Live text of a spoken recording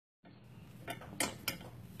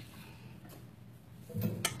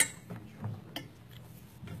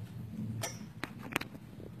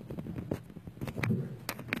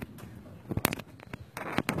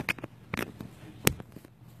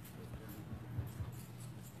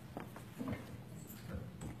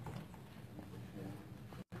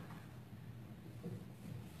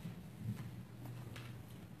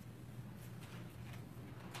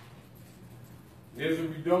there's a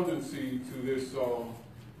redundancy to this,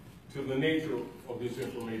 to the nature of this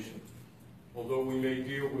information. Although we may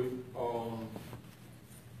deal with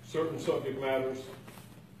certain subject matters,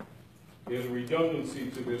 there's a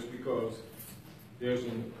redundancy to this because there's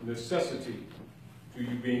a necessity to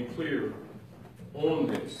you being clear on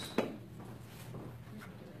this.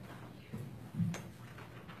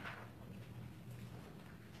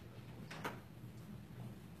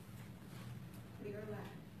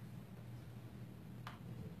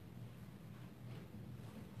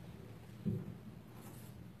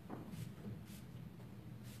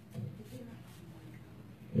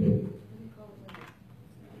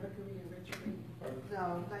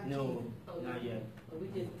 No, not yet. We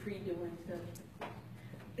just pre-doing stuff.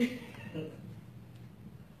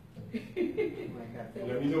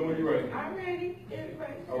 Let me know when you're ready. I'm ready,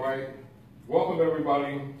 everybody. All right. Welcome,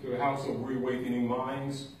 everybody, to the House of Reawakening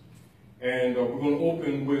Minds. And we're going to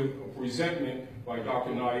open with a presentment by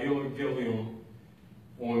Dr. Naila Gilliam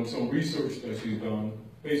on some research that she's done,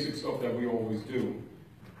 basic stuff that we always do.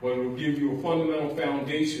 But it will give you a fundamental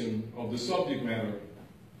foundation of the subject matter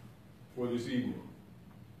for this evening.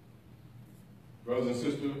 Brothers and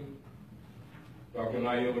sisters, Dr.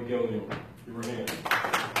 Naila Gilliam, give her a hand.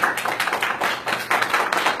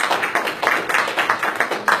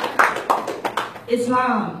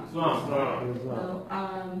 Islam. Islam. So,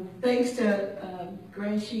 thanks to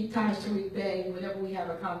Grand Sheikh Tarik Bey, whenever we have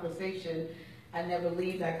a conversation, I never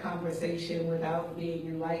leave that conversation without being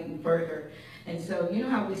enlightened further. And so, you know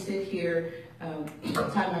how we sit here time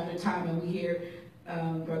after time and we hear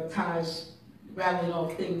Brother Taj rattling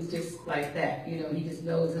off things just like that. You know, he just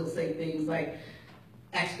knows he'll say things like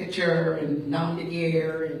excature and nom de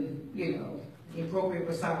guerre and, you know, the appropriate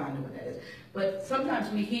person, I know what that is. But sometimes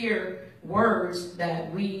we hear words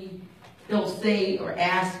that we don't say or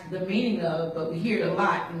ask the meaning of, but we hear it a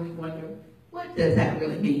lot and we wonder, what does that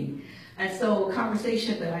really mean? And so a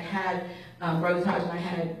conversation that I had, Brother Taj and I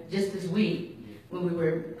had just this week when we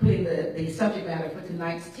were putting the subject matter for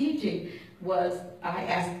tonight's teaching was I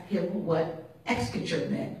asked him what excature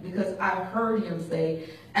meant, because I heard him say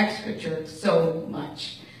excature so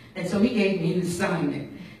much. And so he gave me an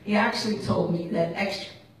assignment. He actually told me that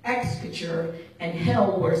excature and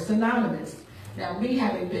hell were synonymous. Now, me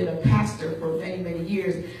having been a pastor for many, many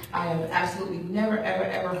years, I have absolutely never, ever,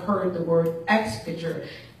 ever heard the word excature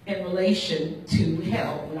in relation to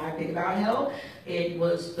hell. When I think about hell, it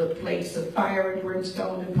was the place of fire and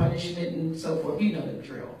brimstone and punishment and so forth. You know the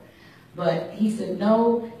drill. But he said,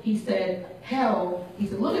 no, he said, hell, he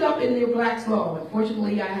said, look it up in their Black's Law.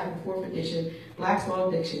 Unfortunately, I have a 4th edition Black's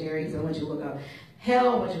Law dictionary, so I want you to look up hell,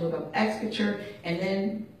 I want you to look up excature, and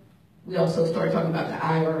then we also started talking about the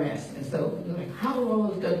IRS. And so we're like, how do all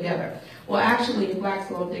those go together? Well, actually, in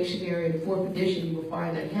Black's Law Dictionary, in the 4th edition, you will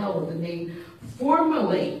find that hell was a name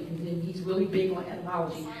formerly, and he's really big on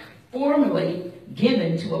etymology, formerly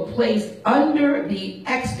given to a place under the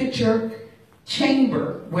excature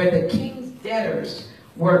chamber where the king's debtors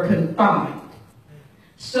were confined.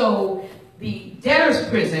 So the debtors'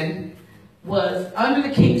 prison was under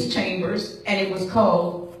the king's chambers, and it was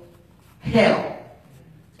called hell.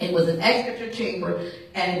 It was an excature chamber,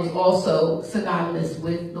 and it was also synonymous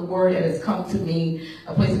with the word that has come to mean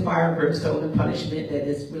a place of fire and brimstone and punishment that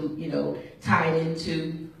is, you know, tied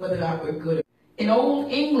into whether or not we're good. In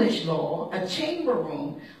Old English law, a chamber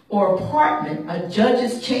room or apartment, a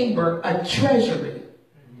judge's chamber, a treasury.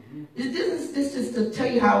 This is to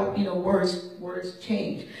tell you how, you know, words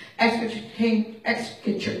change.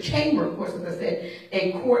 Excature chamber, of course, as I said,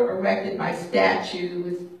 a court erected by statute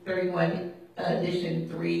is 31 edition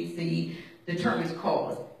 3C determines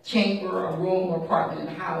cause. Chamber, a room or apartment in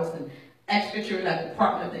a house, and excature, like the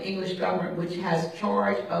Department of the English government, which has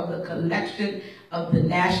charge of the collection of the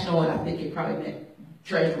national, and I think it probably meant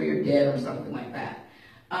treasury or debt or something like that.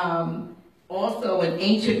 Also, an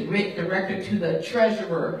ancient writ directed to the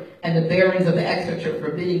treasurer and the bearings of the excature,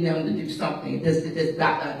 forbidding them to do something. This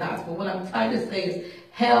But what I'm trying to say is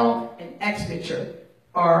hell and excature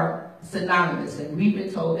are synonymous, and we've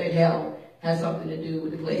been told that hell has something to do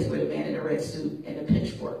with the place where the man in the red suit and the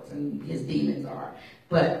pitchforks and his demons are.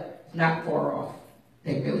 But not far off.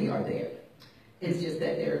 They really are there. It's just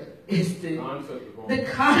that it's the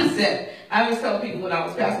concept. I always tell people when I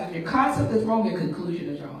was pastor, if your concept is wrong, your conclusion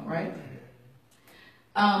is wrong, right?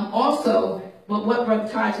 Also, but what Brother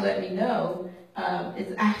Taj let me know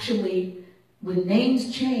is actually when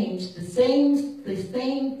names change, the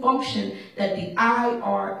same function that the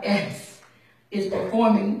IRS is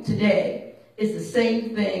performing today is the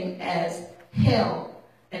same thing as hell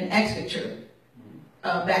and excature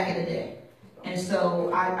back in the day. And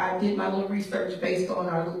so I did my little research based on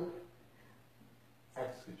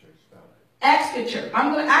Excature. I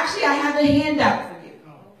have a handout for you.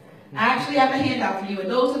 I actually have a handout for you. And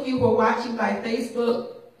those of you who are watching by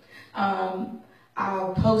Facebook,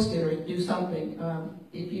 I'll post it or do something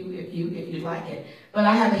if you like it. But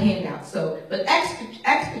I have a handout. So, but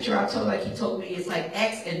excature, he told me, it's like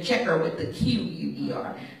X and checker with the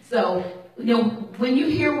Q-U-E-R. So, when you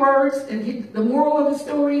hear words, and the moral of the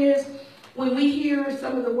story is, when we hear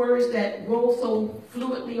some of the words that roll so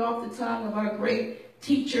fluently off the tongue of our great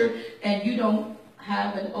teacher, and you don't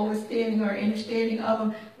have an understanding or understanding of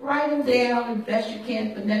them, write them down as best you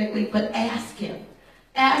can phonetically, but ask him.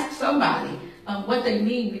 Ask somebody what they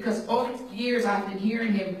mean, because all these years I've been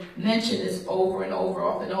hearing him mention this over and over,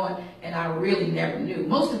 off and on, and I really never knew.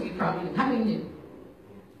 Most of you probably knew. How many knew?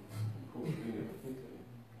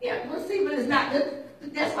 Yeah, we'll see, but it's not,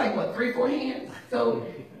 that's like, what, 3, 4 hands? So,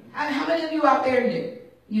 how many of you out there knew?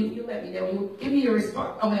 You let me know. You give me your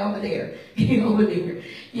response. Oh, over there. Over there.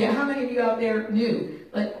 Yeah, how many of you out there knew?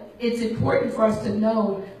 But it's important for us to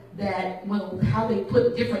know that how they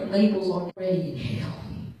put different labels on ready in hell.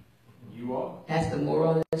 You are. That's the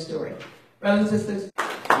moral of the story. Brothers and sisters.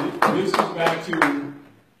 This is back to,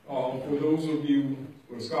 for those of you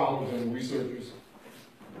who are scholars and researchers,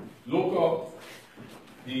 look up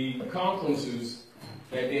the conferences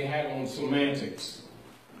that they had on semantics.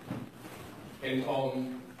 And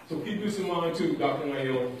so keep this in mind too, Dr.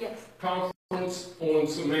 Naila. Yes. Conference on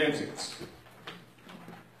semantics.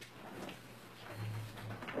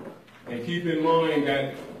 And keep in mind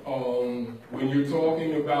that when you're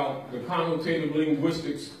talking about the connotative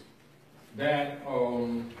linguistics that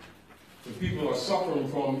the people are suffering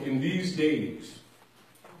from in these days,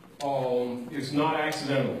 it's not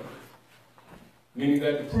accidental. Meaning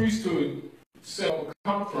that the priesthood set up a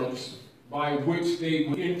conference by which they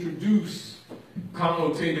would introduce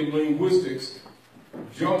connotative linguistics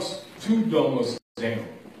just to dumb us down.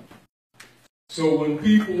 So when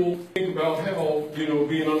people think about hell,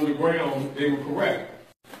 being underground, they were correct.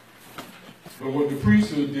 But what the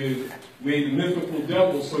priesthood did, made a mythical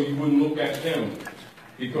devil so you wouldn't look at them,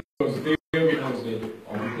 because they're the ones that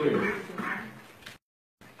are clear.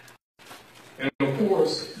 And of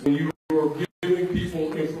course, when you are giving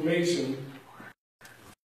people information,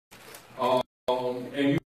 and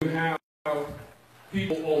you have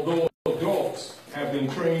people, although adults, have been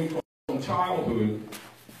trained from childhood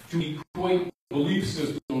to equate belief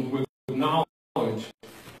systems with knowledge,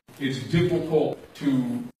 it's difficult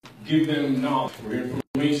to give them knowledge or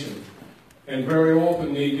information. And very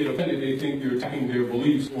often they get offended. They think you're attacking their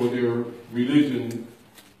beliefs or their religion,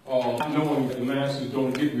 not knowing that the masses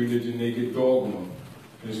don't get religion, they get dogma.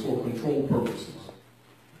 And it's for control purposes.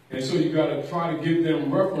 And so you got to try to give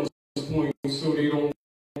them reference points so they don't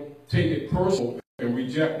take it personal and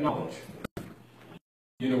reject knowledge.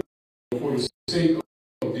 For the sake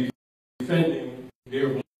of defending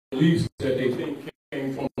their beliefs that they think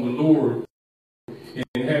came from the Lord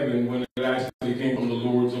in heaven when it actually came from the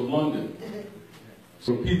Lords of London.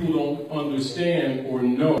 So people don't understand or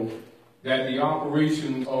know that the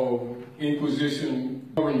operation of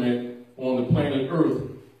Inquisition government on the planet Earth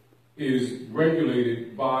is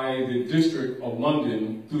regulated by the District of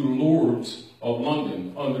London through the Lords of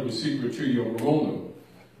London under the secret treaty of Verona,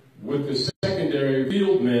 with the secondary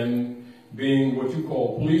field men being what you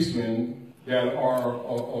call policemen that are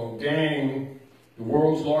a gang, the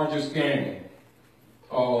world's largest gang,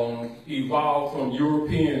 evolved from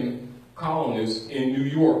European colonists in New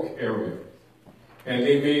York area. And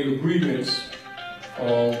they made agreements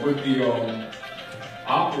with the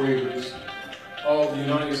operators of the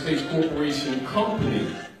United States Corporation Company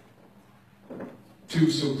to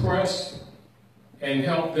suppress and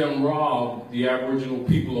help them rob the Aboriginal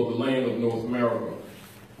people of the land of North America,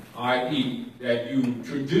 i.e. that you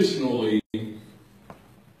traditionally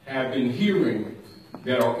have been hearing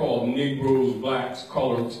that are called Negroes, blacks,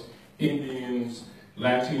 coloreds, Indians,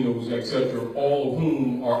 Latinos, etc., all of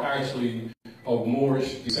whom are actually of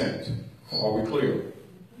Moorish descent. Are we clear?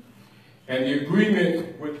 And the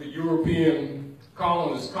agreement with the European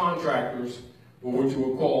colonist contractors, or what you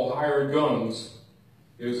would call hired guns,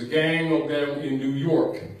 there's a gang of them in New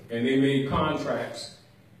York, and they made contracts.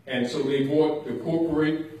 And so they bought the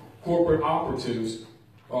corporate operatives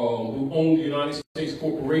who owned the United States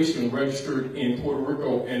Corporation registered in Puerto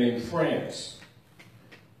Rico and in France.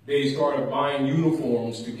 They started buying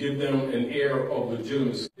uniforms to give them an air of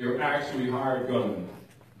legitimacy. They're actually hired gunmen.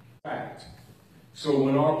 Fact. So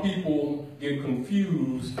when our people get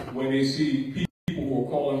confused when they see people who are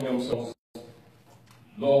calling themselves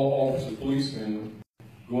law officers, policemen,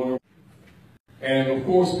 going, and of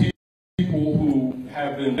course people who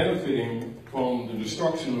have been benefiting from the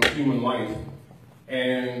destruction of human life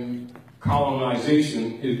and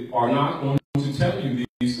colonization are not going to tell you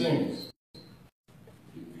these things.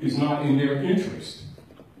 It's not in their interest.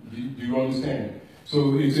 Do you understand?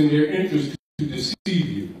 So it's in their interest to deceive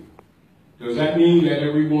you. Does that mean that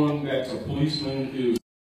everyone that's a policeman is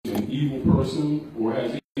an evil person or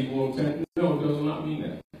has evil intent? No, it does not mean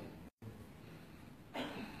that.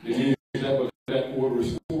 It means that what that order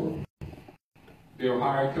is for. They're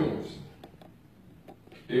hired killers.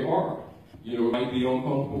 They are. You know, it might be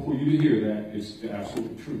uncomfortable for you to hear that. It's the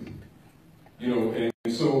absolute truth. You know, and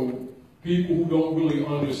so people who don't really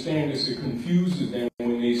understand this, it confuses them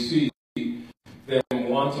when they see them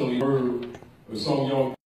wantonly murder some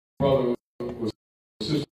young brother or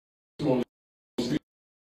sister on the street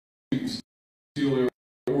and steal their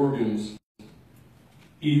organs,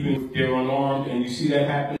 even if they're unarmed, and you see that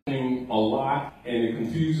happening a lot, and it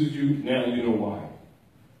confuses you. Now you know why.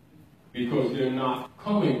 Because they're not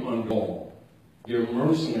coming under law. They're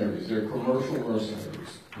mercenaries. They're commercial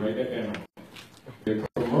mercenaries. Write that down. They're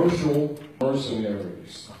commercial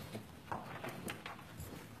mercenaries.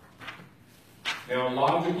 Now,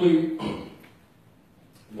 logically,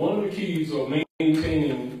 one of the keys of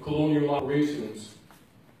maintaining colonial operations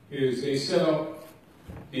is they set up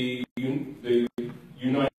the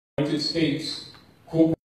United States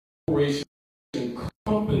Corporation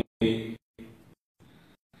Company,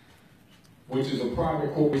 which is a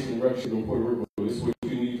private corporation registered in Puerto Rico. This is what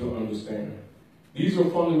you need to understand. These are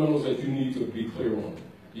fundamentals that you need to be clear on.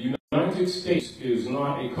 The United States is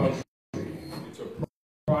not a country. It's a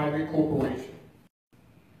private corporation.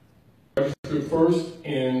 Registered first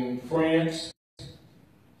in France,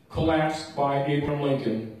 collapsed by Abraham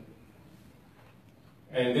Lincoln,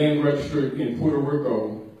 and then registered in Puerto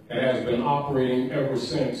Rico and has been operating ever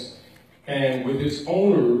since. And with its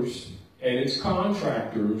owners and its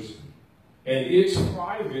contractors and its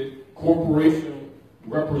private corporation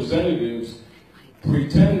representatives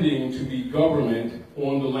pretending to be government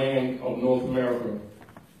on the land of North America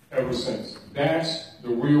ever since. That's the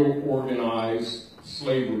real organized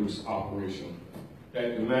slavers operation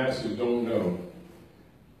that the masses don't know,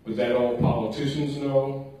 but that all politicians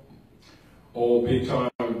know, all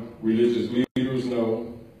big-time religious leaders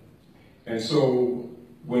know. And so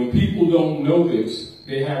when people don't know this,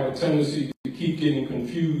 they have a tendency to keep getting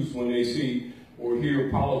confused when they see or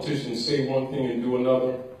hear politicians say one thing and do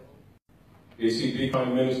another. They see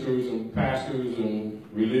big-time ministers and pastors and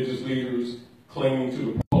religious leaders claiming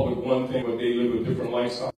to the public one thing, but they live a different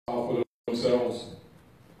lifestyle for themselves.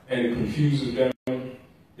 And it confuses them.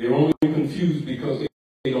 They're only confused because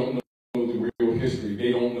they don't know the real history.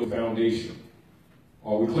 They don't know the foundation.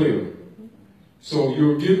 Are we clear? So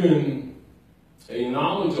you're given a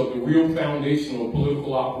knowledge of the real foundation of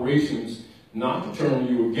political operations, not to turn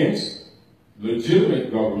you against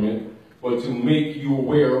legitimate government, but to make you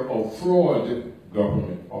aware of fraud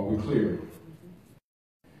government. Are we clear?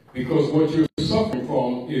 Because what you're suffering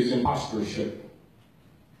from is impostorship.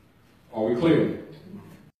 Are we clear?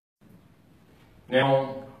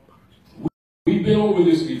 Now, we've been over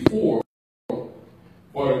this before,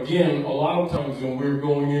 but again, a lot of times when we're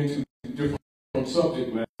going into different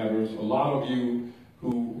subject matters, a lot of you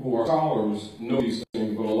who are scholars know these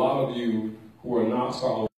things, but a lot of you who are not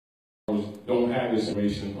scholars don't have this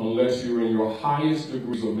information unless you're in your highest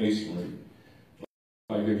degrees of masonry.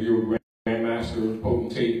 Like if you're a Grandmaster,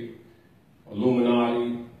 Potentate,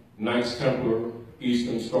 Illuminati, Knights Templar,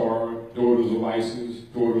 Eastern Star, Daughters of Isis,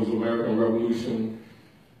 Daughters of American Revolution,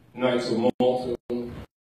 Knights of Malta,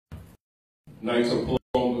 Knights of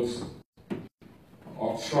Columbus,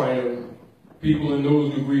 Shriner. People in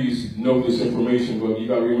those degrees know this information, but you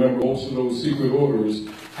got to remember most of those secret orders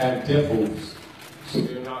have death oaths, so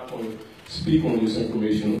they're not going to speak on this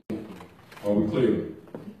information. Are we clear?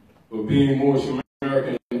 But being Moorish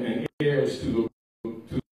American and heirs to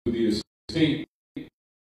the estate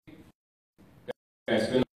that's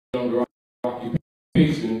been under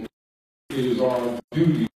occupation, it is our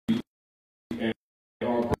duty and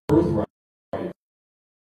our birthright.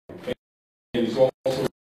 And it's also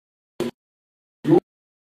your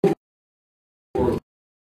birthright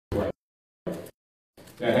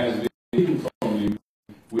that has been taken from you,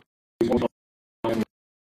 which is one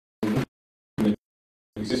that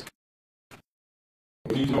exists.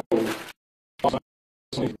 You know,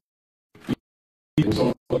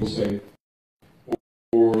 some people say,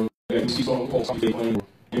 or that you see some folks claim,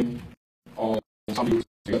 some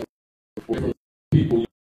different people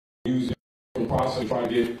use different process to try to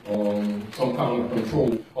get some kind of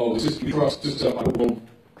control of the system. We trust system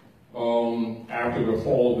after the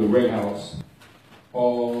fall of the Red House.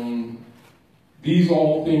 These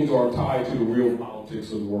all things are tied to the real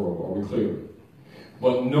politics of the world. Are we clear?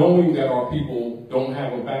 But knowing that our people don't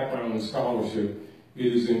have a background in scholarship, it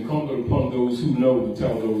is incumbent upon those who know to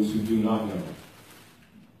tell those who do not know.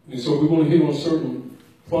 And so we're going to hit on certain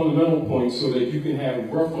fundamental points so that you can have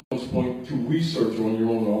reference point to research on your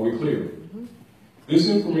own. Are we clear? This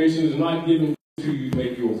information is not given to you to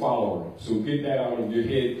make you a follower. So get that out of your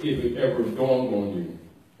head if it ever dawned on you.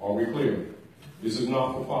 Are we clear? This is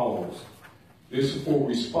not for followers. This is for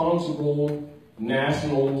responsible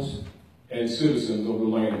nationals and citizens of the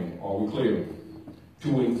land. Are we clear?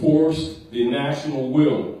 To enforce the national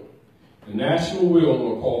will. The national will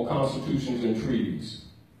are called constitutions and treaties.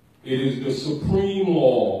 It is the supreme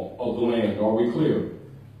law of the land. Are we clear?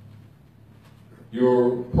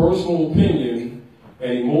 Your personal opinion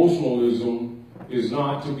and emotionalism is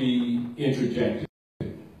not to be interjected.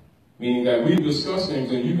 Meaning that we discuss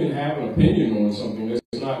things and you can have an opinion on something. Let's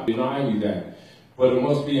not deny you that. But it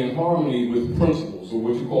must be in harmony with principles, or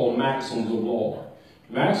what you call maxims of law.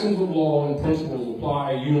 Maxims of law and principles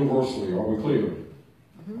apply universally. Are we clear?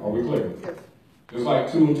 Are we clear? Just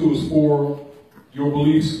like 2 and 2 is 4, your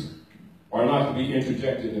beliefs are not to be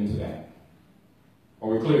interjected into that. Are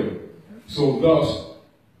we clear? So thus,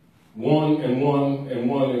 1 and 1 and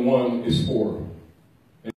 1 and 1 is 4.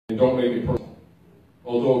 And don't make it personal.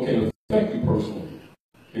 Although it can affect you personally.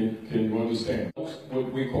 Can you understand?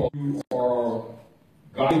 What we call, you are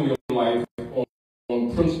guiding your life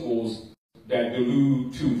on principles that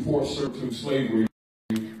delude to forced servitude, slavery,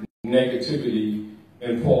 negativity,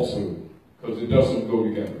 and falsehood. Because it doesn't go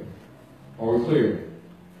together. Are we clear?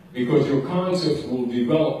 Because your concepts will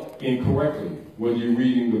develop incorrectly, whether you're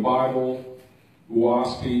reading the Bible,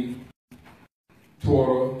 UASP,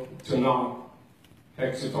 Torah, Tanakh,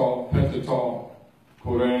 Hexateuch, Pentateuch,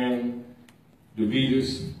 Quran, the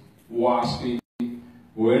Vedas, UASP,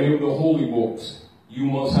 or any of the holy books. You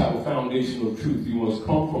must have a foundation of truth. You must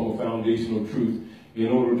come from a foundation of truth in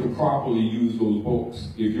order to properly use those books.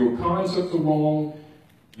 If your concepts are wrong,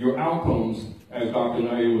 your outcomes, as Dr.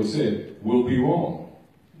 Naila said, will be wrong.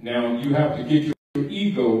 Now, you have to get your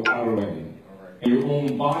ego out of the way and your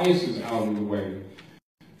own biases out of the way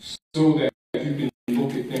so that you can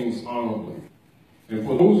look at things honorably. And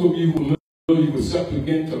for those of you who are familiar with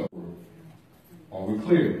Septuaginta, are we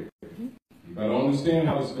clear? You got to understand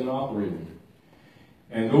how it's been operating.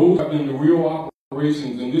 And those have been the real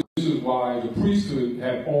operations, and this is why the priesthood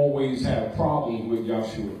have always had problems with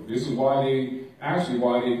Yeshua. This is why they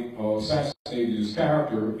assassinated his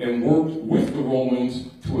character and worked with the Romans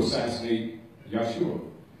to assassinate Yeshua.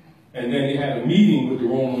 And then they had a meeting with the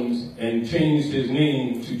Romans and changed his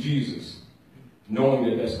name to Jesus, knowing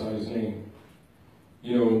that that's not his name.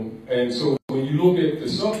 You know, and so when you look at the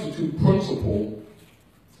substitute principle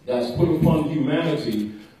that's put upon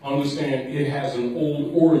humanity, understand it has an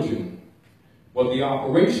old origin, but the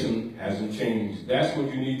operation hasn't changed. That's what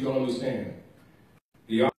you need to understand.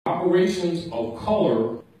 The operations of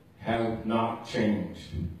color have not changed.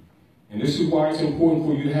 And this is why it's important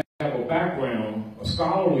for you to have a background, a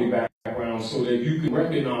scholarly background, so that you can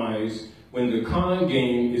recognize when the con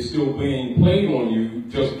game is still being played on you,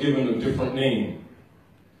 just given a different name.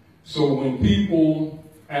 So when people,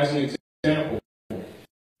 as an example,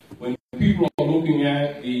 when people are looking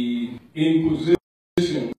at the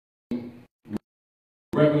Inquisition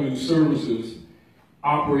revenue services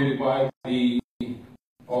operated by the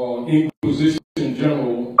Inquisition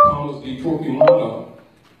General Thomas de Torquemada,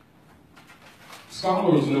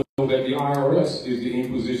 scholars know that the IRS is the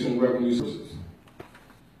Inquisition revenue services.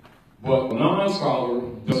 But a non-scholar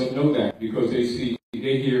doesn't know that because they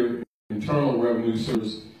hear Internal Revenue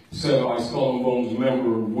Service set by Skull and Bones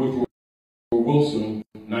member Woodrow Wilson,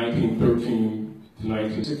 1913 to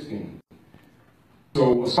 1916.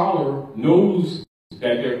 So a scholar knows that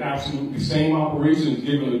they're absolutely the same operations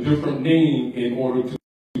given a different name in order to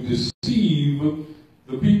deceive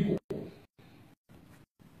the people.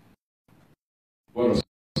 But a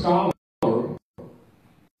scholar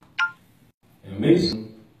and a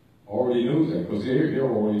Mason already knows that because they're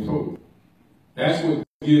already told. That's what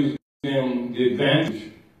gives them the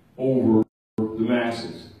advantage over the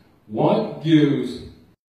masses. What gives,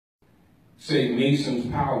 say,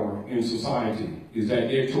 Masons power in society is that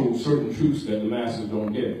they're told certain truths that the masses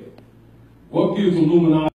don't get. What gives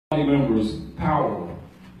Illuminati members power?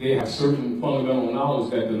 They have certain fundamental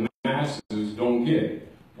knowledge that the masses don't get.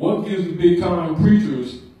 What gives the big-time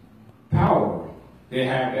preachers power? They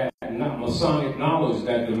have that Masonic knowledge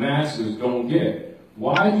that the masses don't get.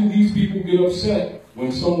 Why do these people get upset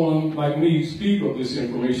when someone like me speak of this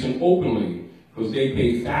information openly? Because they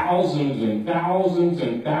pay thousands and thousands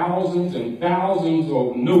and thousands and thousands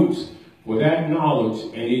of notes for that knowledge,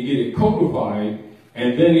 and they get it codified,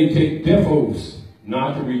 and then they take death oaths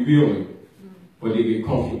not to reveal it, but they get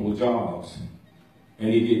comfortable jobs,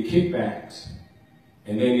 and they get kickbacks,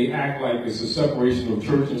 and then they act like it's a separation of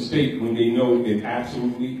church and state when they know it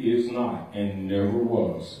absolutely is not and never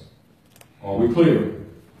was. Are we clear?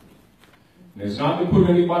 And it's not to put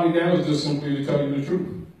anybody down, it's just simply to tell you the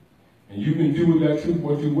truth. And you can do with that truth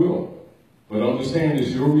what you will. But understand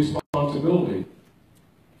it's your responsibility.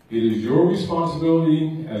 It is your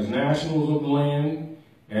responsibility as nationals of the land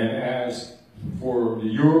and as for the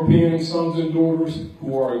European sons and daughters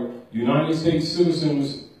who are United States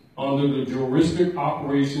citizens under the juristic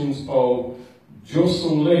operations of jus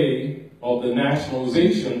soli of the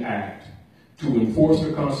Nationalization Act to enforce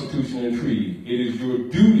the Constitution and treaty. It is your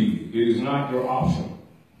duty. It is not your option.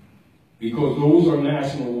 Because those are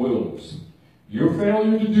national wills. Your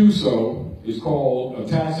failure to do so is called a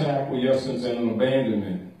tacit acquiescence and an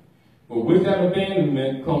abandonment. But with that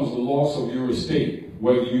abandonment comes the loss of your estate,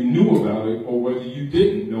 whether you knew about it or whether you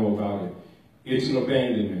didn't know about it. It's an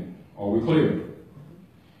abandonment. Are we clear?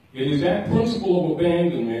 It is that principle of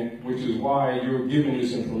abandonment which is why you're given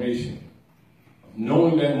this information,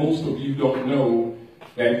 knowing that most of you don't know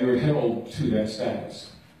that you're held to that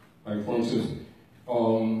status. Like, for instance,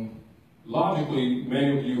 logically,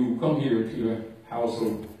 many of you who come here to the House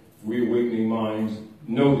of Reawakening Minds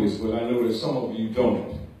know this, but I know that some of you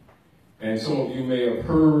don't. And some of you may have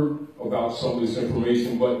heard about some of this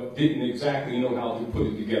information, but didn't exactly know how to put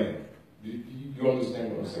it together. You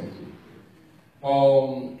understand what I'm saying to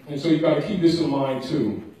you? And so you've got to keep this in mind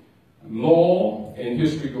too. Law and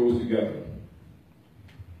history goes together.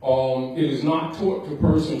 It is not taught to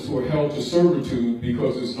persons who are held to servitude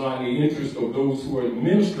because it's not in the interest of those who are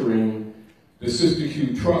administering the Sister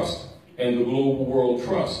Trust and the Global World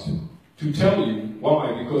Trust to tell you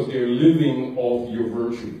why, because they're living off your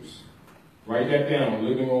virtues. Write that down,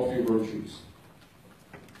 living off your virtues.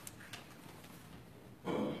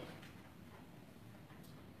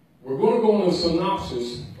 We're going to go on a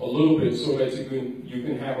synopsis a little bit so that you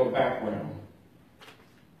can have a background.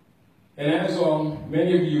 And as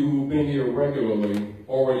many of you who've been here regularly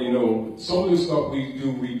already know, some of the stuff we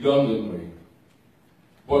do redundantly.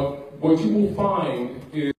 But what you will find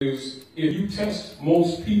is if you test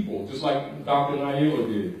most people, just like Dr. Naila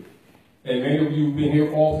did, and many of you who've been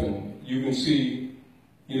here often, you can see,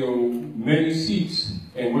 many seats,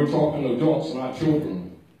 and we're talking adults, not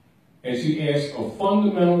children. And she asked a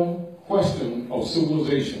fundamental question of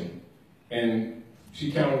civilization, and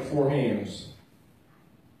she counted 4 hands.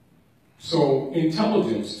 So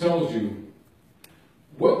intelligence tells you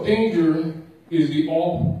what danger is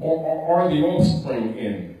are the offspring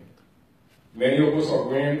in. Many of us are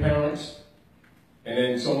grandparents, and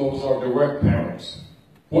then some of us are direct parents.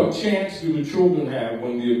 What chance do the children have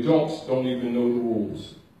when the adults don't even know the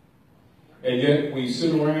rules? And yet we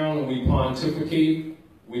sit around and we pontificate.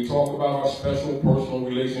 We talk about our special personal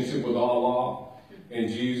relationship with Allah and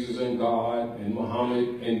Jesus and God and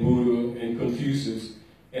Muhammad and Buddha and Confucius,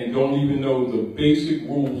 and don't even know the basic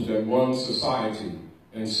rules that run society,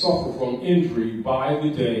 and suffer from injury by the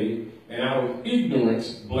day, and out of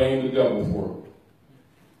ignorance blame the devil for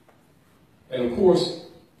it. And of course,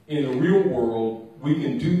 in the real world, we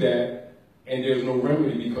can do that, and there's no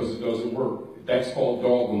remedy because it doesn't work. That's called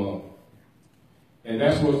dogma. And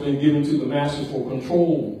that's what's been given to the masses for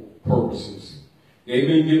control purposes. They've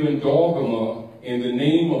been given dogma in the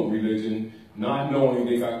name of religion, not knowing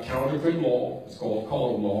they got counterfeit law, it's called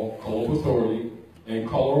color law, color of authority, and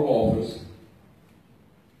color of office.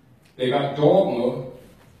 They got dogma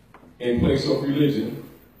in place of religion,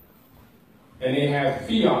 and they have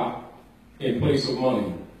fiat in place of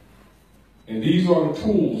money. And these are the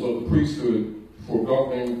tools of the priesthood for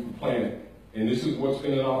governing the planet. And this is what's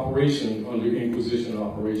been in operation under Inquisition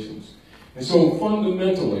operations. And so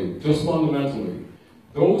fundamentally, just fundamentally,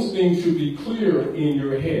 those things should be clear in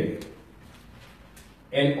your head.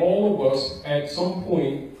 And all of us, at some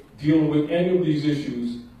point, dealing with any of these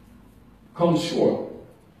issues, come short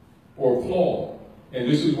or flawed. And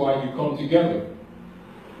this is why you come together,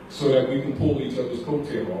 so that we can pull each other's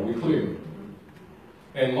coattail. Are we clear?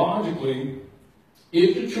 And logically,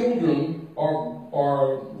 if the children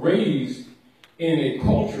are raised in a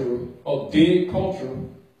culture of dead culture,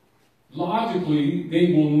 logically,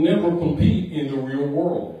 they will never compete in the real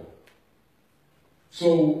world.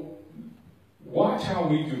 So, watch how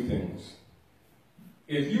we do things.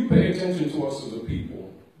 If you pay attention to us as a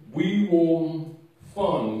people, we will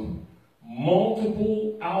fund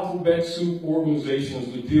multiple alphabet soup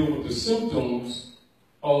organizations to deal with the symptoms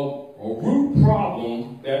of a root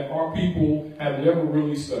problem that our people have never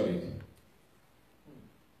really studied.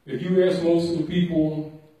 If you ask most of the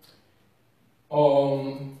people,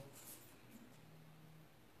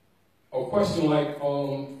 a question like,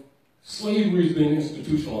 slavery has been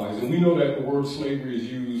institutionalized, and we know that the word slavery is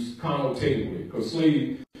used connotatively, because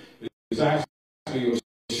slave is actually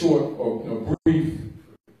a short or a brief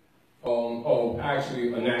of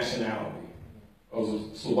actually a nationality of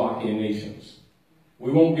the Slovakian nations.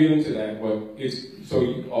 We won't get into that, but it's so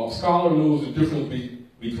a scholar knows the difference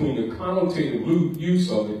between the connotative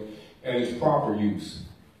use of it and its proper use.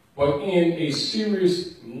 But in a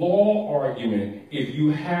serious law argument, if you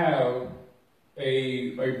have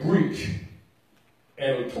a breach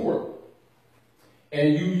and a tort,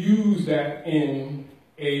 and you use that in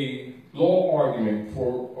a law argument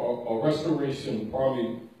for a restoration,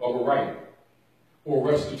 of a right or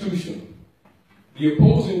restitution, the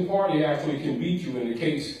opposing party actually can beat you in the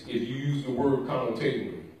case if you use the word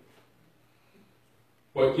connotatively.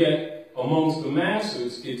 But yet, amongst the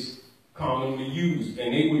masses, it's commonly used,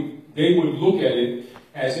 and they would look at it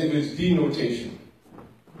as if it's denotation,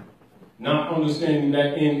 not understanding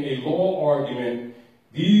that in a law argument,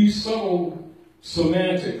 these subtle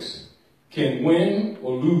semantics can win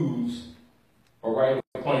or lose a right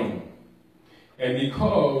of claim. And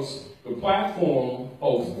because the platform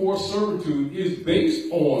of forced servitude is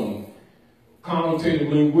based on connotative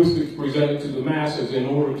linguistics presented to the masses in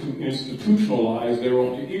order to institutionalize their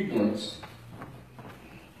own ignorance,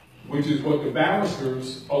 which is what the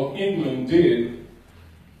barristers of England did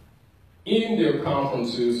in their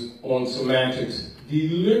conferences on semantics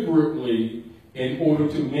deliberately in order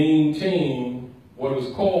to maintain what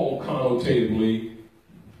is called connotatively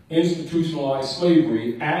institutionalized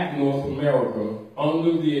slavery at North America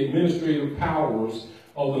under the administrative powers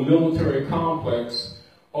of the military complex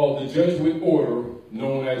of the Jesuit order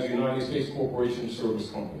known as the United States Corporation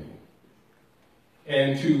Service Company.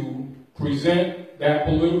 And to present that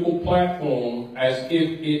political platform as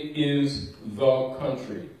if it is the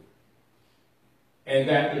country. And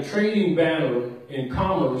that the trading banner in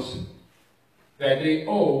commerce that they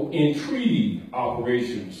owe in treaty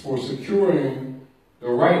operations for securing the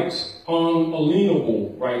rights,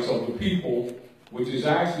 unalienable rights of the people, which is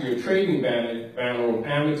actually a trading banner of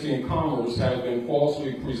amity and commerce, has been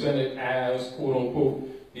falsely presented as, quote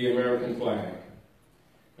unquote, the American flag.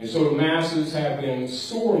 And so the masses have been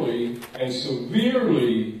sorely and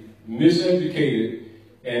severely miseducated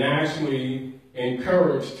and actually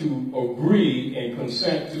encouraged to agree and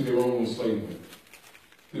consent to their own enslavement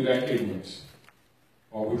through that ignorance.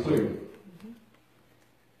 Are we clear?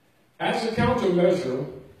 As a countermeasure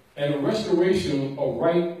and a restoration of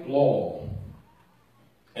right law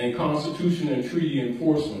and Constitution and treaty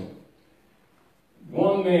enforcement,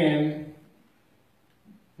 one man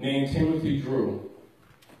named Timothy Drew,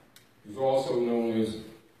 who's also known as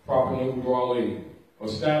Prophet Noble Ali,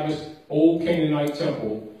 established Old Canaanite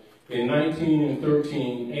Temple in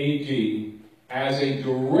 1913 AD as a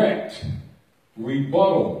direct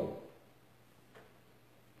rebuttal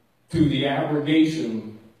to the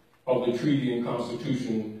abrogation of the treaty and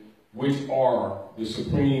constitution, which are the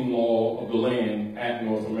supreme law of the land at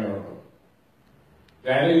North America.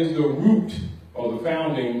 That is the root of the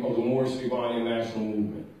founding of the Moorish Divine National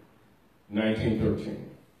Movement, 1913.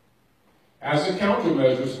 As a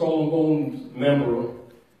countermeasure, Skull and Bones member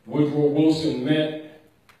Woodrow Wilson met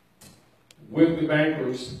with the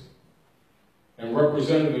bankers and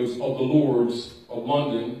representatives of the Lords of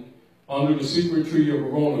London under the secret Treaty of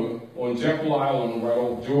Verona on Jekyll Island, right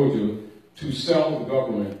off Georgia, to sell the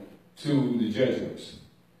government to the Jesuits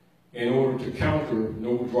in order to counter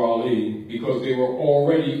Noble Ali, because they were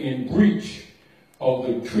already in breach of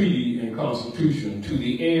the treaty and constitution to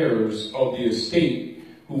the heirs of the estate,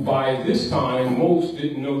 who by this time most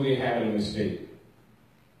didn't know they had an estate.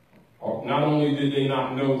 Not only did they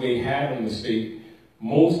not know they had an estate,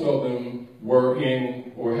 most of them were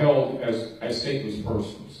in or held as stateless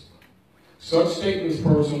persons. Such stateless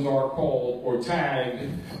persons are called or tagged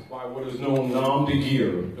by what is known nom de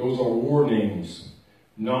guerre. Those are war names.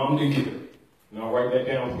 Nom de guerre. And I'll write that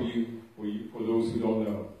down for you, for those who don't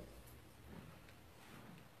know.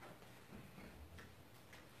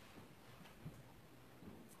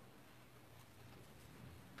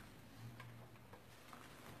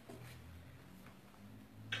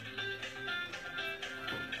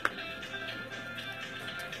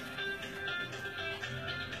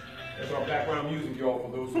 That's our background music, y'all, for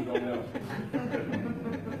those who don't know.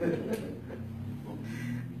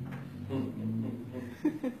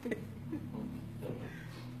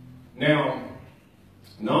 Now,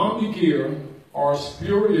 nom de guerre are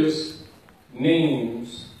spurious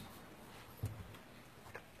names,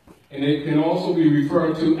 and it can also be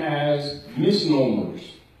referred to as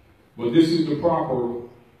misnomers, but this is the proper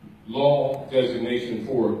law designation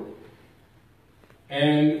for it.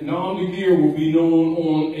 And Nam-Nagir will be known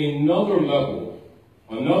on another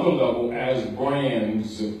level as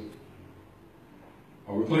brands.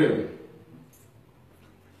 Are we clear?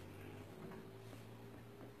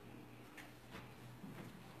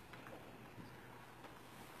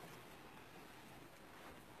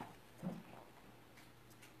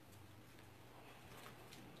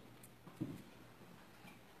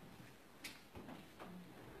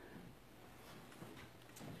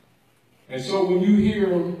 And so when you hear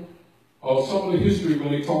some of the history,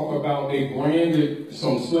 when they talk about they branded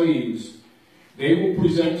some slaves, they will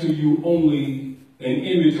present to you only an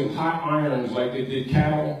image of hot irons like they did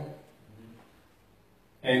cattle.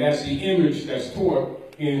 And that's the image that's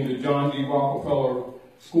taught in the John D. Rockefeller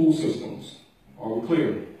school systems. Are we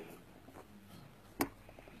clear?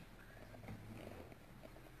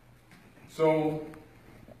 So,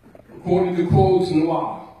 according to codes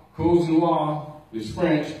noir is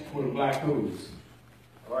French for the black codes.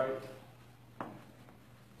 All right?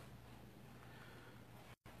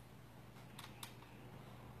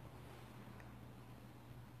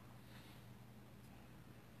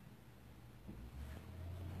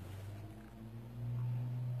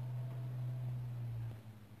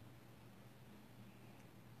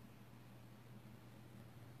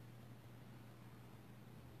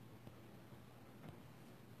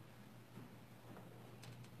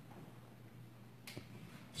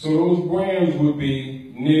 So those brands would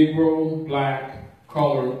be Negro, Black,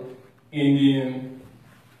 Colored, Indian,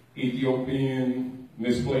 Ethiopian,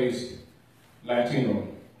 Misplaced, Latino.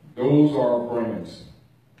 Those are brands.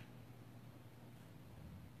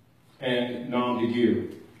 And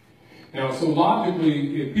Nam-Nagir. Now, so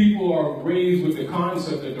logically, if people are raised with the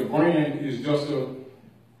concept that the brand is just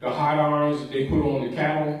the hot irons that they put on the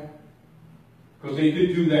cattle, because they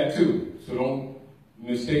did do that too, so don't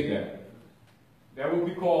mistake that. That would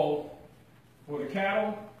be called, for the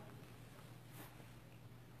cattle,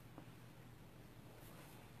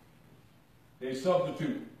 they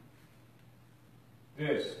substitute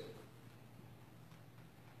this.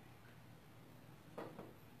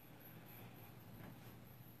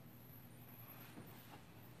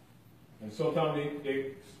 And sometimes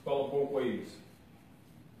they spell it both ways.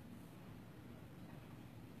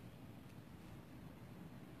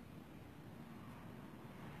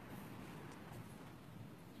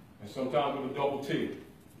 And sometimes with a double T.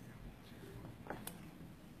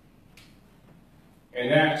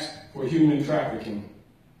 And that's for human trafficking.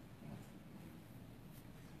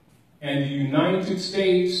 And the United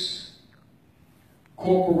States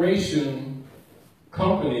corporation,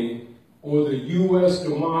 company, or the U.S.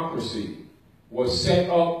 democracy was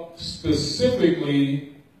set up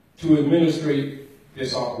specifically to administrate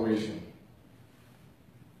this operation.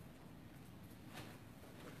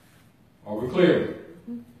 Are we clear?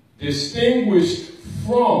 Distinguished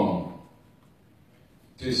from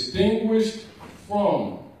the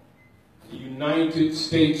United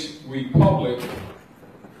States Republic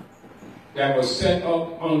that was set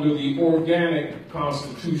up under the organic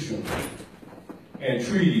Constitution and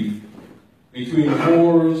treaty between the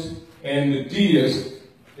Moors and the deists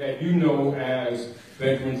that you know as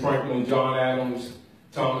Benjamin Franklin, John Adams,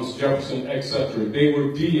 Thomas Jefferson, etc. They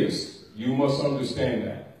were deists. You must understand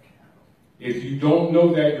that. If you don't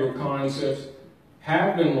know that, your concepts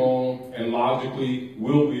have been wrong and logically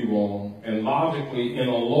will be wrong. And logically, in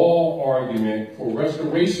a law argument for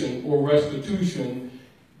restoration or restitution,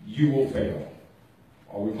 you will fail.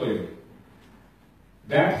 Are we clear?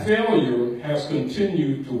 That failure has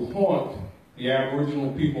continued to haunt the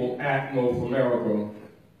Aboriginal people at North America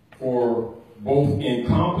for both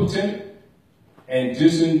incompetent and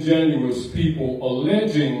disingenuous people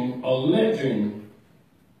alleging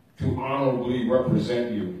to honorably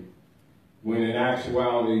represent you, when in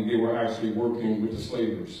actuality they were actually working with the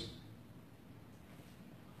slavers.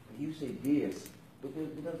 You say deists, what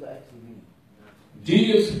does that actually mean?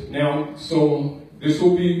 Deists, now, so this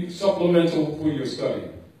will be supplemental for your study.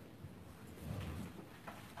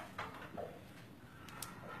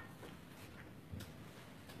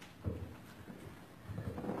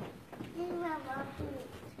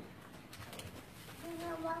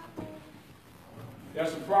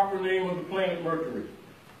 That's the proper name of the planet Mercury,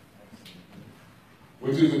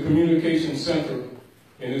 which is a communication center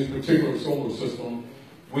in this particular solar system,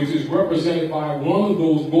 which is represented by one of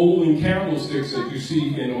those golden candlesticks that you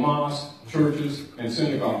see in the mosques, churches, and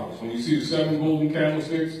synagogues. When you see the 7 golden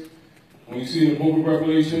candlesticks, when you see in the book of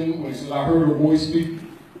Revelation, when it says, I heard a voice speak,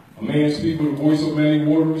 a man speak with the voice of many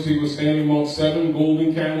waters, he was standing among 7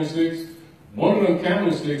 golden candlesticks. One of them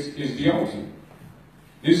candlesticks is deity.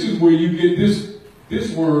 This is where you get this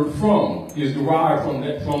word from, is derived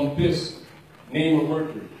from this name of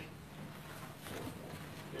Mercury.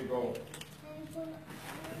 Here you go.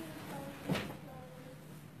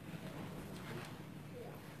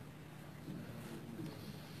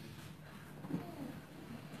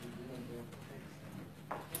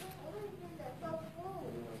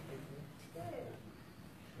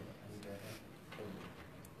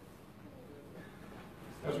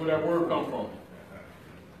 That's where that word comes from.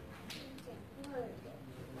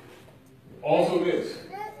 Also this.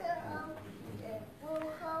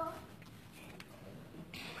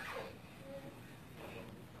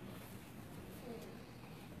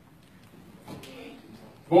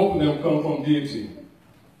 Both of them come from deity.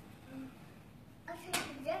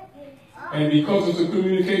 And because it's a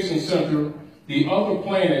communication center, the other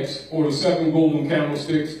planets, or the 7 golden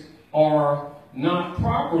candlesticks, are not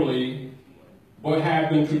properly, but have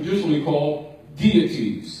been traditionally called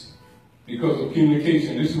deities because of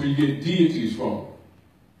communication. This is where you get deities from.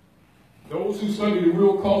 Those who study the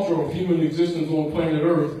real culture of human existence on planet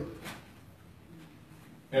Earth,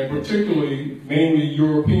 and particularly mainly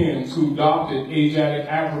Europeans who adopted Asiatic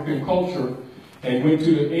African culture and went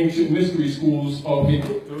to the ancient mystery schools of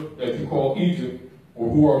Egypt, that you call Egypt, or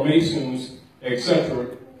who are Masons,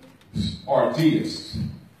 etc., are deists.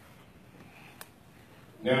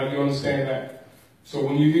 Now you understand that? So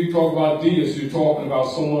when you talk about deists, you're talking about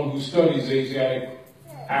someone who studies Asiatic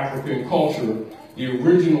African culture, the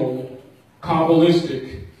original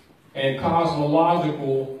Kabbalistic and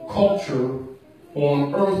cosmological culture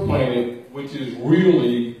on Earth planet, which is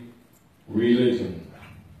really religion.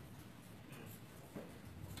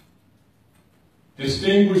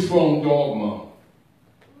 Distinguished from dogma.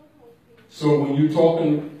 So when you're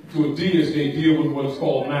talking to a deist, they deal with what's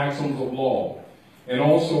called maxims of law. And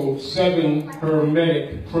also 7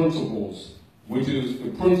 hermetic principles, which is the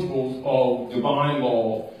principles of divine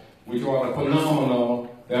law, which are the phenomena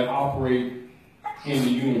that operate in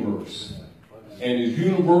the universe, and is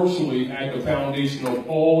universally at the foundation of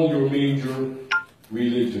all your major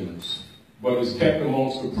religions, but is kept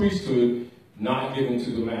amongst the priesthood, not given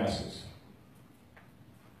to the masses.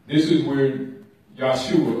 This is where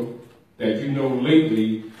Yeshua, that you know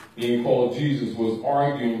lately being called Jesus, was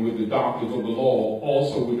arguing with the doctors of the law,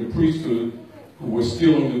 also with the priesthood, who were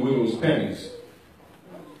stealing the widow's pennies,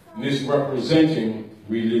 misrepresenting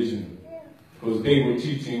religion, because they were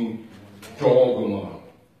teaching dogma.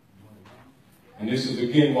 And this is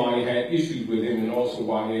again why they had issues with him, and also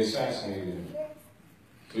why they assassinated him.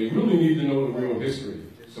 So you really need to know the real history.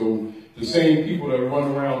 So the same people that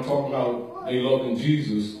run around talking about they loving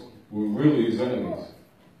Jesus were really his enemies.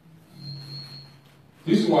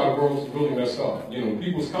 This is why the world's really messed up. You know,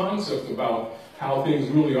 people's concept about how things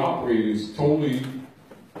really operate is totally,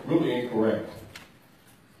 really incorrect.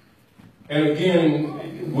 And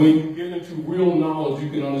again, when you get into real knowledge, you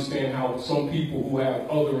can understand how some people who have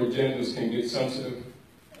other agendas can get sensitive.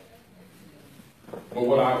 But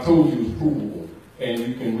what I told you is provable, and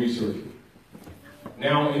you can research it.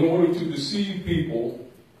 Now, in order to deceive people,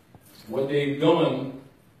 what they've done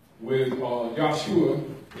with Yeshua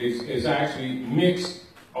is actually mix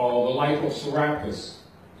the life of Serapis.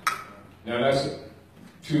 Now that's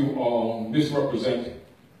to misrepresent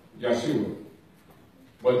Yeshua.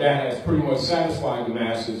 But that has pretty much satisfied the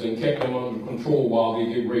masses and kept them under control while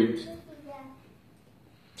they get raped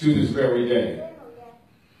to this very day.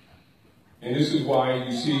 And this is why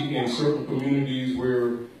you see in certain communities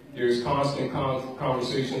where there's constant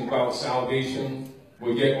conversation about salvation,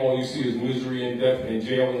 but yet all you see is misery and death and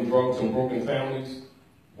jail and drugs and broken families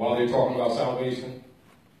while they're talking about salvation.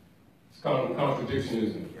 It's kind of a contradiction,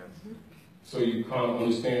 isn't it? So you kind of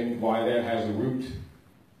understand why that has a root.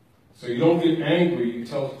 So you don't get angry, you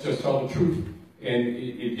just tell the truth. And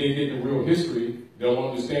if they get the real history, they'll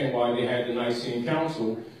understand why they had the Nicene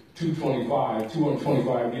Council,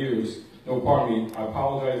 225 years. No, pardon me, I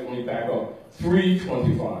apologize, let me back up.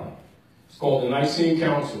 325. It's called the Nicene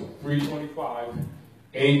Council, 325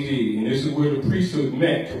 AD. And this is where the priesthood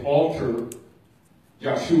met to alter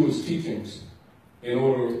Yeshua's teachings in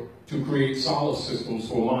order to create solid systems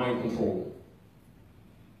for mind control.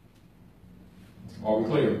 Are we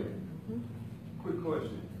clear? Quick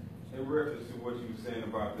question. In reference to what you were saying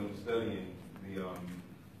about them studying the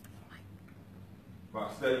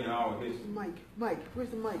about studying our history. Mike, where's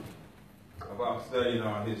the mic? About studying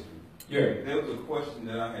our history. Yeah. There was a question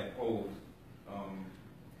that I had posed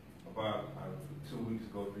about 2 weeks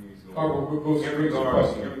ago, 3 weeks ago. All right, we'll go straight to the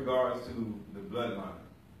question. In regards to the bloodline.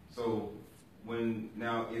 So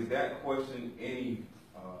now is that question any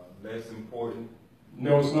less important?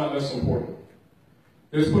 No, it's not less important.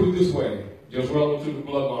 Let's put it this way, just relative to the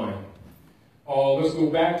bloodline. Let's go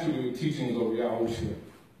back to the teachings of Yahushua.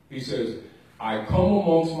 He says, I come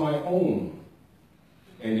amongst my own,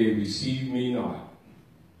 and they receive me not.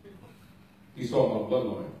 He's talking about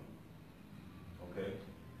bloodline. Okay.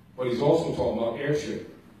 But he's also talking about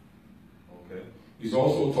heirship. Okay. He's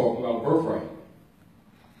also talking about birthright.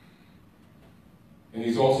 And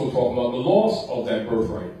he's also talking about the loss of that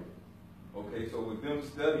birthright. Okay, so with them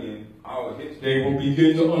studying our history, They will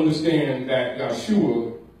begin to understand that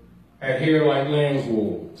Yeshua had hair like lamb's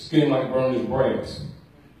wool, skin like burnished brass.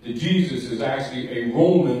 That Jesus is actually a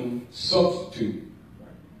Roman substitute.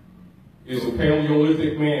 Is a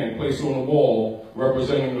Paleolithic man placed on the wall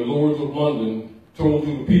representing the lords of London, told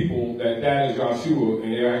to the people that that is Yeshua,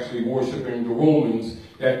 and they're actually worshiping the Romans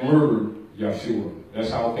that murdered Yeshua.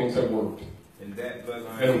 That's how things have worked. in that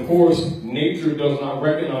bloodline, And of course, nature does not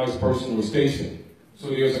recognize person or station. So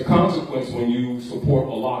there's a consequence when you support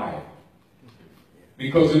a lie.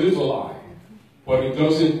 Because it is a lie. But it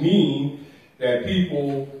doesn't mean that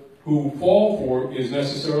people who fall for it is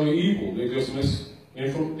necessarily evil. They're just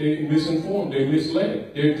misinformed, they're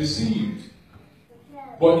misled, they're deceived.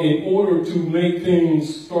 But in order to make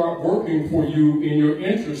things start working for you in your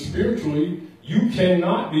interest spiritually, you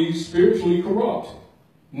cannot be spiritually corrupt.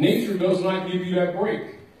 Nature does not give you that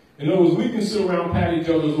break. In other words, we can sit around, pat each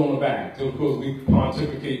other on the back because we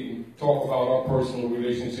pontificate and talk about our personal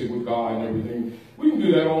relationship with God and everything. We can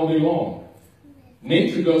do that all day long.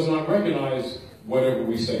 Nature does not recognize whatever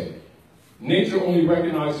we say. Nature only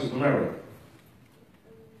recognizes merit.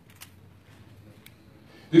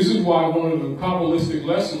 This is why one of the Kabbalistic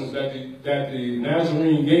lessons that the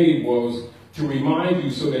Nazarene gave was to remind you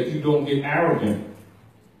so that you don't get arrogant.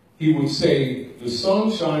 He would say, the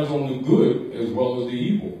sun shines on the good as well as the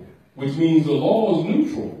evil, which means the law is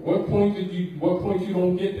neutral. What point you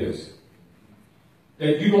don't get this?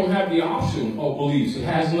 That you don't have the option of beliefs. It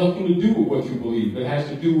has nothing to do with what you believe. It has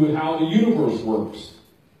to do with how the universe works.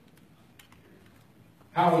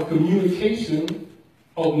 How the communication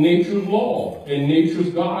of nature's law and nature's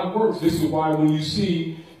God works. This is why when you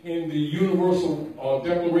see in the Universal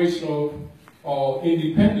Declaration of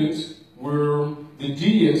Independence, where the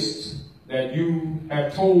deists that you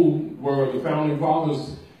have told were the founding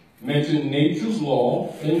fathers mention nature's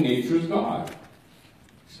law and nature's God.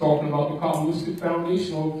 It's talking about the Kabbalistic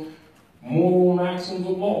foundation of moral maxims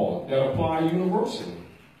of law that apply universally.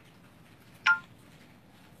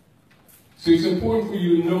 See, it's important for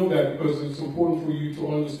you to know that because it's important for you to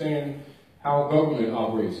understand how government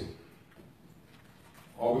operates.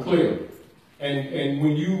 Are we clear? And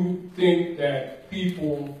when you think that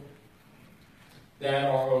people that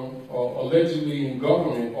are allegedly in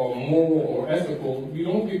government are moral or ethical, you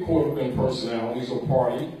don't get caught up in personalities or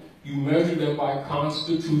party. You measure them by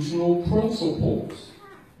constitutional principles.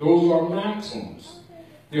 Those are maxims.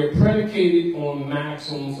 They're predicated on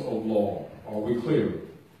maxims of law. Are we clear?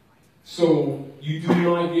 So you do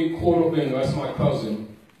not get caught up in, that's my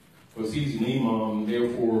cousin, because he's an imam,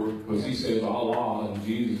 therefore, because he says Allah and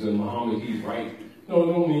Jesus and Muhammad, he's right. No,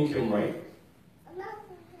 it don't mean him right.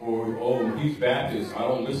 Or, oh, he's Baptist, I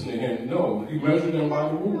don't listen to him. No, you measure them by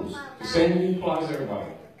the rules. The same thing applies to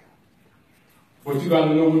everybody. But you got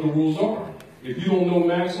to know what the rules are. If you don't know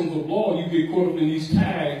maxims of law, you get caught up in these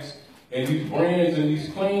tags and these brands and these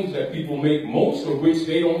claims that people make, most of which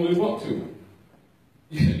they don't live up to.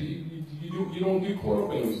 You don't get caught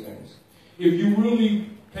up in those things. If you really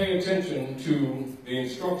pay attention to the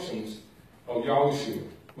instructions of Yahushua,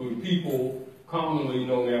 who the people commonly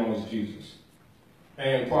know now as Jesus,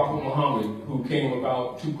 and Prophet Muhammad, who came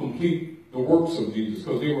about to complete the works of Jesus,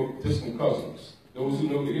 because they were distant cousins. Those who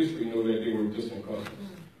know the history know that they were distant cousins.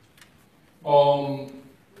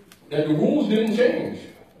 That the rules didn't change.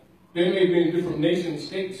 They may have been different nation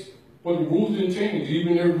states, but the rules didn't change.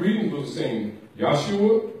 Even their greetings were the same.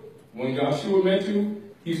 Yeshua, when Yeshua met you,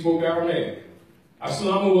 he spoke Aramaic.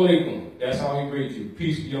 Assalamu alaikum. That's how he greeted you.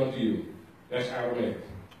 Peace be unto you. That's Aramaic.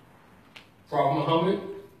 Prophet Muhammad,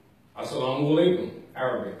 Assalamu alaikum.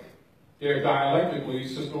 Arabic. They're dialectically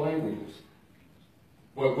sister languages.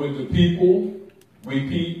 But would the people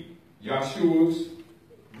repeat Yeshua's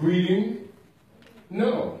greeting?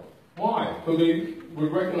 No. Why? Because they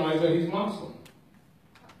would recognize that he's Muslim.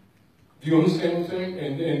 Do you understand what I'm saying?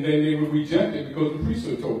 And then they would reject it because the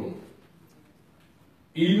priesthood told them.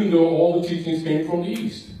 Even though all the teachings came from the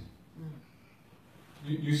East.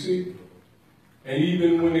 You see? And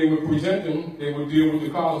even when they would present them, they would deal with the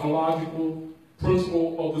cosmological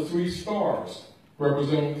principle of the three stars,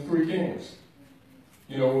 representing the three kings.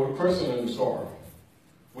 You know, with a crescent in the star,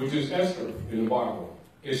 which is Esther in the Bible.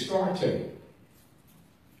 Astarte,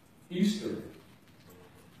 Easter,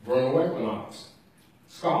 vernal equinox.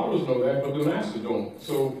 Scholars know that, but the masters don't.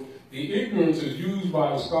 So The ignorance is used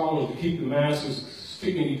by the scholars to keep the masses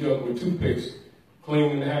sticking each other with toothpicks,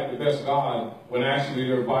 claiming to have the best God, when actually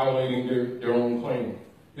they're violating their own claim.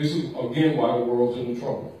 This is, again, why the world's in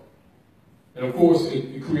trouble. And of course,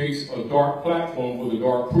 it creates a dark platform for the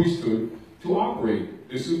dark priesthood to operate.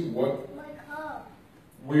 This is what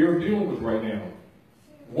we're dealing with right now.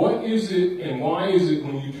 What is it and why is it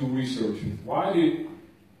when you do research? Why did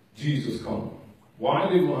Jesus come? Why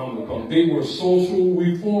did Muhammad come? They were social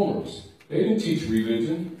reformers. They didn't teach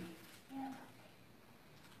religion.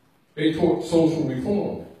 They taught social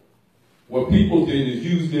reform. What people did is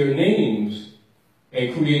use their names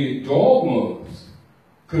and created dogmas,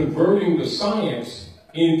 converting the science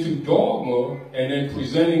into dogma and then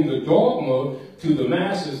presenting the dogma to the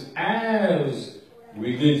masses as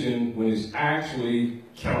religion when it's actually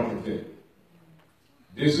counterfeit.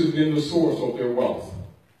 This has been the source of their wealth.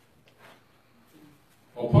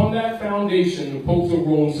 Upon that foundation, the popes of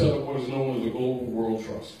Rome set up what is known as the Global World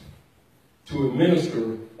Trust to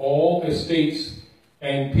administer all estates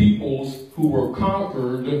and peoples who were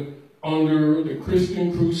conquered under the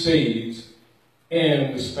Christian Crusades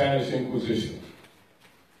and the Spanish Inquisition.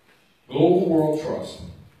 Global World Trust.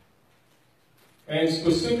 And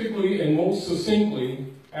specifically and most succinctly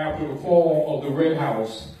after the fall of the Red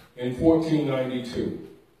House in 1492.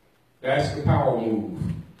 That's the power move.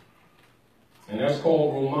 And that's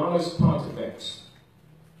called Romanus Pontifex.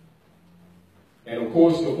 And of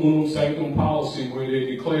course the Unum Sanctum policy, where they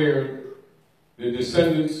declared the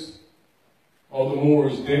descendants of the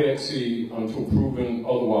Moors dead at sea until proven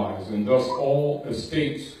otherwise. And thus all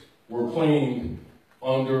estates were claimed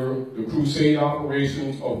under the crusade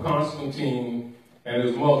operations of Constantine and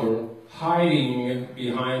his mother, hiding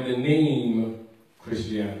behind the name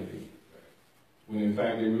Christianity, when in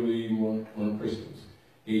fact they really weren't Christians.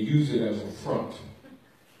 They use it as a front.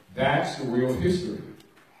 That's the real history.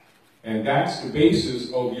 And that's the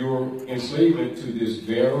basis of your enslavement to this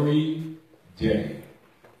very day.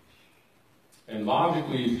 And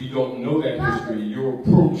logically, if you don't know that history, your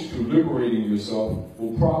approach to liberating yourself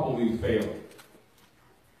will probably fail.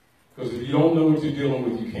 Because if you don't know what you're dealing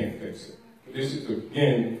with, you can't fix it. This is,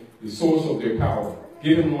 again, the source of their power.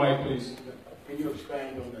 Give him the mic, please. Can you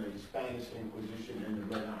expand on the Spanish Inquisition and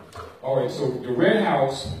the Red House? All right, so the Red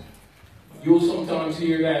House, you'll sometimes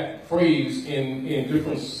hear that phrase in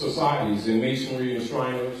different societies, in Masonry and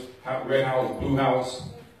Shriners, Red House, Blue House,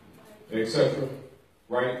 etc.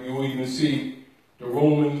 Right? You'll even see the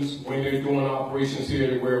Romans, when they're doing operations here,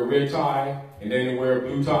 they wear a red tie, and then they wear a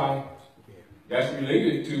blue tie. That's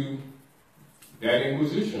related to that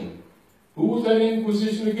Inquisition. Who was that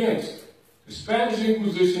Inquisition against? The Spanish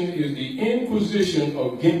Inquisition is the Inquisition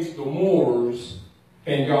against the Moors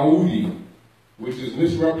and Yahudi, which is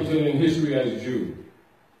misrepresented in history as Jew,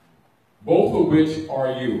 both of which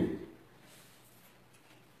are you.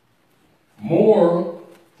 Moor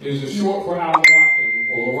is a short for Al-Moroccan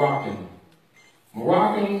or Moroccan.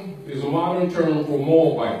 Moroccan is a modern term for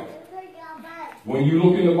Moabite. When you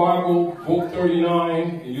look in the Bible, book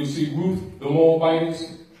 39, and you'll see Ruth the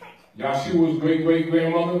Moabitess, Yahshua's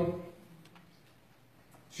great-great-grandmother,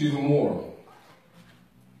 she's a Moor.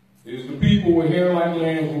 It is the people with hair like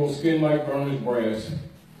lambs or skin like burnished brass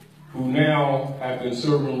who now have been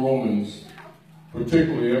serving Romans,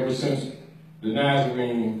 particularly ever since the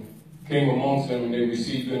Nazarene came amongst them and they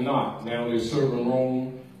received the knot. Now they're serving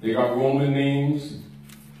Rome. They got Roman names.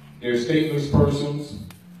 They're stateless persons.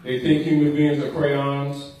 They think human beings are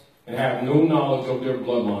crayons and have no knowledge of their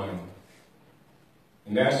bloodline.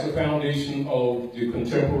 And that's the foundation of the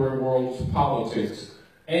contemporary world's politics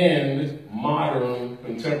and modern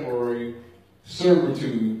contemporary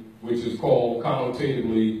servitude, which is called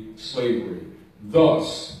connotatively slavery.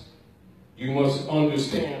 Thus, you must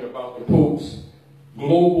understand about the Pope's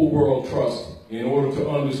Global World Trust in order to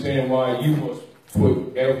understand why you must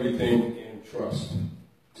put everything in trust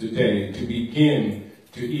today to begin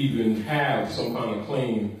to even have some kind of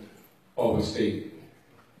claim of a state.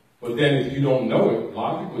 But then if you don't know it,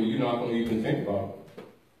 logically, you're not going to even think about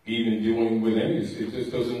even dealing with any of this. It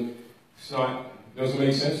just doesn't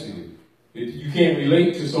make sense to you. You can't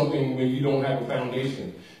relate to something when you don't have a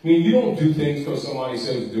foundation. I mean, you don't do things because somebody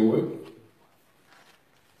says do it.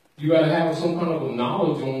 You got to have some kind of a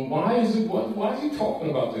knowledge on why is he talking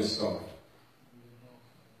about this stuff?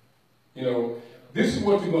 You know, this is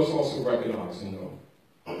what you must also recognize and know.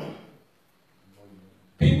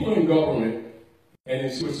 People in government and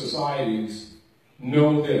in secret societies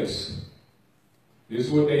know this. This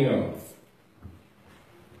is what they know.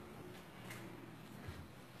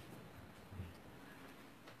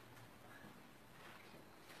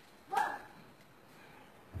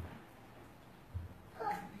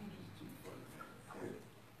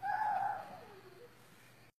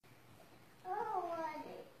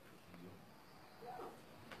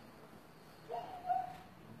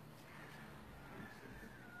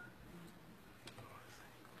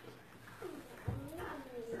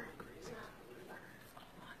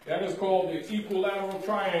 That is called the equilateral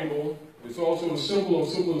triangle. It's also a symbol of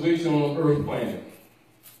civilization on the earth planet.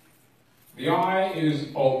 The eye is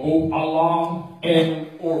of both Allah and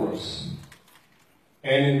Horus.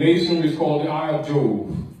 And in Masonry, it's called the Eye of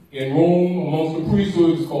Jove. In Rome, amongst the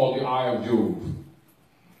priesthood, it's called the Eye of Jove.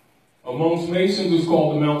 Amongst Masons, it's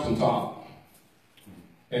called the mountaintop.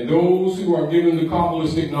 And those who are given the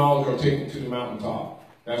Kabbalistic knowledge are taken to the mountaintop.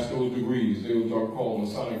 That's those degrees. Those are called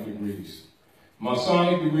Masonic degrees.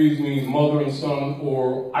 Masonic degrees means mother and son,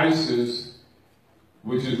 or Isis,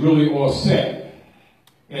 which is really Set,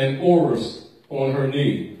 and Horus on her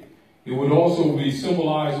knee. It would also be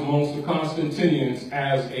symbolized amongst the Constantinians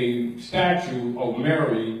as a statue of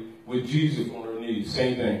Mary with Jesus on her knees.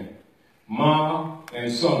 Same thing. Ma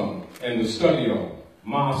and son, and the study of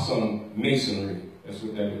Ma, son, Masonry. That's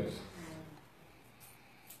what that is.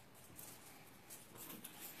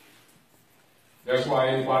 That's why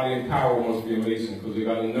anybody in power wants to be a Mason, because they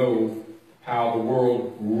got to know how the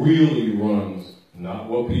world really runs, not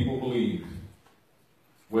what people believe.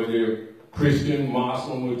 Whether they're Christian,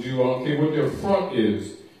 Muslim, or Jew, I don't care what their front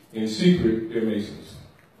is. In secret, they're Masons.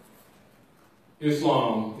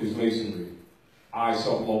 Islam is Masonry. I,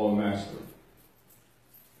 self-law, and master.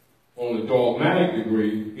 On the dogmatic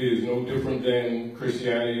degree, it is no different than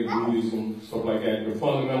Christianity, Buddhism, stuff like that. The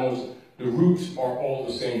fundamentals, the roots are all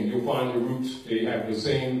the same. You'll find the roots, they have the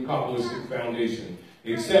same Kabbalistic foundation,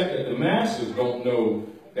 except that the masses don't know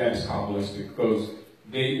that's Kabbalistic, because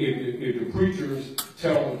if the preachers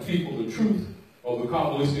tell the people the truth of the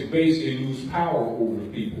Kabbalistic base, they lose power over the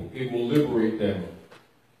people. It will liberate them.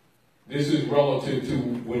 This is relative to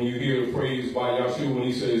when you hear the phrase by Yahshua when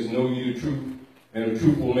he says, know ye the truth, and the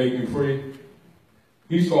truth will make you free.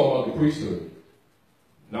 He's talking about the priesthood,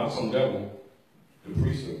 not some devil, the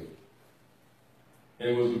priesthood. And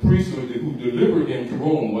it was the priesthood who delivered him to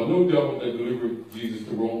Rome. Well, no devil that delivered Jesus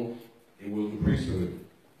to Rome. It was the priesthood.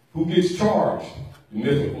 Who gets charged? The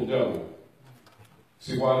mythical devil.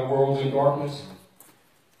 See why the world's in darkness?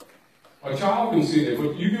 A child can see that,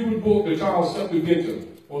 but you give a book, the child Septuagint,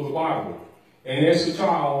 or the Bible, and ask the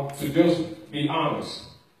child to just be honest.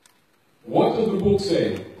 What does the book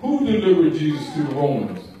say? Who delivered Jesus to the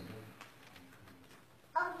Romans?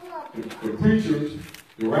 The preachers,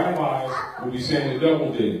 the rabbis will be saying the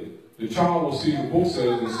devil did. The child will see the book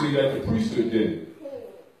says and see that the priesthood did.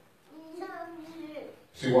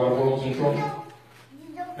 See why the world's in trouble?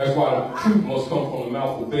 That's why the truth must come from the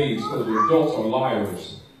mouth of babes, because the adults are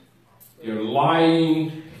liars. They're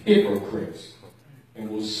lying hypocrites and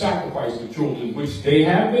will sacrifice the children, which they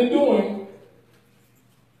have been doing,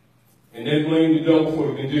 and then blame the devil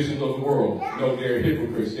for the conditions of the world. No, they're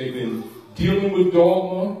hypocrites. They've been dealing with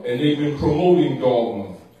dogma, and they've been promoting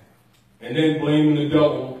dogma, and then blaming the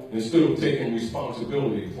devil instead of taking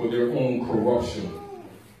responsibility for their own corruption.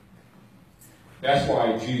 That's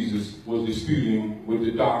why Jesus was disputing with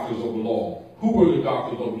the doctors of the law. Who were the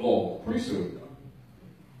doctors of the law? Priesthood.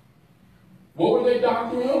 What were they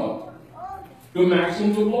doctoring up? The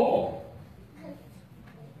maxims of law.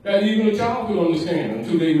 That even a child could understand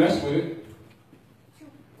until they mess with it.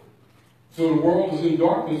 So the world is in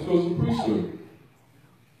darkness because of the priesthood.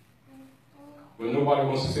 But nobody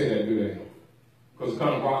wants to say that, do they? Because it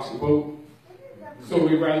kind of rocks the boat. So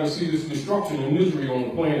we'd rather see this destruction and misery on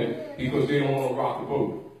the planet because they don't want to rock the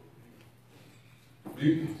boat.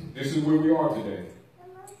 This is where we are today.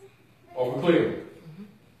 Are we clear?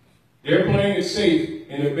 They're playing it safe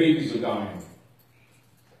and their babies are dying.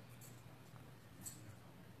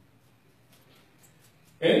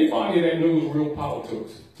 Anybody that knows real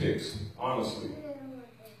politics, honestly,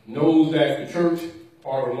 knows that the church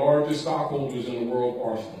are the largest stockholders in the world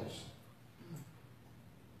arsenals.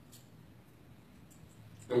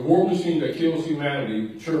 The war machine that kills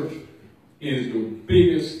humanity, the church, is the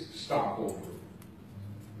biggest stockholder.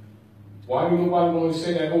 Why do nobody want to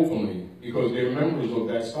say that openly? Because they're members of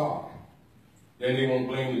that stock. Then they won't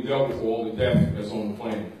blame the devil for all the death that's on the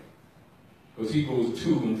planet. Because he goes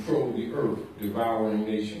to and fro the earth, devouring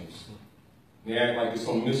nations. They act like it's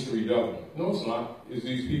some mystery devil. No, it's not. It's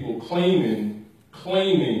these people claiming, I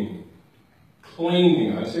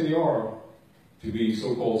say they are, to be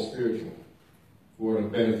so-called spiritual, who are the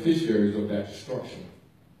beneficiaries of that destruction.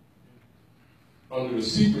 Under the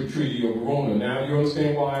secret treaty of Verona. Now you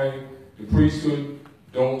understand why the priesthood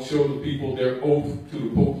don't show the people their oath to the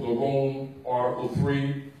Pope of Rome, Article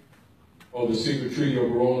 3 of the secret treaty of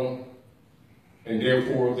Verona, and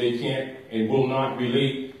therefore they can't and will not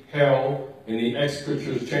relate hell in the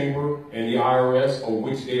executor's chamber and the IRS, of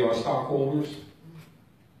which they are stockholders.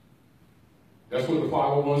 That's what the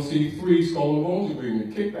 501c3 Skull and Bones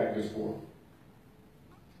Agreement kickback is for.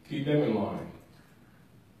 Keep them in line.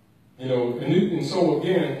 You know, and so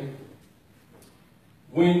again,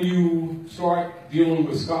 when you start dealing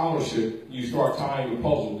with scholarship, you start tying the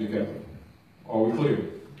puzzle together. Are we clear?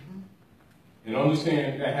 And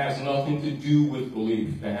understand that has nothing to do with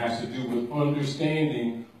belief. That has to do with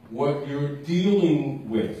understanding what you're dealing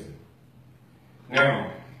with.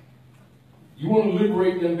 Now, you want to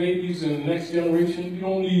liberate them babies in the next generation? You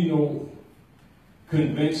don't need no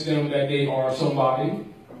convince them that they are somebody.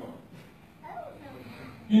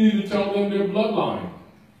 You need to tell them their bloodline.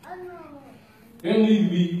 They don't need to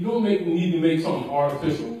be, you don't need to make something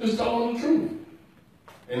artificial. Just tell them the truth.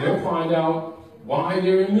 And they'll find out why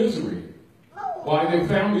they're in misery. Why their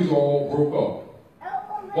families are all broke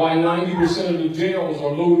up. Why 90% of the jails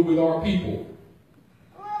are loaded with our people.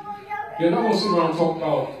 They're not going to sit around and talk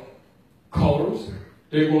about colors.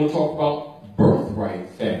 They're going to talk about birthright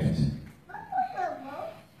theft.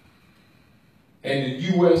 And the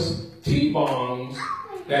U.S. T-bonds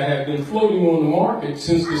that have been floating on the market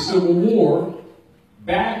since the Civil War,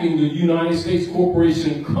 backing the United States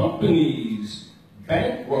corporation companies'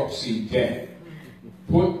 bankruptcy debt,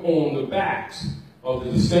 put on the backs of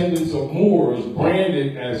the descendants of Moors,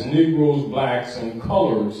 branded as Negroes, blacks, and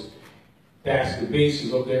colors. That's the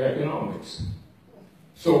basis of their economics.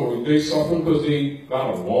 So are they suffering because they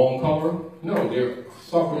got a wrong color? No, they're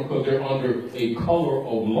suffering because they're under a color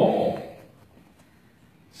of law.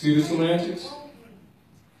 See the semantics?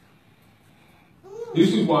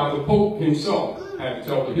 This is why the Pope himself had to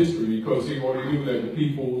tell the history, because he already knew that the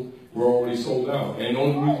people were already sold out. And the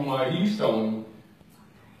only reason why he's telling,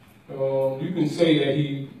 you can say that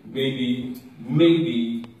he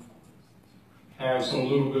maybe have some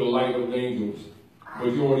little bit of light of angels,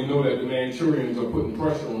 but you already know that the Manchurians are putting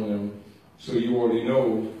pressure on them, so you already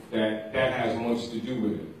know that that has much to do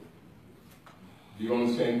with it. Do you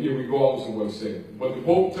understand? Regardless of what's said. But the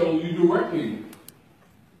Pope telling you directly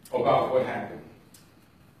about what happened.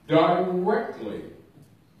 Directly.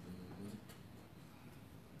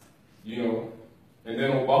 You know, and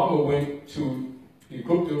then Obama went to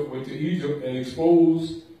Egypt and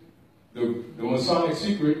exposed the Masonic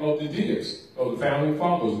secret of the deists, of the founding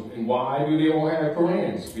fathers. And why do they all have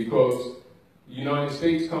Qurans? Because the United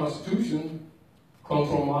States Constitution comes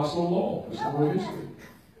from Muslim law. It's world history.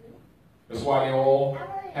 That's why they all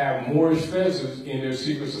have Moorish fezzes in their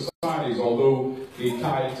secret societies, although they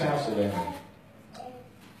tie the tassel down.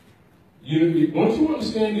 Once you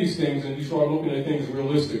understand these things and you start looking at things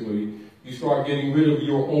realistically, you start getting rid of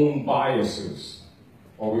your own biases.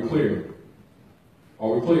 Are we clear? Are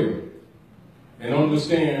we clear? And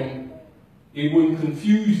understand, it wouldn't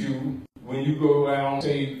confuse you when you go around,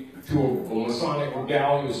 say, to a Masonic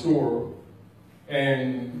regalia store,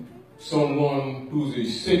 and someone who's a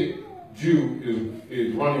Sikh Jew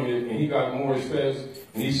is running it, and he got Moorish fez,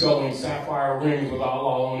 and he's selling sapphire rings with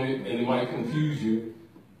Allah on it, and it might confuse you.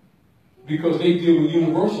 Because they deal with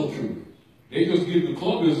universal truth. They just give the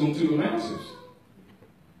clubism to the masses.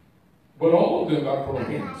 But all of them got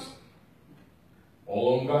Qurans.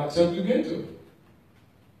 All of them got Septuaginta.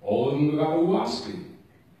 All of them got Uwasti.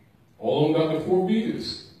 All of them got the four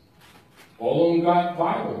Vedas. All of them got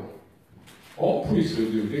Bible. All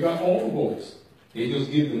priesthood do. They got all the books. They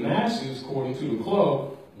just give the masses, according to the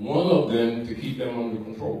club, one of them to keep them under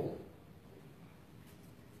control.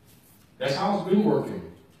 That's how it's been working.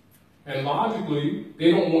 And logically, they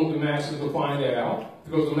don't want the masses to find that out,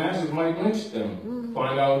 because the masses might lynch them.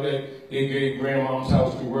 Find out that they gave grandmom's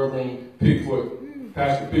house to Reverend Pigfoot,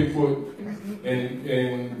 Pastor Pigfoot,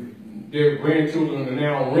 and their grandchildren are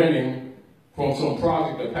now renting from some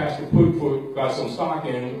project that Pastor Pigfoot got some stock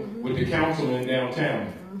in with the councilman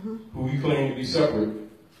downtown, who he claimed to be separate.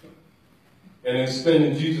 And then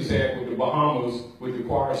spending Jesus act with the Bahamas with the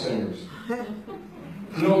choir singers.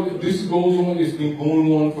 No, this goes on, it's been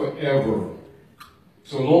going on forever.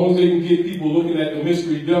 So long as they can get people looking at the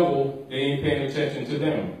mystery devil, they ain't paying attention to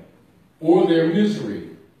them. Or their misery.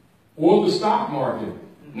 Or the stock market,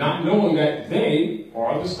 not knowing that they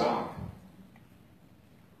are the stock.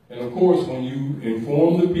 And of course, when you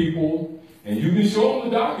inform the people, and you can show them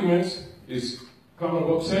the documents, it's kind of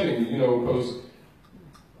upsetting, you know, because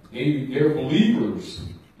they're believers.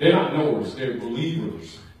 They're not knowers, they're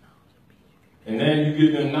believers. And then you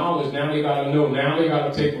give them knowledge, now they got to know, now they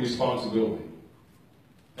got to take responsibility.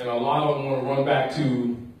 And a lot of them want to run back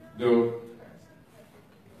to the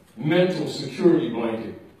mental security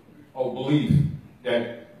blanket of belief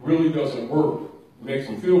that really doesn't work, makes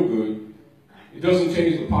them feel good. It doesn't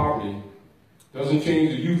change the poverty, doesn't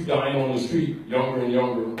change the youth dying on the street, younger and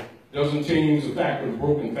younger, doesn't change the fact of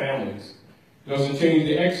broken families, doesn't change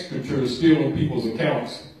the executors stealing people's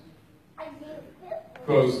accounts.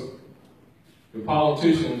 Because The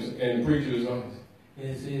politicians and the preachers,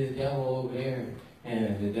 it's the devil over there,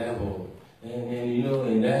 and the devil, and you know,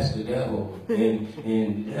 and that's the devil, and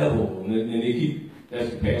the devil, and they keep, that's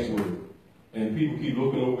the password. And people keep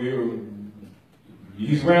looking over here,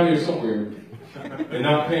 he's around here somewhere, and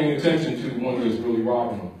not paying attention to the one that's really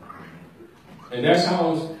robbing them. And that's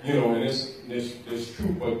how it's, you know, and it's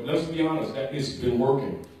true, but let's be honest, that it's been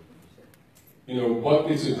working. You know, but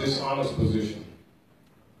it's a dishonest position.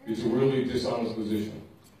 It's a really dishonest position.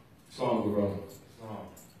 Islam, good brother.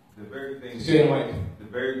 The very thing, say it like, the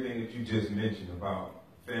very thing that you just mentioned about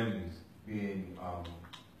families being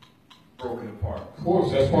broken apart. Of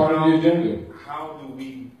course, that's part of the agenda. How do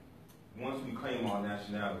we, once we claim our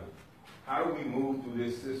nationality, how do we move through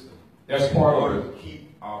this system? That's part in of order it. to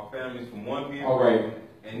keep our families from one being all right.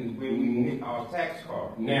 And when we get our tax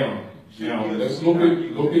card. Now, let's look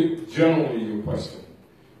at generally your question.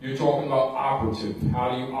 You're talking about operative.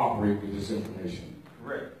 How do you operate with this information?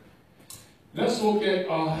 Correct. Let's look at,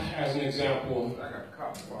 as an example, I got a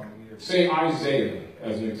copy for me here. say Isaiah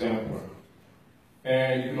as an example.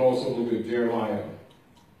 And you can also look at Jeremiah.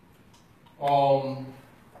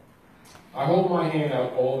 I hold my hand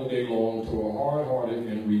out all the day long to a hard-hearted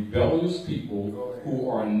and rebellious people who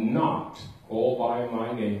are not called by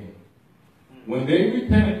my name. When they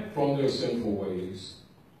repent from their sinful ways,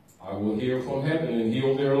 I will hear from heaven and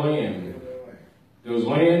heal their land. Does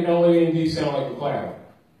land, L-A-N-D, sound like a cloud?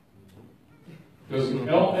 Does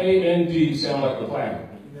L-A-N-D sound like a cloud?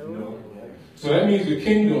 No. So that means the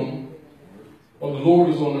kingdom of the Lord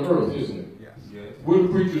is on the earth, isn't it? Yes. Where the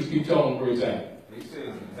preachers keep telling where it's at. They say it's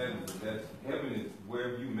in heaven, but that's, heaven is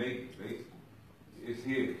wherever you make it. It's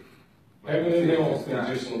here. Heaven and hell is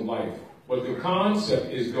conditional life. But the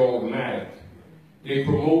concept is dogmatic. They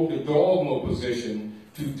promote the dogma position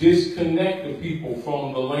to disconnect the people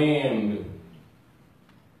from the land.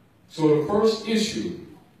 So the first issue,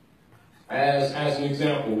 as an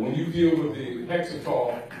example, when you deal with the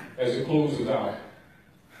hexateuch as it closes out,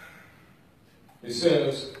 it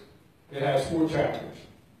says, it has 4 chapters.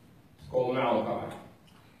 It's called Malachi.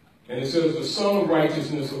 And it says, the Son of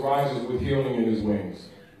Righteousness arises with healing in his wings.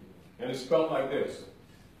 And it's spelled like this.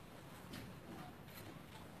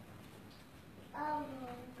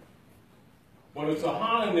 But it's a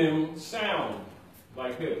homonym sound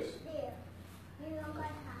like this.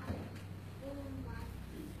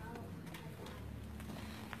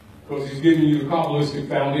 Because he's giving you the Kabbalistic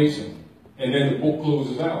foundation. And then the book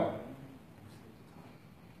closes out.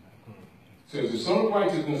 It says, the Son of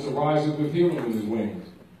Righteousness arises with healing in his wings.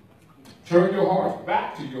 Turn your hearts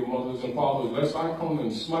back to your mothers and fathers, lest I come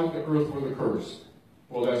and smite the earth with a curse.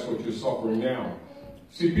 Well, that's what you're suffering now.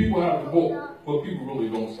 See, people have the book, but people really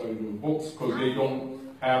don't study the books because they don't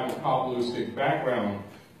have a Kabbalistic background.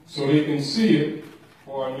 So they can see it,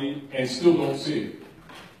 and still don't see it.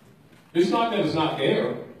 It's not that it's not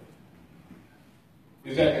there.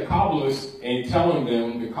 It's that the Kabbalists ain't telling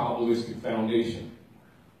them the Kabbalistic foundation.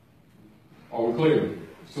 Are we clear?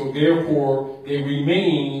 So therefore, they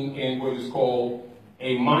remain in what is called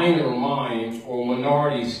a minor mind or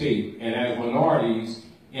minority state. And as minorities,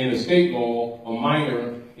 in a state law, a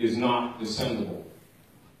minor is not descendable.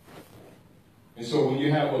 And so when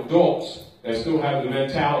you have adults that still have the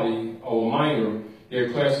mentality of a minor,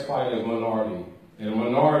 they're classified as minority. And a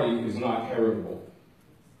minority is not heritable.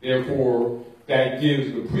 Therefore, that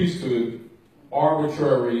gives the priesthood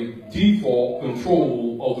arbitrary default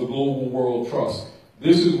control of the global world trust.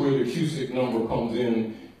 This is where the Cusick number comes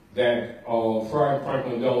in that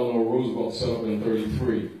Franklin Delano Roosevelt set up in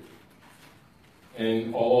 33.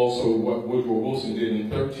 And also what Woodrow Wilson did in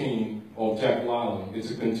 13 of Jekyll Island.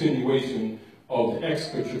 It's a continuation of the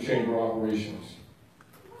executive chamber operations.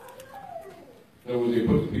 In other words, they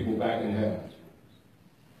put the people back in heaven.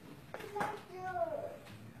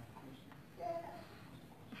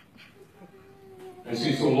 And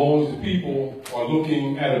see, so long as the people are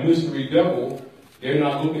looking at a mystery devil, they're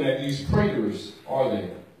not looking at these traitors, are they?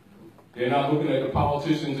 They're not looking at the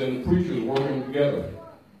politicians and the preachers working together.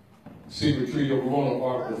 Secret Treaty of Verona,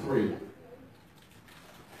 Article 3.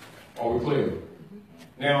 Are we clear?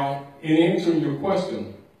 Now, in answering your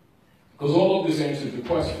question, because all of this answers your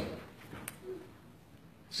question.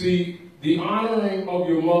 See, the honoring of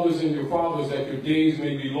your mothers and your fathers that your days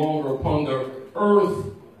may be longer upon the earth,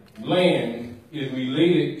 land, is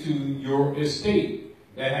related to your estate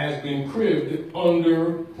that has been cribbed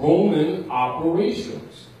under Roman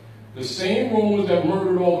operations. The same Romans that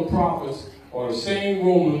murdered all the prophets are the same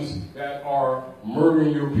Romans that are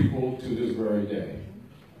murdering your people to this very day.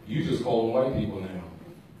 You just call them white people now.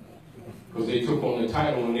 Because they took on the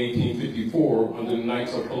title in 1854 under the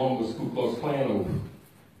Knights of Columbus Ku Klux Klan oath.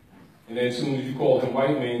 And then as soon as you call him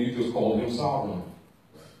white man, you just call him sovereign.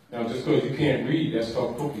 Now, just because you can't read, that's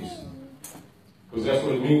tough cookies. Because that's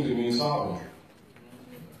what it means to mean sovereign.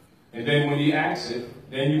 And then when he acts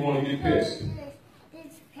it, then you want to get pissed.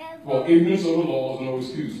 Well, ignorance of the law is no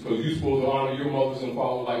excuse, because you're supposed to honor your mothers and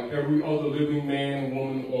fathers like every other living man and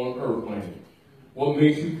woman on earth planet. What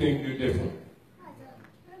makes you think you're different?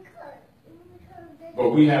 But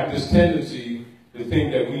we have this tendency to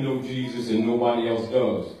think that we know Jesus and nobody else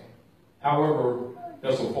does. However,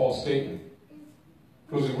 that's a false statement,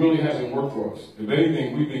 because it really hasn't worked for us. If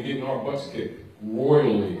anything, we've been getting our butts kicked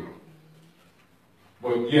royally.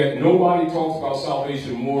 But yet nobody talks about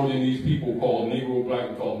salvation more than these people called Negro, Black,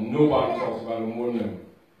 and Colored. Nobody talks about it more than them.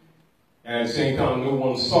 And at the same time, no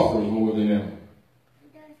one suffers more than them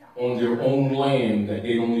on their own land that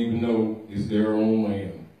they don't even know is their own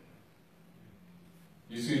land.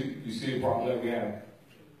 You see the problem that we have?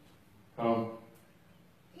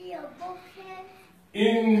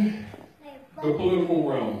 In the political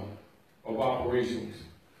realm of operations,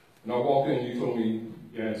 and I walked in and you told me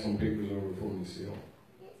you had some papers over for me still.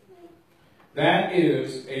 That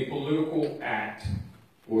is a political act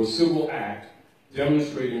or a civil act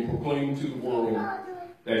demonstrating, proclaiming to the world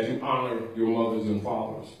that you honor your mothers and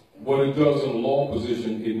fathers. What it does in a law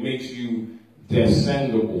position, it makes you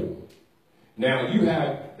descendable. Now, you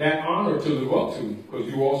have that honor to live up to, because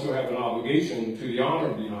you also have an obligation to the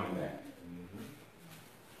honor behind that.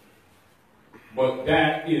 But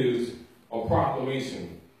that is a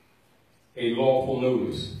proclamation, a lawful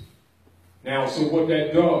notice. Now, so what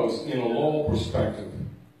that does in a law perspective,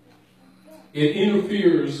 it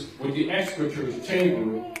interferes with the executor's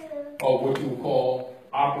chamber of what you would call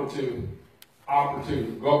operative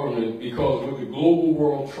government, because with the global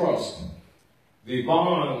world trust, the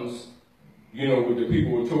bonds, what the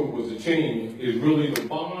people were told was a chain, is really the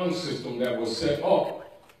bond system that was set up,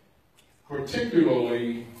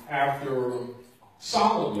 particularly after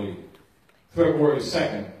solidly February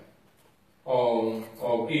 2nd of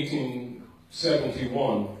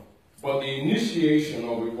 1871. But the initiation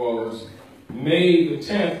of it was May the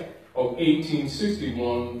 10th of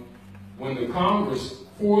 1861, when the Congress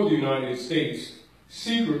for the United States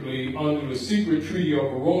secretly, under the secret Treaty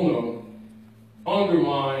of Verona,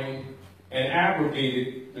 undermined and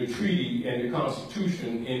abrogated the treaty and the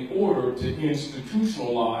Constitution in order to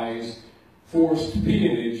institutionalize forced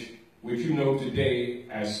peonage, which you know today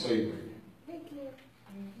as slavery.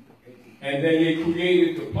 And then they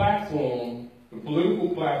created the platform, the political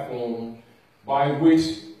platform, by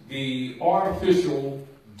which the artificial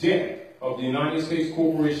debt of the United States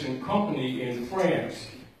Corporation Company in France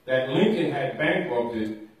that Lincoln had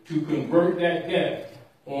bankrupted, to convert that debt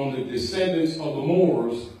on the descendants of the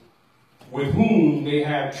Moors, with whom they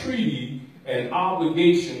have treaty and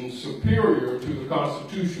obligations superior to the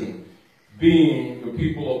Constitution, being the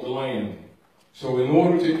people of the land. So in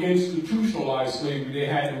order to institutionalize slavery, they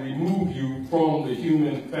had to remove you from the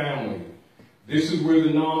human family. This is where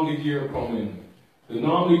the nom-de-guerre come in. The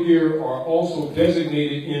nom-de-guerre are also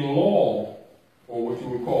designated in law, or what you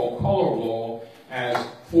would call color law, as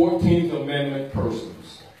 14th Amendment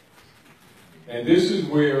persons. And this is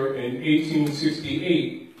where in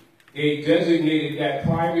 1868, they designated that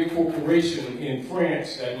private corporation in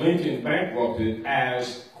France that Lincoln bankrupted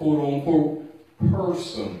as, quote-unquote,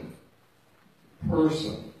 person.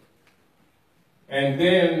 And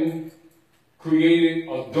then created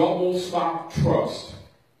a double stock trust.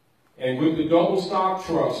 And with the double stock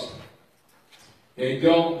trust, they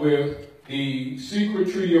dealt with the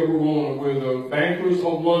secret Treaty of Verona, where the bankers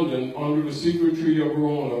of London, under the secret Treaty of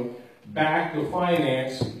Verona, backed the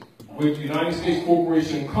finance with the United States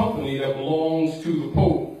Corporation Company that belongs to the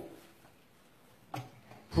Pope,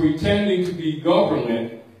 pretending to be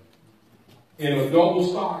government in a double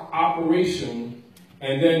stock operation,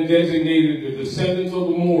 and then designated the descendants of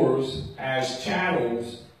the Moors as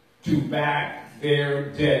chattels to back their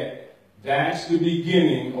debt. That's the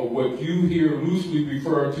beginning of what you hear loosely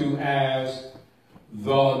referred to as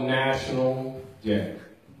the national debt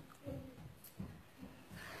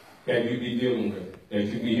that you be dealing with, that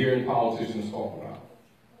you be hearing politicians talk about.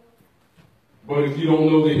 But if you don't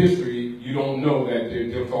know the history, you don't know that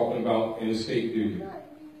they're talking about an estate, do you?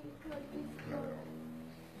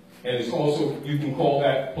 And it's also, you can call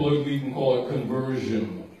that, politically, you can call it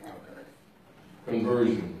conversion.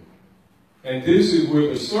 Conversion. And this is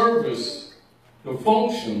where the service, the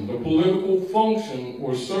function, the political function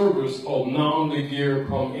or service of nom-de-guerre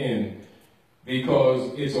come in.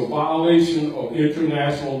 Because it's a violation of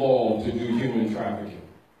international law to do human trafficking.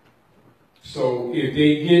 So if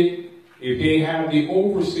they have the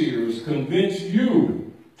overseers convince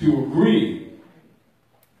you to agree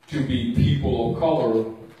to be people of color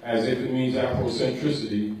as if it means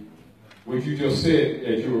Afrocentricity, which you just said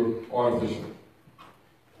that you're artificial.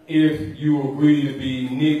 If you agree to be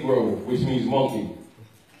Negro, which means monkey,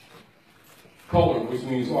 color, which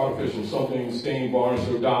means artificial, something stained, varnished,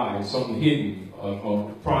 or dyed, something hidden, a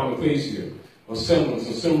prima facie, a semblance,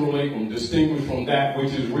 a simulacrum, distinguished from that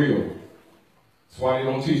which is real. That's why they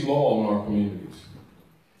don't teach law in our communities.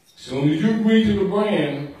 As soon as you agree to the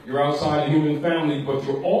brand, you're outside the human family, but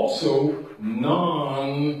you're also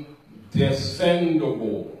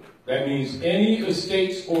non-descendable. That means any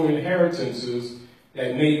estates or inheritances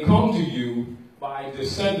that may come to you by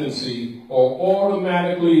descendancy are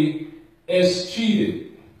automatically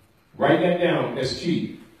escheated. Write that down,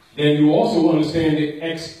 escheat. Then you also understand the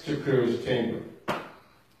exchequer's chamber.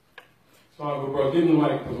 Sorry, but bro, give him the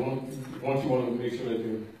mic, because once you want to make sure that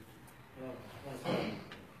you're...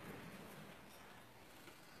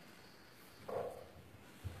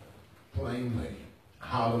 Plainly,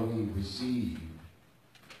 how do we receive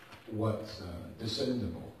what's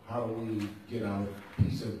descendable? How do we get our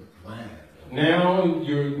piece of land? Now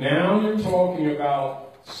you're talking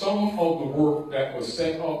about some of the work that was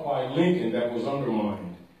set up by Lincoln that was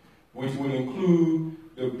undermined, which would include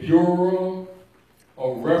the Bureau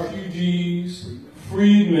of Refugees,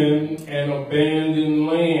 Freedmen, and Abandoned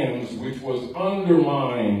Lands, which was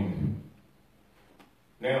undermined.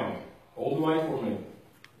 Now, hold the mic for a minute.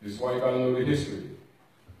 This is why you got to know the history.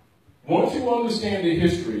 Once you understand the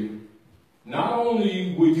history, not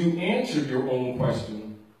only would you answer your own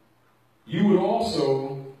question, you would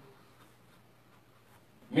also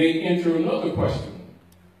may enter another question.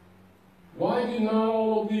 Why did not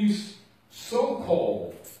all of these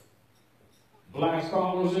so-called black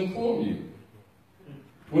scholars inform you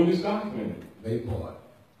when it's documented? They bought.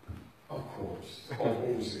 Of course.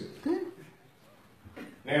 Opposite.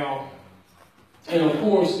 Now, and of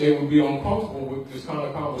course, they would be uncomfortable with this kind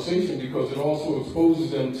of conversation because it also exposes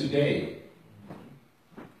them today,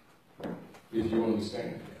 if you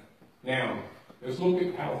understand. Now, let's look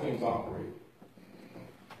at how things operate.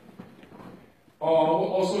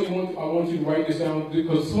 Also, I want you to write this down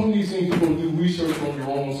because some of these things you're going to do research on your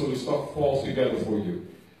own so the stuff falls together for you.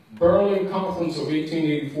 Berlin Conference of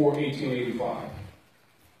 1884-1885.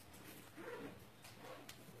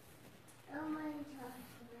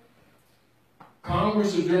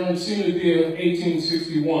 Congress adjourned sine die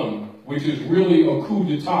 1861, which is really a coup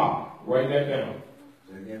d'etat. Write that down.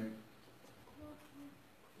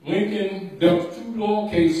 Lincoln dealt 2 law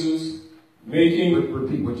cases making...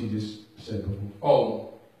 Repeat what you just said before.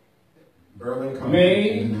 Oh. Berlin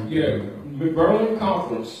Conference. Berlin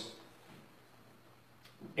Conference,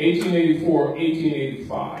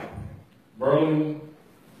 1884-1885. Berlin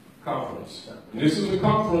Conference. And this is a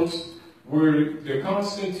conference where the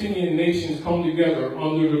Constantinian nations come together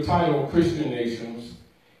under the title Christian nations,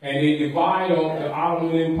 and they divide up the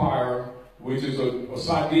Ottoman Empire, which is a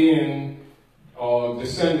Sadean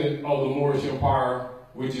descendant of the Moorish Empire,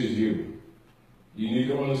 which is you. You need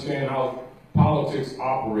to understand how politics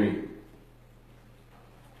operate.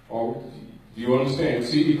 Do you understand?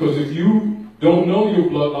 See, because if you don't know your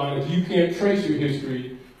bloodline, if you can't trace your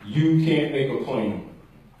history, you can't make a claim.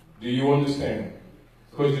 Do you understand?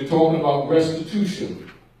 Because you're talking about restitution.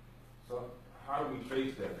 So how do we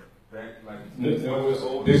trace that?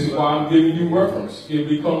 This is why I'm giving you reference. It'll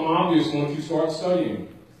become obvious once you start studying.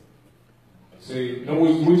 See,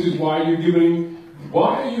 which is why you're giving.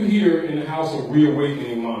 Why are you here in the House of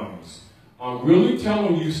Reawakening Minds? I'm really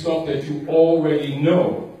telling you stuff that you already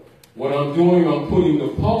know. What I'm doing, I'm putting the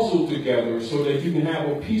puzzle together so that you can have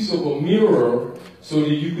a piece of a mirror so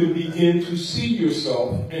that you can begin to see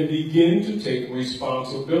yourself and begin to take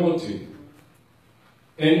responsibility.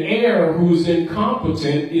 An heir who is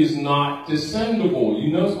incompetent is not descendable.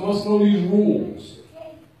 You must know these rules.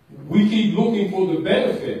 We keep looking for the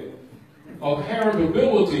benefit of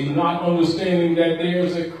heritability, not understanding that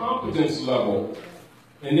there's a competence level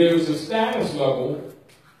and there's a status level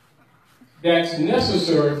that's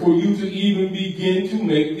necessary for you to even begin to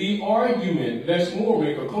make the argument. That's more,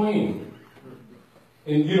 make a claim.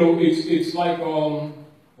 And it's like,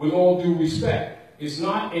 with all due respect, it's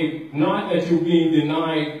not that you're being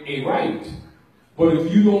denied a right, but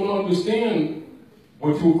if you don't understand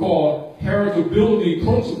what you call heritability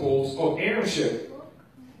principles of heirship,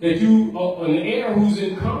 that an heir who's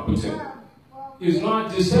incompetent is not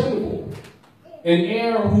descendable. An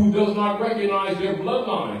heir who does not recognize their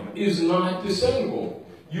bloodline is not descendable.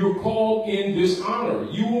 You're called in dishonor.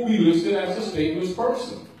 You will be listed as a stateless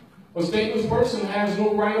person. A stateless person has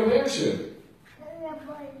no right of heirship.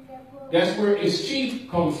 That's where escheat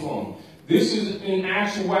comes from. This is in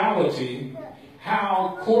actuality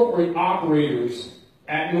how corporate operators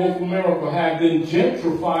at North America have been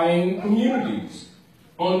gentrifying communities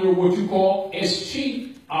under what you call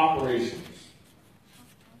escheat operations.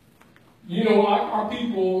 You know, our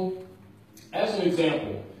people, as an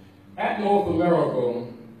example, at North America,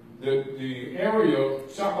 the area,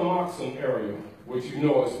 Chakamoxon area, which you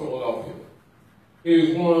know as Philadelphia,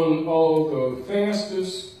 is one of the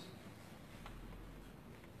fastest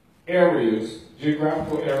areas,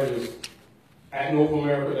 geographical areas at North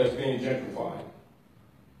America that's being gentrified,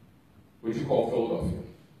 which you call Philadelphia.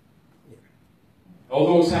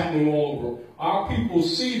 Although it's happening all over, our people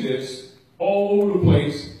see this all over the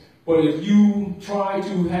place, but if you try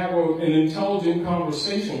to have an intelligent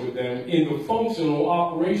conversation with them in the functional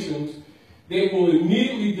operations, they will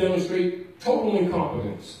immediately demonstrate total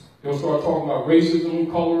incompetence. They'll start talking about racism,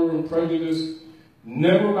 color, and prejudice,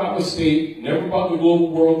 never about the state, never about the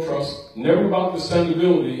global world trust, never about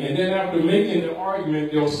sustainability, and then after making the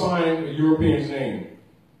argument, they'll sign a European's name,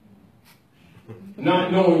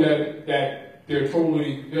 not knowing that their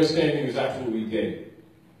standing is absolutely dead.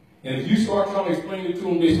 And if you start trying to explain it to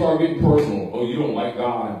them, they start getting personal. Oh, you don't like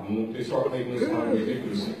God. They start making this kind of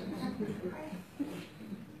ridiculous.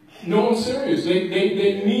 No, I'm serious.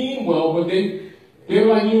 They mean well, but they're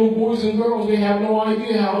like little boys and girls. They have no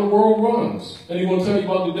idea how the world runs. And they're going to tell you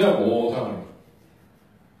about the devil all the time.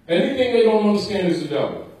 Anything they don't understand is the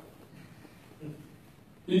devil.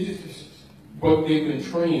 But they've been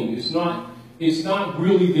trained. It's not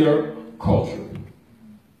really their culture.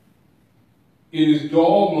 It is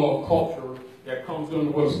dogma of culture that comes under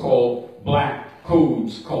what's called black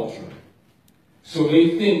codes culture. So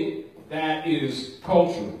they think that is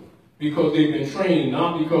culture because they've been trained,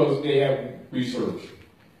 not because they have research.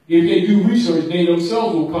 If they do research, they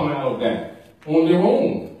themselves will come out of that on their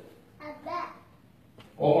own.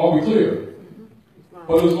 Are we clear?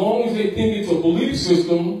 But as long as they think it's a belief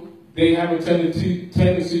system, they have a tendency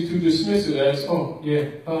to dismiss it as, oh, yeah,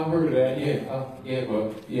 I heard of that,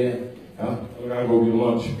 I gotta go get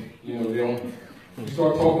lunch. You know, you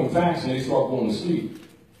start talking facts and they start going to sleep.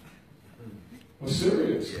 I'm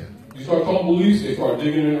serious. You start talking beliefs, they start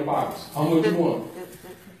digging in the box. How much you want?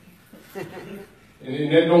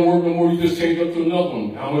 And that don't work no more, you just change up to another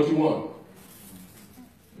one. How much you want?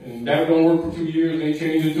 And that don't work for 2 years, they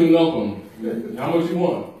change it to another one. How much you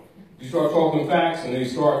want? You start talking facts and they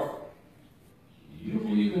start, you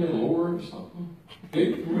believe in the Lord or something?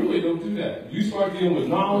 They really don't do that. You start dealing with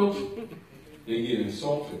knowledge, they get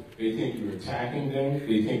insulted. They think you're attacking them.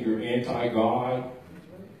 They think you're anti-God.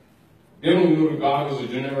 They don't even know that God is a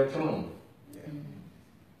generic term.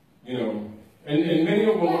 You know, and many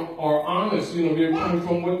of them are honest. You know, they're coming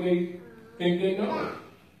from what they think they know,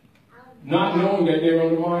 not knowing that they're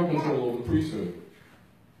under mind control of the priesthood.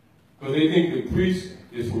 Because they think the priest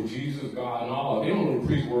is for Jesus, God, and Allah. They don't know the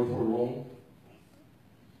priest work for Rome.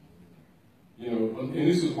 You know, and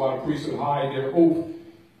this is why the priests would hide their oath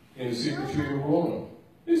in the secretary of Rome.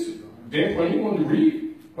 They're for anyone to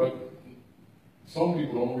read, but some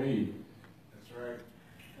people don't read. That's right.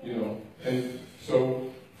 You know, and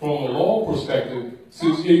so from a law perspective,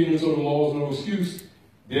 since ignorance of the law is no excuse,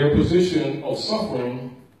 their position of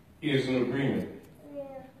suffering is an agreement.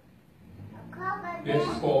 This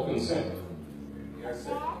is called consent. Yes,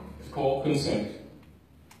 sir. It's called consent.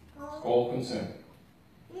 It's called consent.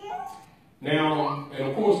 Now, and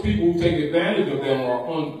of course, people who take advantage of them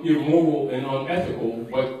are immoral and unethical,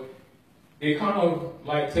 but they kind of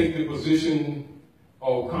like take the position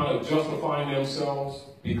of kind of justifying themselves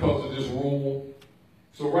because of this rule.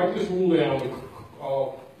 So write this rule down,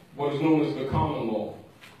 what is known as the common law.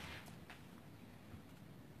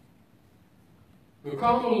 The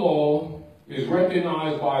common law is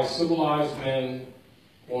recognized by civilized men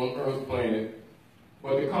on Earth planet,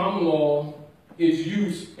 but the common law, its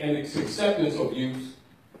use and its acceptance of use,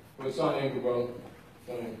 what's not in bro?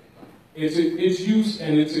 Its use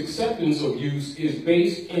and its acceptance of use is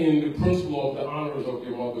based in the principle of the honors of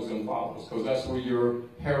your mothers and fathers, because that's where your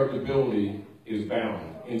heritability is bound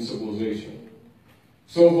in civilization.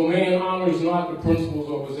 So if a man honors not the principles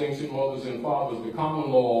of his ancient mothers and fathers, the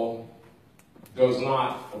common law does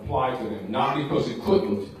not apply to them. Not because it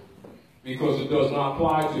couldn't, because it does not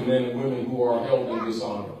apply to men and women who are held in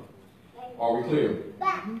dishonor. Are we clear?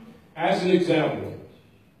 As an example,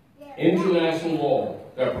 international law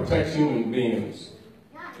that protects human beings,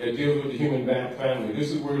 that deals with the human family.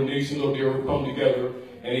 This is where the nations of the earth come together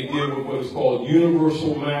and they deal with what is called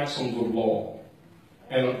universal maxims of law.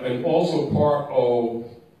 And also part of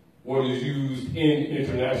what is used in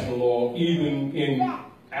international law, even in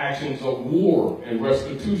actions of war and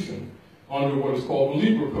restitution, under what is called the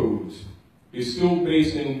Libra codes. is still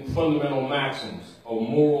based in fundamental maxims of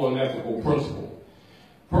moral and ethical principle.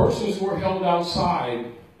 Persons who are held outside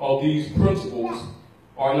of these principles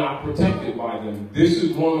are not protected by them. This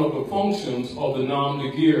is one of the functions of the nom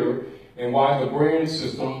de guerre and why the brand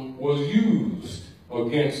system was used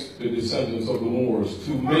against the descendants of the Moors,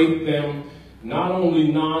 to make them not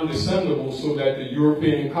only non-descendable so that the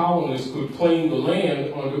European colonists could claim the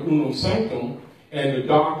land under unum sanctum and the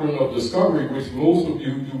doctrine of discovery, which most of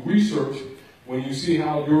you do research when you see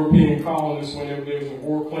how European colonists, whenever there's a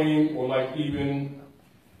war claim, or like even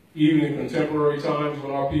in contemporary times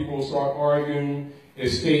when our people start arguing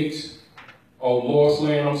estates of lost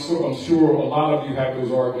land, I'm sure a lot of you have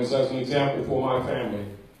those arguments. As an example for my family,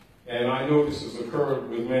 and I know this has occurred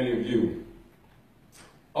with many of you.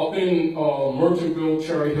 Up in Merchantville,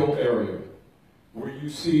 Cherry Hill area, where you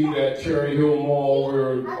see that Cherry Hill Mall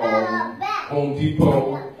where Home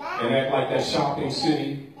Depot and that, like that shopping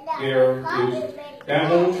city, there is that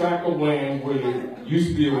whole tract of land where there used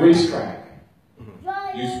to be a racetrack.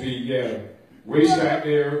 Used to be, racetrack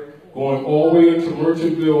there, going all the way into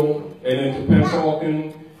Merchantville and into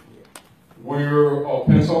Pennsauken, where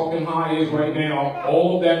Pennsauken High is right now.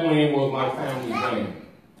 All of that land was my family's land.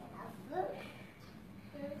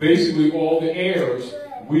 Basically, all the heirs,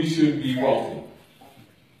 we should be wealthy.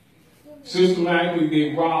 Systematically,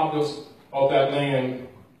 they robbed us of that land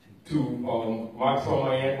from my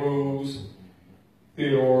Aunt Rose,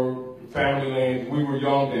 Theodore, family land. We were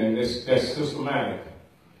young then. That's systematic.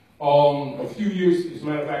 A few years, as a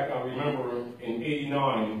matter of fact, I remember in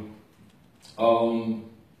 '89,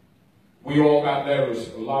 we all got letters.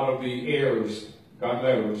 A lot of the heirs got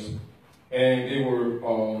letters, and they were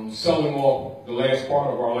selling off the last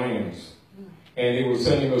part of our lands, and they were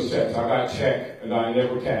sending us checks. I got a check, and I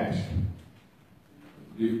never cashed.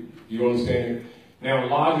 You understand? Now,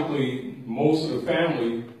 logically, most of the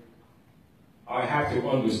family, I have to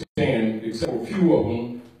understand, except for a few of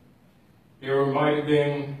them, there might have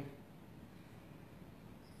been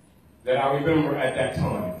that I remember at that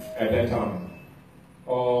time.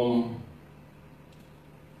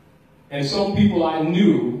 And some people I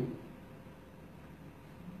knew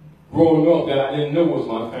growing up that I didn't know was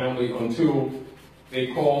my family until they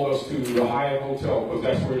called us to the Hyatt Hotel, because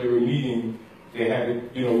that's where they were meeting. They had,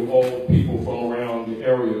 all people from around the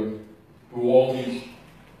area who were all these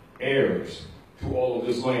heirs to all of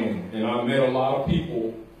this land. And I met a lot of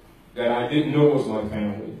people that I didn't know was my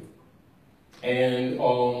family. And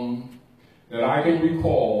that I can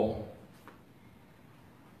recall,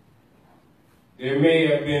 there may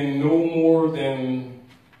have been no more than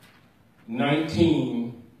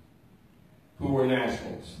 19 who were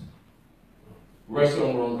nationals. The rest of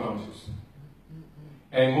them were unconscious.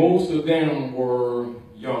 And most of them were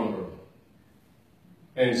younger.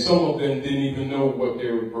 And some of them didn't even know what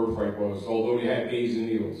their birthright was, although they had A's and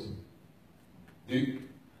E's. Do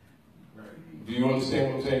you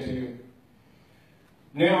understand what I'm saying to you?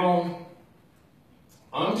 Now,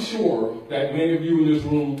 I'm sure that many of you in this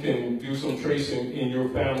room can do some tracing in your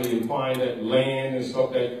family and find that land and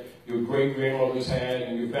stuff that your great-grandmothers had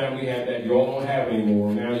and your family had that y'all don't have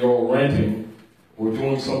anymore. Now y'all renting or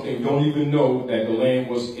doing something, you don't even know that the land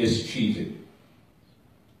was escheated.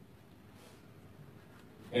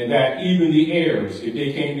 And that even the heirs, if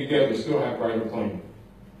they came together, still have right of claim,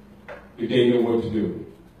 if they know what to do.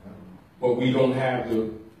 But we don't have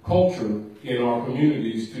the culture in our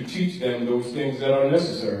communities to teach them those things that are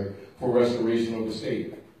necessary for restoration of the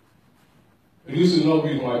state. And this is another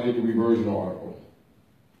reason why I did the reversion article.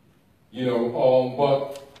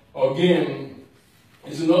 But again,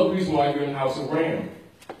 it's another reason why you're in the House of Ram.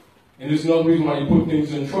 And it's another reason why you put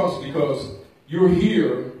things in trust, because you're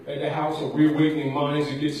here at the House of Reawakening Minds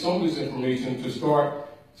to get some of this information to start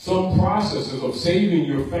some processes of saving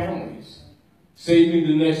your families, saving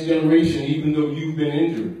the next generation, even though you've been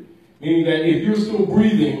injured. Meaning that if you're still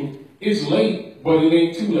breathing, it's late, but it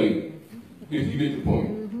ain't too late, if you get the point.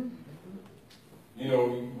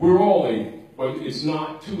 We're all late, but it's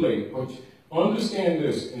not too late. But understand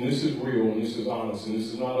this, and this is real, and this is honest, and this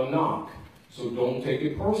is not a knock, so don't take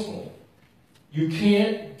it personal. You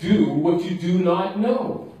can't do what you do not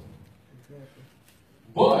know.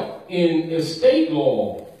 But in estate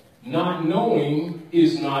law, not knowing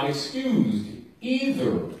is not excused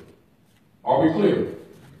either. Are we clear?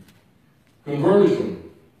 Conversion.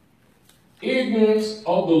 Ignorance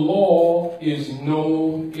of the law is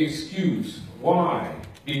no excuse. Why?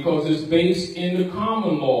 Because it's based in the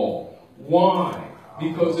common law. Why?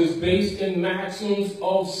 Because it's based in maxims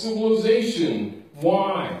of civilization.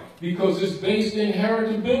 Why? Because it's based in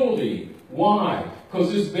heritability. Why?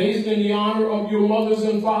 Because it's based in the honor of your mothers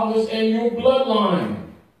and fathers and your bloodline.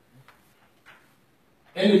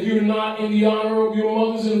 And if you're not in the honor of your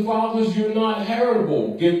mothers and fathers, you're not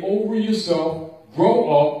heritable. Get over yourself, grow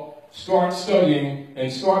up, start studying,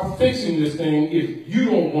 and start fixing this thing. If you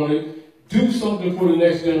don't want it, do something for the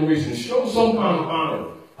next generation. Show some kind of honor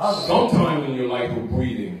sometime in your life of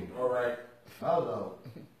breathing. All right. Hello.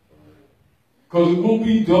 Because it will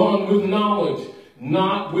be done with knowledge,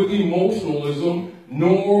 not with emotionalism,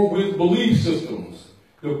 nor with belief systems.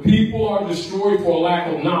 The people are destroyed for a lack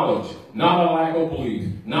of knowledge, not a lack of belief,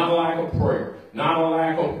 not a lack of prayer, not a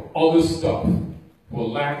lack of other stuff, for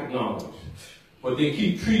lack of knowledge. But they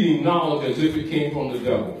keep treating knowledge as if it came from the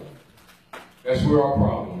devil. That's where our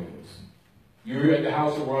problem is. You're at the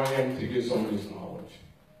house of Ryan to get some of this knowledge,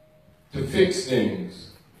 to fix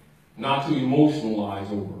things, not to emotionalize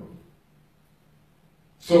over it.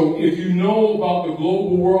 So if you know about the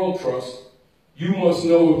Global World Trust, you must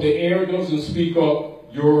know if the heir doesn't speak up,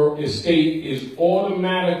 your estate is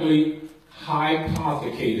automatically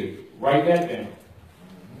hypothecated. Write that down.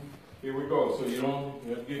 Here we go, so you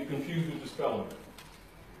don't get confused with the spelling.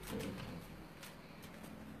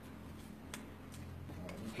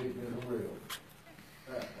 Keep it real.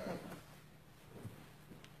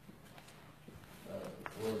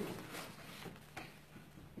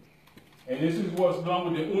 And this is what's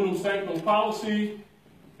done with the Unum Sanctum policy.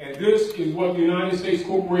 And this is what the United States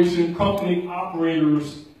Corporation company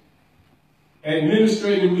operators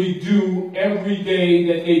administratively do every day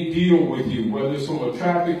that they deal with you, whether it's from a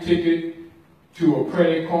traffic ticket, to a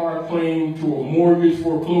credit card claim, to a mortgage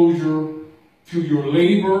foreclosure, to your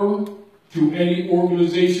labor, to any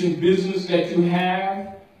organization, business that you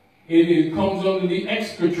have. It comes under the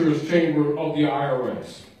executors chamber of the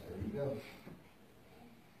IRS. There you go.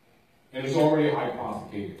 And it's already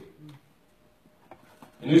hypothecated.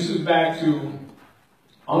 And this is back to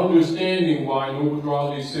understanding why Noble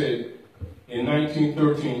Drowsy said in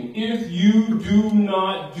 1913, if you do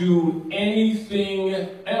not do anything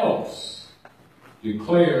else,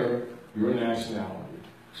 declare your nationality.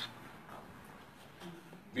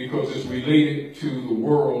 Because it's related to the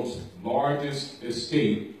world's largest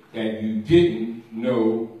estate that you didn't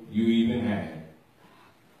know you even had.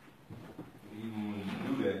 Even when you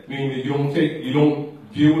do that, Meaning that you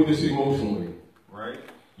don't deal with this emotionally. right?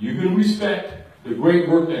 You can respect the great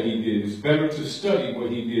work that he did. It's better to study what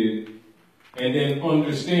he did and then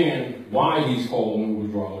understand why he's called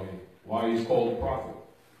Nuwadrale, why he's called a prophet.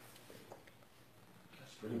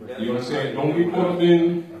 You know what I'm saying? Don't be caught up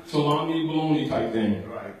in salami baloney type thing.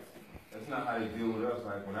 Right. That's not how they deal with us.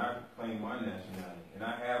 Like when I claim my nationality, and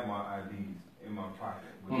I have my IDs in my pocket,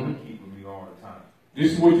 which I keep with me all the time.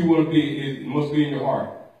 This is what you want to be. It must be in your heart.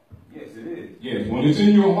 Yes, it is. Yes, when it's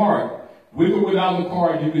in your heart, with or without the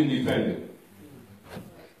card, you can defend it.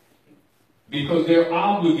 Because they're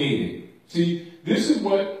obligated. See, this is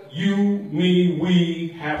what you, me, we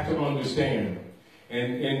have to understand.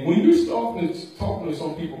 And when you're talking to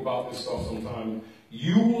some people about this stuff sometimes,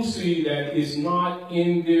 you will see that it's not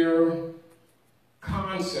in their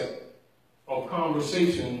concept of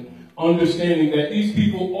conversation, understanding that these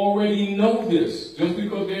people already know this. Just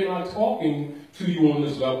because they're not talking to you on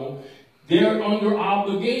this level, they're under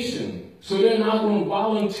obligation. So they're not going to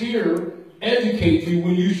volunteer educate you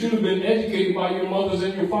when you should have been educated by your mothers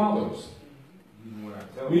and your fathers. Even when I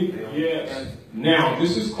tell them, they don't Yes. understand. Now,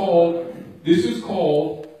 this is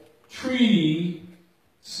called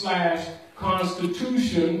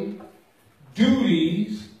treaty/constitution,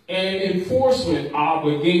 duties, and enforcement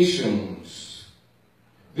obligations.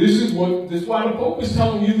 This is why the Pope is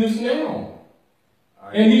telling you this now.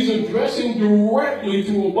 And he's addressing directly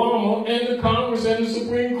to Obama and the Congress and the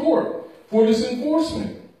Supreme Court for this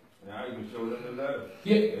enforcement. And I even showed them the letter.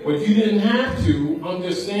 Yeah, but you didn't have to. I'm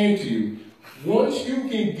just saying to you, once you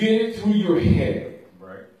can get it through your head,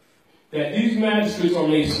 Right. that these magistrates are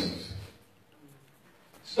Masons.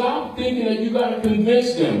 Stop thinking that you got to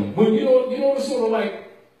convince them. When you know, it's sort of like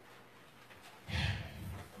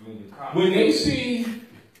I mean, the cops, when they see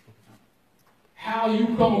how you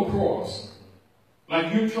come across,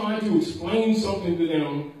 like you're trying to explain something to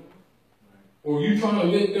them, or you're trying to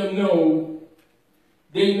let them know,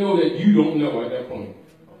 they know that you don't know at that point.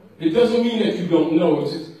 It doesn't mean that you don't know.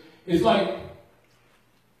 It's like,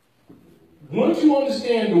 once you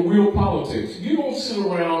understand the real politics, you don't sit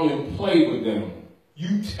around and play with them.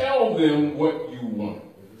 You tell them what you want.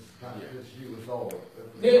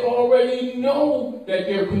 They already know that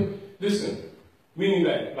listen, meaning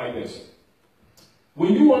that, like this.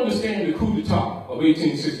 When you understand the coup d'etat of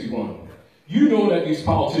 1861, you know that these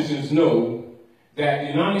politicians know that the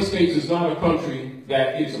United States is not a country,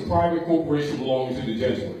 that it's a private corporation belonging to the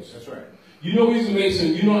Jesuits. That's right. You know he's a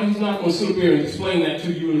Mason. You know he's not going to sit up there and explain that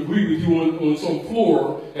to you and agree with you on some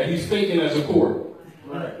floor that he's faking as a court.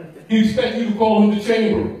 Right. He expects you to call him to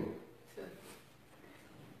chamber,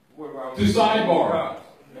 to sidebar.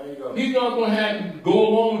 There you go. He's not going to go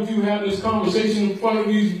along with you having this conversation in front of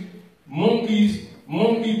these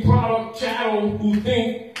monkey product chattel who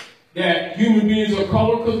think that human beings are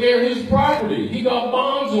colored because they're his property. He got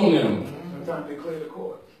bonds on them. Sometimes they clear the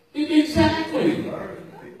court. Exactly.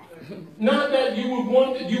 Not that you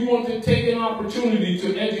want to take an opportunity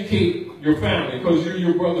to educate your family because you're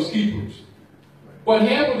your brother's keepers. But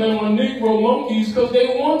half of them are Negro monkeys because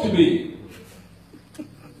they want to be.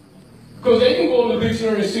 Because they can go in the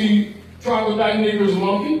dictionary and see troglodyte Negro's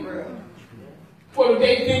monkey. But if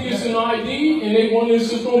they think it's an ID and they want to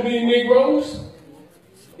insist on being Negroes,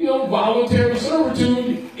 you know, voluntary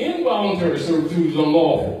servitude, involuntary servitude is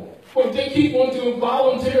unlawful. But if they keep wanting to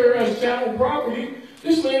volunteer as chattel property,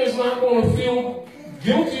 this man is not going to feel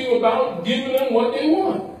guilty about giving them what they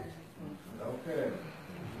want. Okay.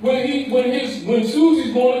 When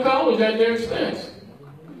Susie's going to college at their expense.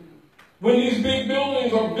 When these big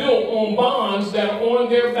buildings are built on bonds that are on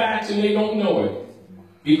their backs and they don't know it.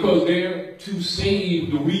 Because they're too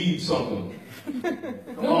saved to read something.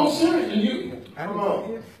 No, I'm serious. And Come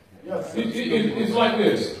on. Yes. it's like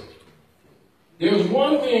this. There's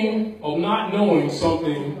one thing of not knowing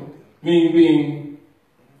something, meaning being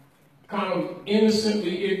kind of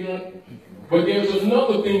innocently ignorant, but there's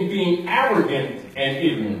another thing being arrogant and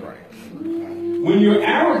ignorant. When you're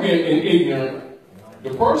arrogant and ignorant,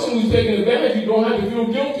 the person who's taking advantage of you don't have to feel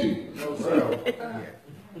guilty. No, sir.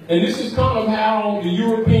 And this is kind of how the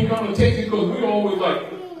European kind of takes it, because we're always like,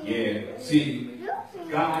 yeah, see,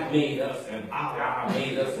 God made us and Allah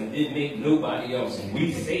made us and didn't make nobody else. And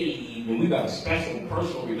we saved and we got a special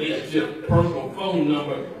personal relationship, personal phone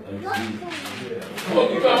number.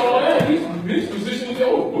 Look, you got all that. His position is,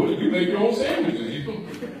 oh, well, you make your own sandwiches.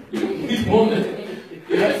 He's one that.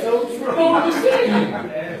 That's so true. Don't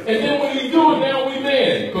understand. And then when you do it, now we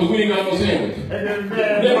mad because we ain't got no sandwich. And then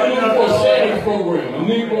Then we look for a sandwich program, a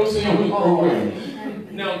Negro sandwich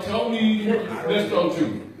program. Now tell me that's not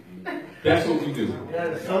true. That's what we do.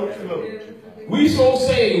 That's so true. We so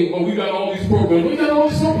saved, but we got all these programs. We got all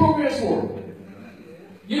these other programs for them.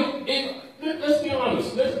 You know, let's be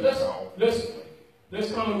honest.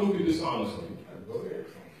 Let's kind of look at this honestly.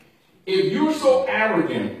 If you're so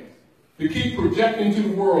arrogant to keep projecting to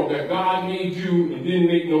the world that God made you and didn't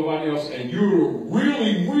make nobody else, and you're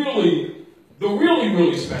really,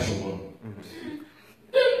 really special one,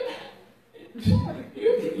 then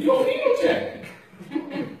you don't need no check.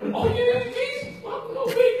 All you need is Jesus. No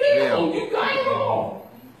big deal. You got it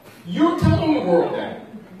all. You're telling the world that.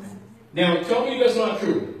 Now, tell me that's not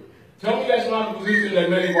true. Tell me that's not the position that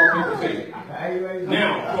many of our people take.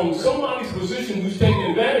 Now, from somebody's position who's taking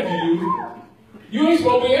advantage of you, you ain't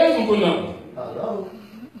supposed to be asking for nothing. Hello.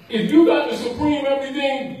 If you got the supreme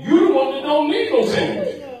everything, you the one that don't need no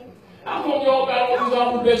sandwich. How come y'all got all these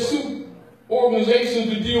alphabet soup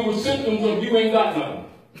organizations to deal with symptoms of you ain't got nothing?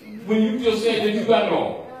 When you just said that you got it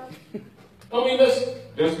all. I mean,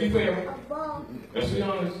 let's be fair. Let's be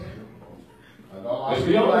honest. Let's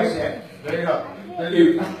be honest. Straight up.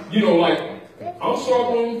 If, you know, like, I'm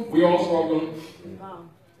struggling, we all struggling.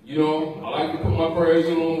 You know, I like to put my prayers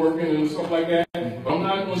in on working and stuff like that. But I'm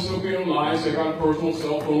not going to sit up here and lie and say I got a personal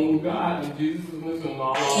cell phone with God and Jesus and this and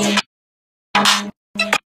all.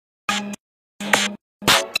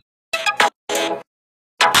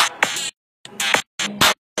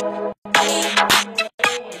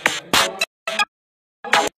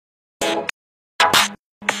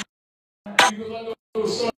 Because I know the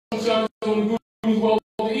sun shines on the good as well as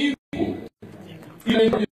the evil. You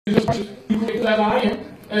that I am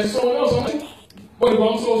as someone else. I'm like, but if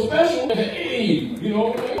I'm so special, hey, you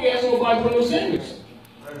know, I ain't ask nobody for no sandwich.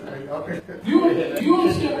 You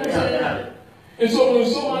understand what I'm saying? And so when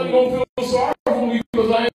somebody don't feel sorry for me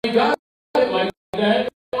because I ain't got it like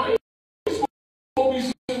that, I ain't supposed to be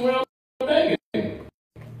sitting around begging.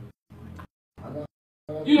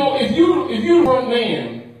 You know, if you front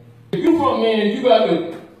man, you got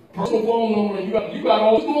the personal phone number and you got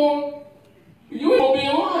all this going, you ain't gonna be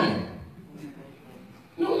in line.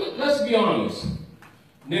 No, let's be honest.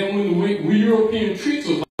 Then when the European treats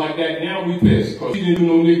us like that, now we pissed because he didn't do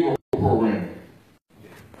no Negro program.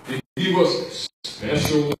 They give us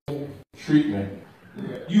special treatment.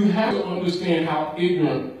 You have to understand how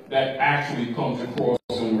ignorant that actually comes across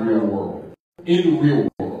in the real world. In the real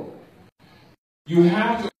world. You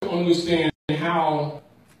have to understand how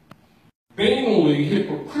banally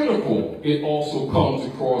hypocritical it also comes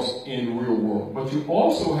across in the real world. But you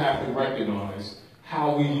also have to recognize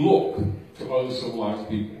how we look to other civilized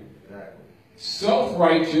people.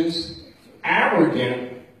 Self-righteous,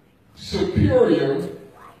 arrogant, superior,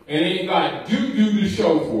 and ain't got doo-doo to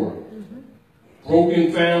show for it.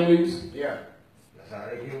 Broken families, Yeah. That's how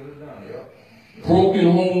they get it done, yep.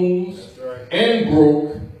 broken homes, That's right. and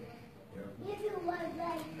broke,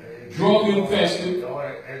 Yep. drug infested, All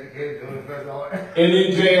that educated, doing that's all that. and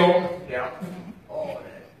in jail Yeah. All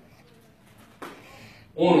that.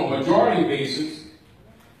 on a majority basis,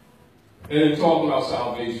 and then talking about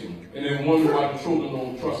salvation, and then wonder why the children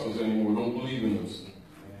don't trust us anymore, don't believe in us.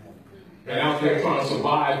 And out there trying to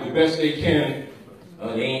survive the best they can,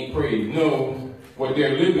 they ain't prayed. No, what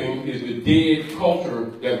they're living is the dead culture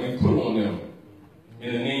that we put on them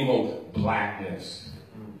in the name of blackness.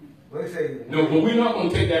 What they say? No, but we're not going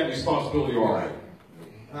to take that responsibility already.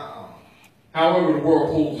 Uh-uh. However, the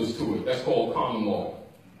world holds us to it. That's called common law.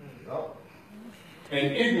 Yep.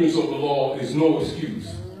 And ignorance of the law is no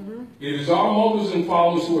excuse. It is our mothers and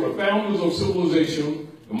fathers who are the founders of civilization,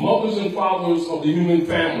 the mothers and fathers of the human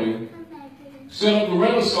family, set up the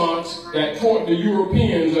Renaissance that taught the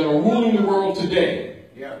Europeans that are ruling the world today.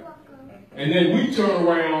 Yeah. And then we turn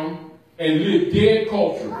around and live dead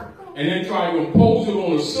culture and then try to impose it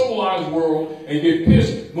on a civilized world and get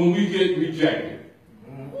pissed when we get rejected.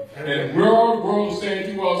 And where are the world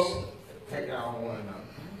saying to us, Take it on one another.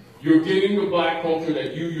 you're getting the black culture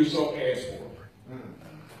that you yourself asked for.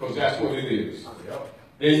 Because that's what it is. Yep.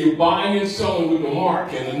 Then you're buying and selling with the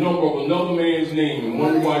mark and the number of another man's name and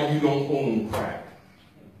wonder why you don't own crack.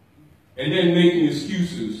 And then making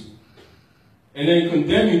excuses. And then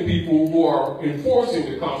condemning people who are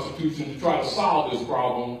enforcing the Constitution to try to solve this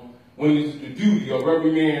problem when it's the duty of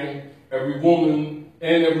every man, every woman,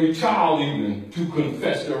 and every child even to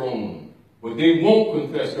confess their own. But they won't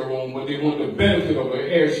confess their own, but they want the benefit of their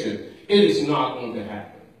heirship. It is not going to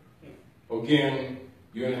happen. Again,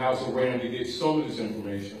 you're in the House of Ram to get some of this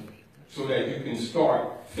information so that you can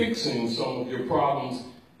start fixing some of your problems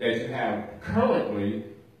that you have currently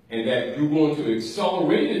and that you're going to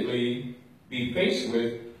acceleratedly be faced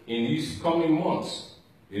with in these coming months.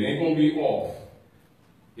 It ain't going to be off.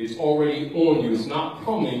 It's already on you. It's not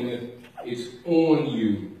coming. It's on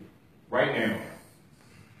you right now.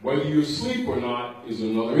 Whether you're asleep or not is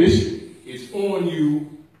another issue. It's on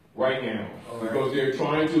you right now because they're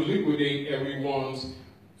trying to liquidate everyone's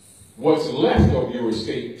what's left of your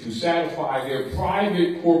estate to satisfy their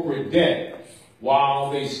private corporate debt while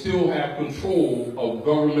they still have control of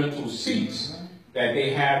governmental seats that they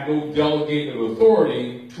have no delegated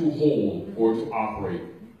authority to hold or to operate.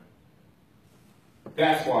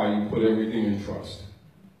 That's why you put everything in trust.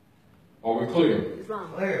 Are we clear?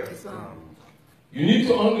 Clear. You need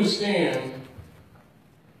to understand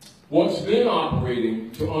what's been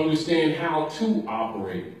operating to understand how to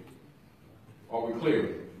operate. Are we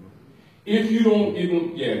clear? If you don't give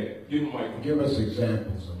them, give them Michael. Give us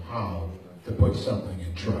examples of how to put something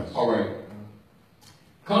in trust. All right.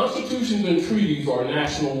 Constitutions and treaties are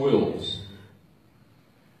national wills.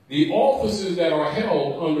 The offices that are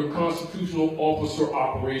held under constitutional officer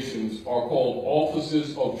operations are called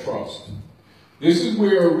offices of trust. This is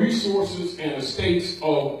where resources and estates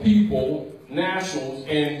of people, nationals,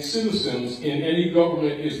 and citizens in any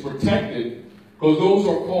government is protected because those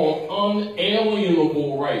are called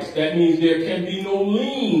unalienable rights. That means there can be no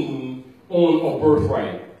lien on a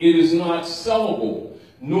birthright. It is not sellable,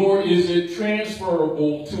 nor is it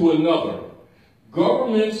transferable to another.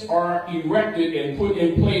 Governments are erected and put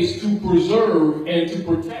in place to preserve and to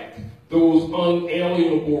protect those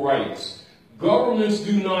unalienable rights. Governments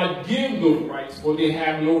do not give those rights, for they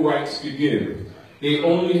have no rights to give. They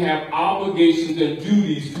only have obligations and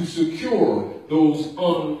duties to secure those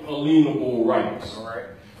unalienable rights. All right.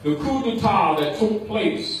 The coup d'etat that took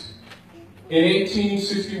place in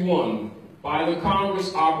 1861 by the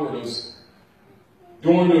Congress operatives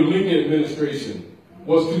during the Lincoln administration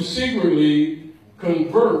was to secretly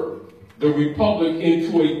convert the republic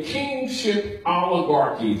into a kingship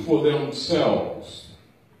oligarchy for themselves.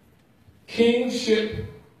 Kingship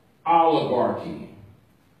oligarchy.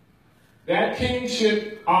 That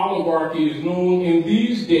kingship oligarchy is known in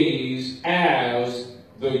these days as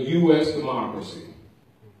the U.S. democracy.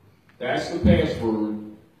 That's the password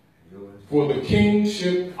for the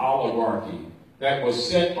kingship oligarchy that was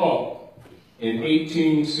set up in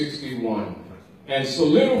 1861 and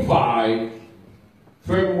solidified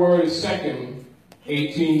February 2nd,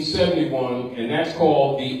 1871, and that's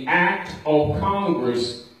called the Act of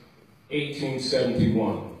Congress,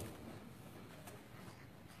 1871.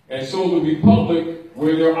 And so the Republic,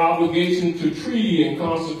 where their obligation to treaty and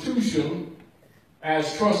Constitution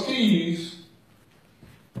as trustees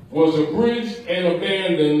was abridged and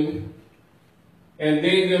abandoned, and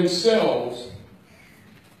they themselves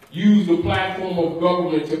used the platform of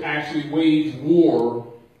government to actually wage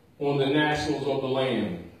war on the nationals of the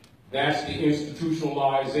land. That's the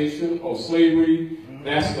institutionalization of slavery.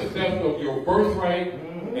 That's the theft of your birthright.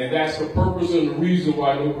 And that's the purpose and the reason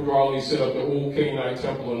why Noble Raleigh set up the old Canaanite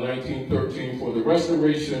Temple in 1913 for the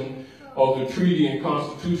restoration of the treaty and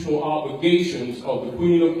constitutional obligations of the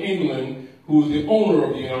Queen of England, who is the owner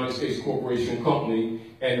of the United States Corporation Company,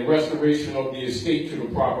 and the restoration of the estate to the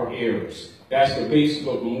proper heirs. That's the basis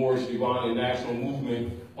of the Moorish divine and national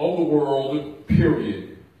movement of the world,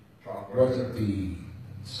 period. Wasn't the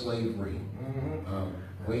slavery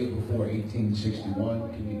way before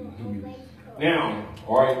 1861? Can you Now,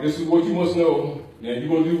 all right, this is what you must know. Now, you're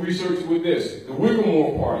going to do research with this. The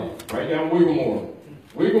Whittemore Party. Write down Whittemore.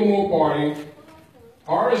 Whittemore Party.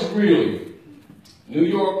 Horace Greeley, New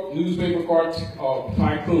York newspaper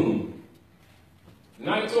tycoon.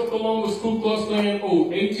 Knights of Columbus, Ku Klux Klan oath,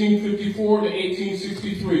 1854 to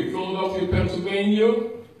 1863. Philadelphia, Pennsylvania.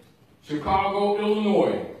 Chicago,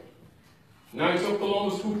 Illinois. Knights of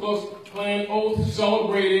Columbus, Ku Klux Klan oath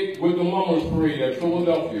celebrated with the Mummers Parade at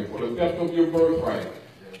Philadelphia for the theft of your birthright.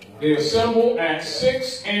 They assemble at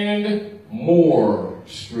 6th and Moore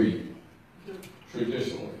Street,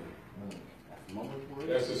 traditionally.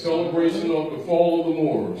 That's a celebration of the fall of the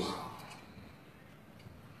Moors.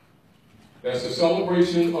 That's a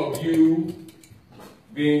celebration of you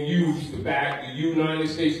being used to back the United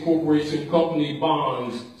States Corporation Company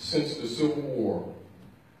bonds since the Civil War.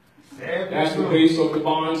 That's the base of the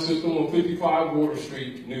bond system on 55 Water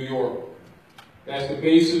Street, New York. That's the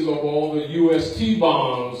basis of all the UST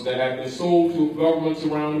bonds that have been sold to governments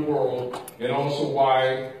around the world, and also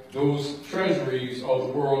why those treasuries of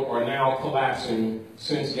the world are now collapsing,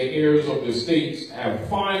 since the heirs of the states have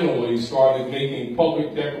finally started making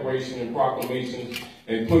public declarations and proclamations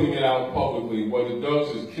and putting it out publicly. What it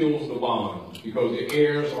does is kills the bonds, because the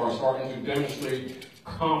heirs are starting to demonstrate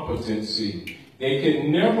competency. They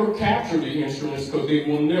can never capture the instruments because they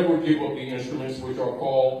will never give up the instruments, which are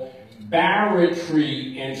called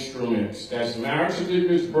barratry instruments. That's marriage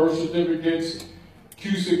certificates, birth certificates,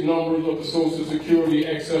 CUSIC numbers of the Social Security,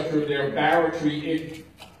 etc. They're barratry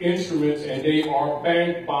instruments, and they are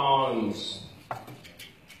bank bonds.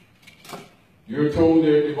 You're told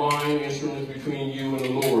they're divine instruments between you and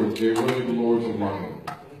the Lord. They're really the Lord's of money.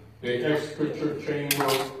 They're extra chamber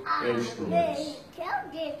instruments.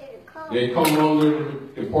 They come under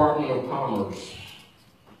the Department of Commerce.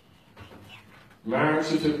 Marriage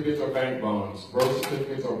certificates are bank bonds. Birth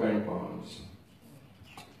certificates are bank bonds.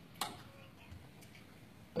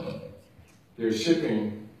 They're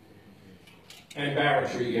shipping and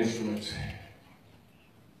barratry instruments.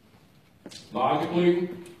 Logically,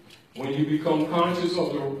 when you become conscious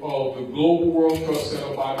of the global world trust set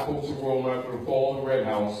up by the Postal World after the fall of the Red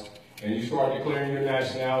House, and you start declaring your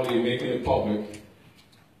nationality and making it public,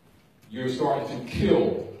 you're starting to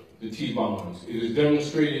kill the T-bonds. It is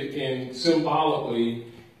demonstrated symbolically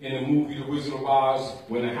in the movie The Wizard of Oz,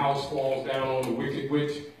 when the house falls down on the Wicked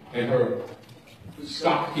Witch and her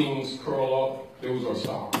stockings curl up. Those are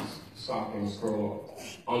stocks. Stockings curl up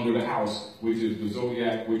under the house, which is the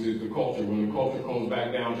zodiac, which is the culture. When the culture comes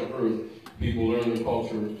back down to earth, people learn the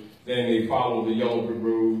culture. Then they follow the yellow brick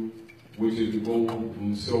road, which is the gold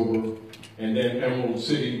and silver. And then Emerald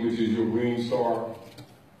City, which is your green star,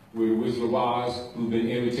 where the Wizard of Oz, who's been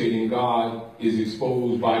imitating God, is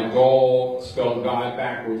exposed by dog, spelled God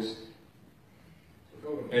backwards.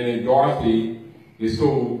 And then Dorothy is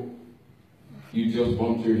told, you just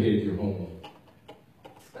bumped your head, you're home.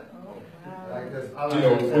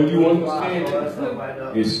 When you understand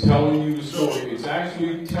it, it's telling you the story. It's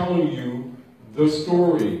actually telling you the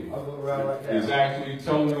story. It's actually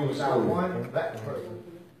telling you the story.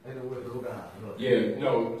 Yeah,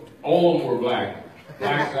 no, all of them were black.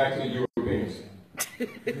 Blacks are actually Europeans.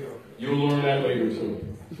 You'll learn that later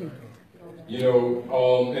too.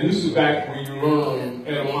 And this is back where you learn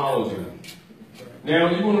etymology. Now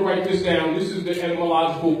you want to write this down. This is the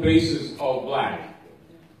etymological basis of black.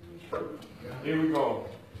 Here we go.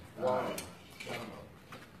 Wow.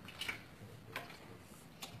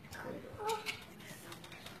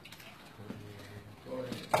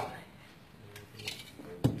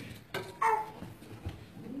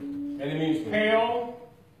 And it means pale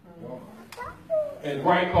and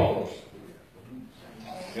bright colors.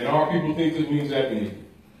 And our people think it means ethnic.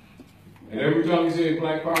 And every time you say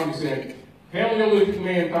black power, you say Paleolithic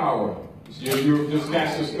manpower. You're just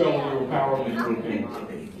cast a spell on your power on the Europeans.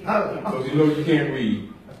 Because you know you can't read.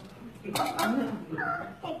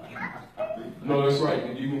 No, that's right. I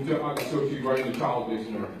can show you right in the child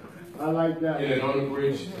dictionary. I like that. In an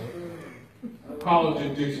unabridged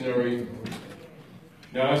college dictionary.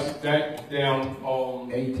 Now that's that down.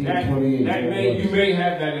 1828. You may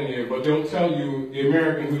have that in there, but they'll tell you the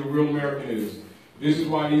American who the real American is. This is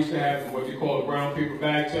why they used to have what they call the brown paper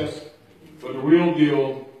bag test. But the real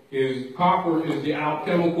deal is copper is the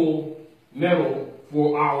alchemical metal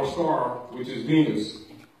for our star, which is Venus.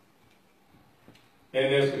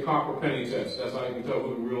 And that's the copper penny test. That's how you can tell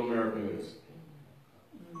who the real American is.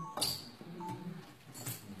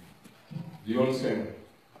 Do you understand?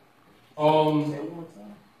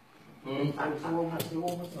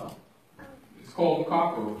 It's called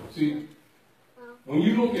copper. See, when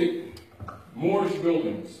you look at Moorish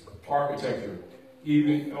buildings, architecture,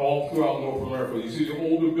 even all throughout North America, you see the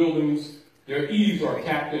older buildings, their eaves are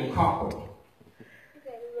capped in copper.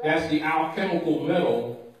 That's the alchemical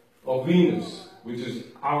metal of Venus, which is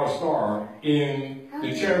our star, in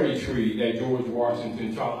the cherry tree that George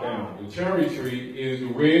Washington chopped down. The cherry tree is the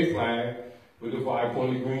red flag with the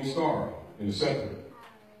 5-pointed green star in the center.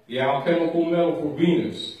 The alchemical metal for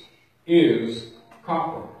Venus is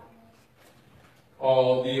copper.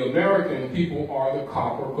 The American people are the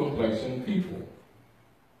copper complexion people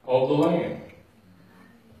of the land.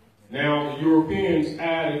 Now, the Europeans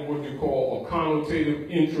added what you call a connotative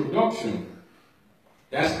introduction.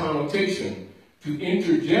 That's connotation, to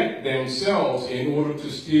interject themselves in order to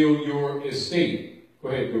steal your estate. Go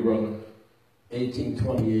ahead, good brother.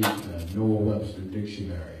 1828, Noah Webster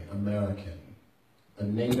Dictionary, American. A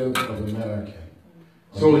native of American.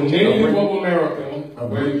 So the native of American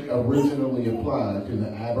originally applied to the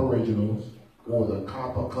aboriginals or the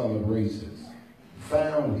copper-colored races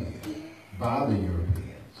found here by the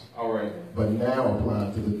Europeans. All right. But now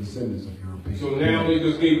applied to the descendants of Europeans. So now they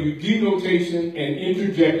just gave you denotation and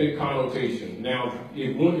interjected connotation. Now,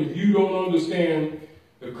 if you don't understand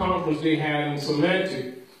the conference they had in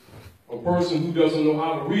semantic, a person who doesn't know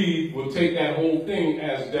how to read will take that whole thing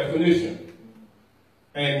as definition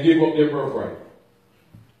and give up their birthright.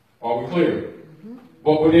 Are we clear? Mm-hmm.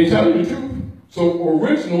 But they tell you the truth. So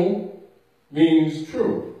original means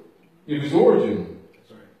true. It is origin.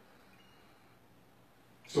 That's right.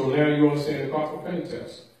 So now you understand the copper penny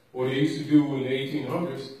test. What they used to do in the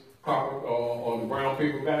 1800s, copper on the brown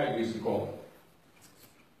paper bag, they used to call it.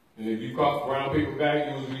 And if you caught the brown paper bag,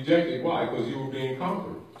 you was rejected. Why? Because you were being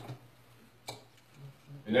conquered.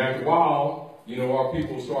 And after a while, our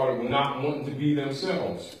people started not wanting to be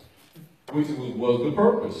themselves, which was the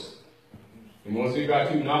purpose. And once they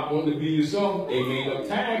got you not wanting to be yourself, they made up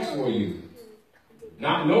tags for you,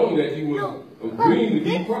 not knowing that you were agreeing to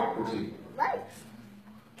be property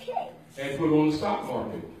and put on the stock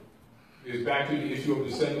market. It's back to the issue of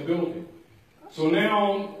descendability. So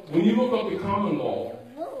now, when you look up the common law,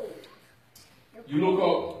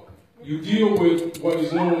 you deal with what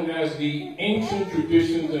is known as the ancient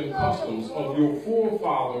traditions and customs of your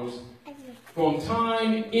forefathers from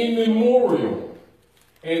time immemorial.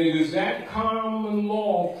 And it is that common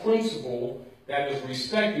law principle that is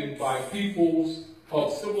respected by peoples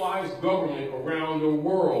of civilized government around the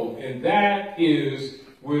world. And that is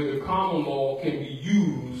where the common law can be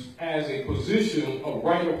used as a position of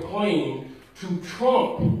right of claim to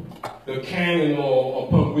trump the canon law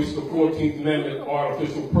upon which the 14th Amendment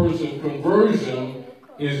artificial person conversion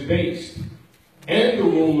is based, and the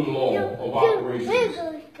Roman law of operations.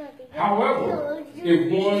 However,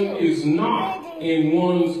 if one is not in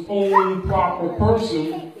one's own proper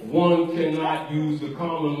person, one cannot use the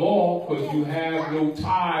common law because you have no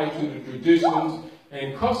tie to the traditions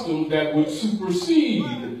and customs that would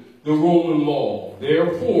supersede the Roman law.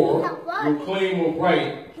 Therefore, your claim of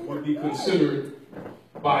right would be considered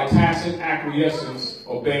by tacit acquiescence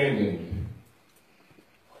abandoned.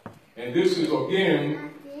 And this is,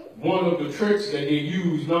 again, one of the tricks that they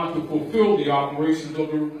use not to fulfill the operations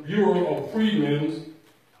of the Bureau of Freedmen's,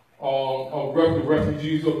 of the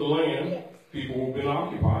refugees of the land, people who have been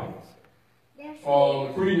occupied.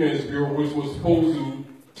 The Freedmen's Bureau, which was supposed to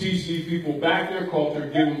teach these people back their culture,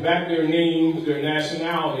 give them back their names, their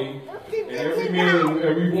nationality, and every man,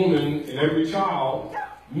 every woman, and every child,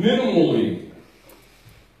 minimally,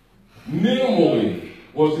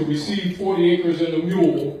 was to receive 40 acres and a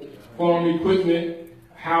mule, farm equipment,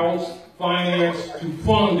 house, finance to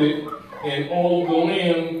fund it, and all of the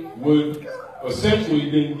land would essentially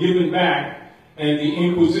been given back, and the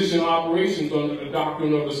Inquisition operations under the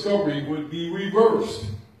doctrine of discovery would be reversed.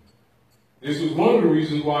 This was one of the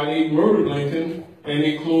reasons why they murdered Lincoln and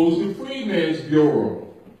they closed the Freedmen's Bureau.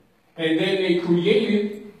 And then they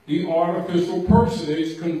created the artificial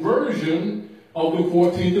personage conversion of the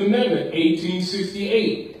 14th Amendment,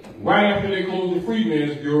 1868. right after they closed the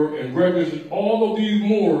Freedmen's Bureau and registered all of these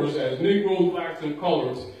Moors as Negroes, blacks, and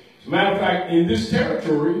colors. As a matter of fact, in this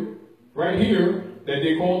territory, right here, that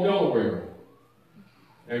they call Delaware,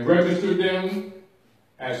 and registered them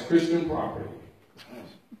as Christian property,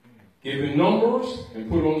 given numbers and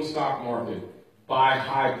put on the stock market by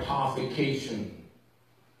hypothecation.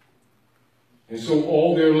 And so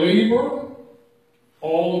all their labor,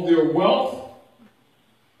 all of their wealth,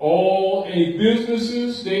 all any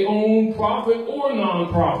businesses they own, profit or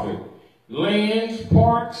non-profit, lands,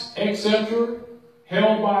 parks, etc.,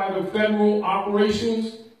 held by the federal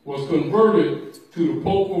operations, was converted to the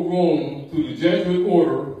Pope of Rome through the Jesuit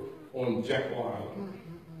order on Jekyll Island.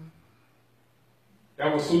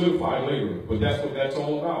 That was solidified later, but that's what that's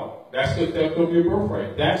all about. That's the theft of your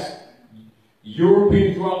birthright. That's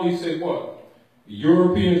Europeans. Raleigh said what?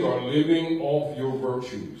 Europeans are living off your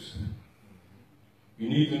virtues. You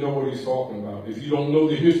need to know what he's talking about. If you don't know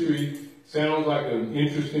the history, sounds like an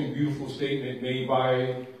interesting, beautiful statement made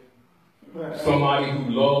by somebody who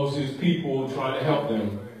loves his people, trying to help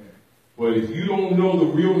them. But if you don't know the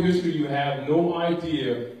real history, you have no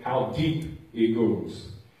idea how deep it goes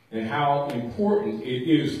and how important it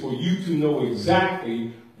is for you to know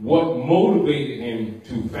exactly what motivated him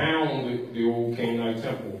to found the old Canaanite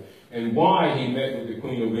temple and why he met with the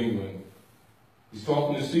Queen of England. He's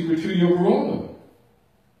talking the secret treaty of Verona,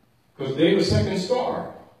 because they're the second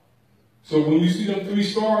star. So when you see them 3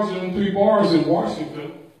 stars and them 3 bars in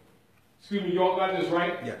Washington, excuse me, y'all got this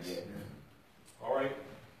right? Yes. All right.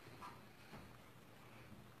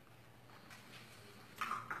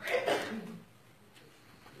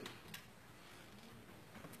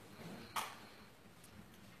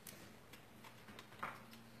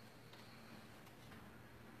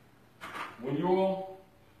 When you're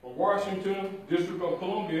Washington, District of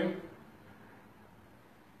Columbia,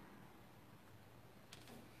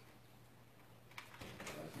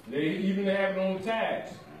 they even have it on the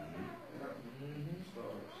tags.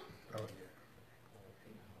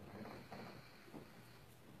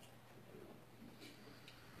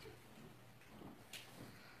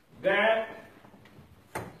 That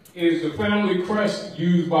is the family crest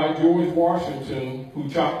used by George Washington, who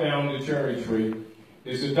chopped down the cherry tree.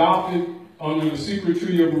 It's adopted under the secret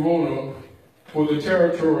treaty of Verona for the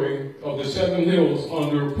territory of the Seven Hills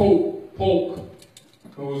under Pope Polk,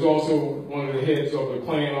 who was also one of the heads of the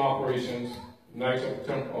Klan operations, Knights of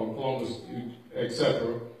Columbus,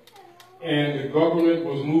 etc. And the government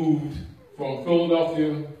was moved from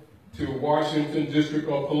Philadelphia to Washington, District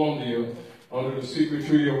of Columbia, under the secret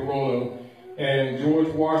treaty of Verona. And George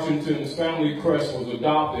Washington's family crest was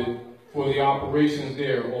adopted for the operations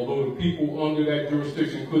there, although the people under that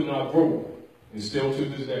jurisdiction could not vote, and still to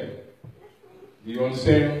this day. Do you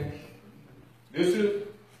understand? The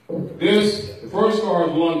first star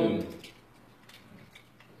is London.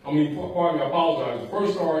 Pardon me, I apologize. The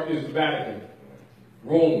first star is the Vatican,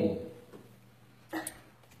 Rome.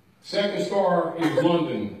 Second star is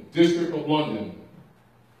London, District of London.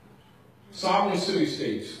 Sovereign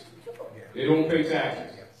city-states. They don't pay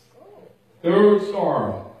taxes. Third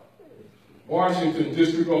star, Washington,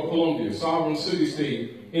 District of Columbia, sovereign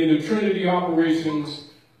city-state, in the Trinity operations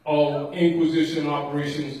of Inquisition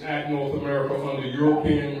operations at North America under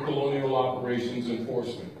European colonial operations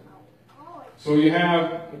enforcement. So you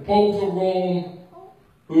have the popes of Rome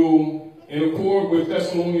who, in accord with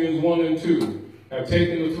Thessalonians 1 and 2, have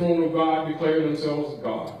taken the throne of God, declared themselves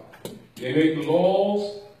God. They make the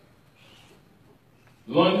laws.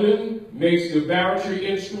 London makes the barratry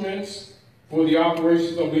instruments for the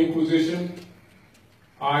operations of the Inquisition,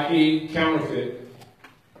 i.e. counterfeit.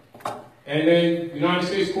 And then the United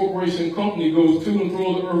States Corporation Company goes to and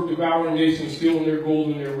fro the earth, devouring nations, stealing their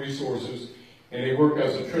gold and their resources, and they work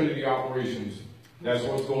as a Trinity operations. That's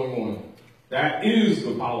what's going on. That is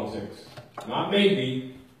the politics. Not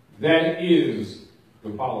maybe, that is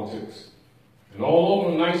the politics. And all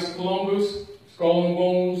over Knights of Columbus, Skull and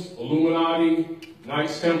Bones, Illuminati,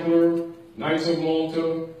 Knights Templar, Knights of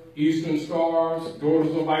Malta, Eastern Stars,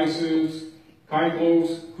 Daughters of Isis,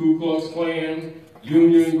 Kaiklos, Ku Klux Klan,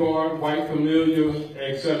 Union Guard, White Familia,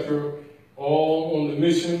 etc., all on the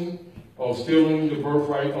mission of stealing the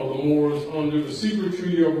birthright of the Moors under the secret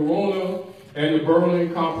treaty of Verona and the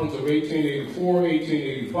Berlin Conference of 1884,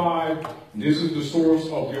 1885. This is the source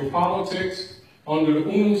of your politics under the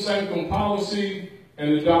Unum Sanctum policy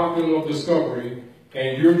and the doctrine of discovery,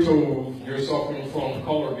 and you're told you're suffering from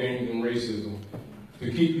color games and racism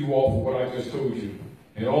to keep you off of what I just told you.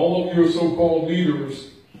 And all of your so-called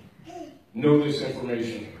leaders know this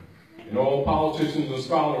information. And all politicians and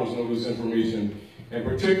scholars know this information. And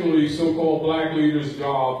particularly so-called black leaders'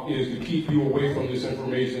 job is to keep you away from this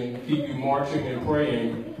information, keep you marching and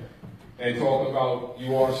praying and talking about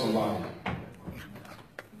you are somebody.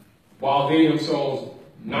 While they themselves,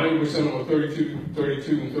 90% of them are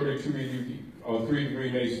 32 and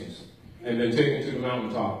 3-degree Masons, and then taken to the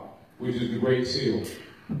mountaintop, which is the Great Seal,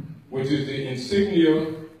 which is the insignia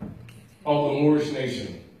of the Moorish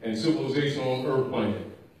nation and civilization on Earth planet.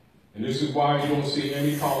 And this is why you don't see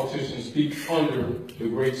any politicians speak under the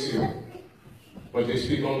Great Seal, but they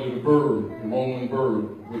speak under the bird, the Roman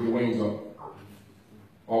bird with the wings up.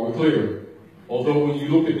 Are we clear? Although when you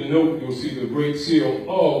look at the note, you'll see the Great Seal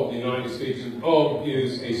of the United States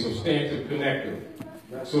is a substantive connector.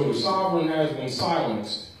 So the sovereign has been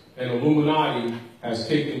silenced, and Illuminati has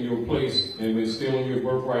taken your place and been stealing your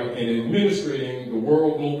birthright and administrating the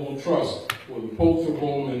World Global Trust for the Popes of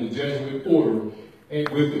Rome and the Jesuit order, and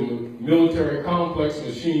with the military complex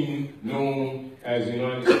machine known as the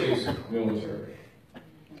United States military.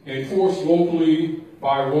 Enforced locally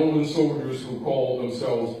by Roman soldiers who call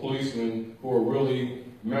themselves policemen, who are really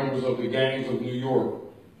members of the gangs of New York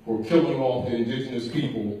for killing off the indigenous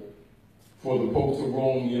people for the Popes of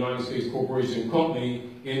Rome, the United States Corporation Company,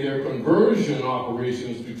 in their conversion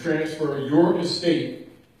operations to transfer your estate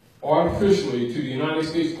artificially to the United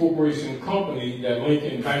States Corporation Company that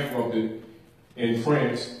Lincoln bankrupted in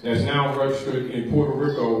France, that's now registered in Puerto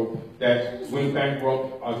Rico, that went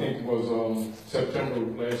bankrupt, I think it was September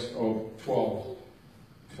last of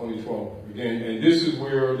 2012. Again, and this is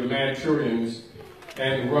where the Manchurians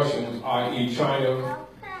and the Russians, i.e. China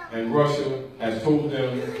and Russia, has told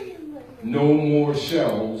them no more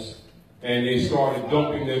shells, and they started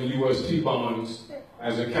dumping them UST bonds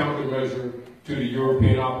as a countermeasure to the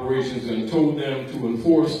European operations and told them to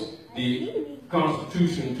enforce the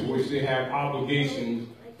Constitution to which they have obligations,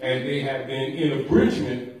 and they have been in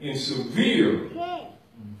abridgment in severe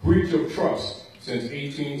breach of trust since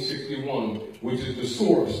 1861, which is the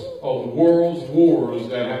source of the world's wars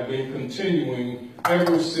that have been continuing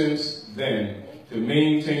ever since then to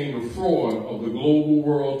maintain the fraud of the global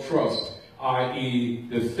world trust, i.e.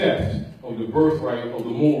 the theft of the birthright of the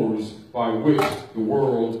Moors by which the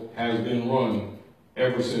world has been run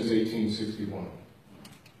ever since 1861.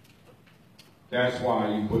 That's why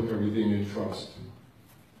you put everything in trust.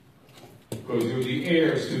 Because you're the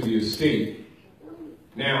heirs to the estate.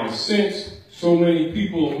 Now, since so many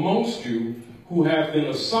people amongst you who have been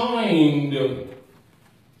assigned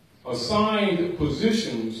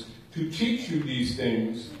positions to teach you these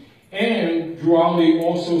things, and Durali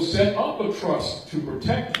also set up a trust to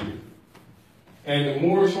protect you. And the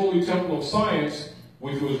Moorish Holy Temple of Science,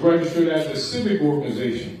 which was registered as a civic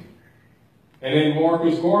organization. And then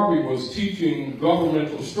Marcus Garvey was teaching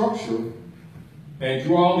governmental structure, and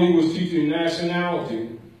Durali was teaching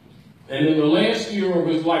nationality. And in the last year of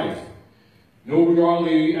his life, Noble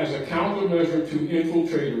Durali, as a countermeasure to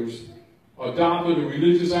infiltrators, adopted a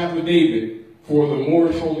religious affidavit for the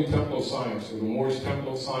Moorish Holy Temple of Science, or the Moorish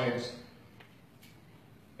Temple of Science.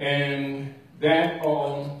 And that,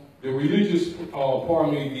 the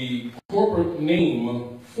corporate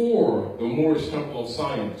name for the Moorish Temple of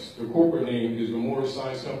Science, the corporate name is the Moorish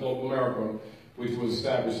Science Temple of America, which was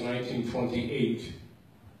established in 1928,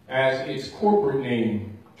 as its corporate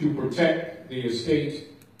name to protect the estate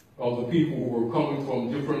of the people who were coming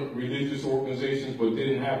from different religious organizations but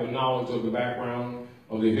didn't have the knowledge of the background,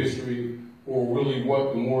 of the history, or really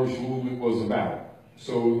what the Moorish movement was about.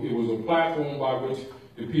 So it was a platform by which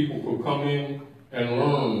the people could come in and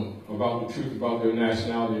learn about the truth about their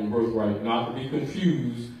nationality and birthright, not to be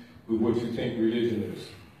confused with what you think religion is.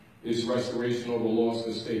 It's restoration of the lost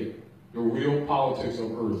estate, the real politics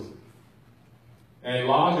of earth. And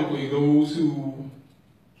logically, those who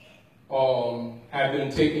have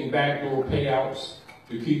been taking backdoor payouts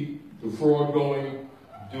to keep the fraud going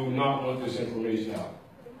do not want this information out.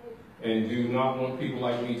 And do not want people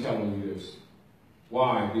like me telling you this.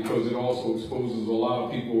 Why? Because it also exposes a lot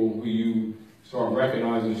of people who you start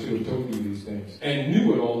recognizing should have told you these things and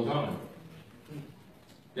knew it all the time.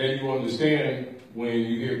 Then you understand when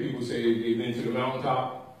you hear people say they've been to the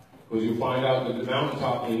mountaintop, because you'll find out that the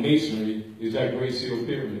mountaintop in masonry is that Great Seal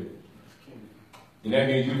Pyramid. And that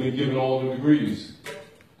means you've been given all the degrees.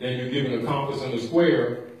 Then you're given a compass and a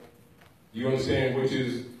square, you understand, which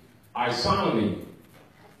is isonomy,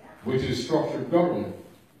 which is structured government.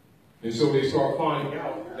 And so they start finding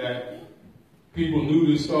out that people knew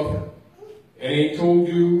this stuff and they told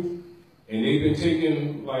you, and they've been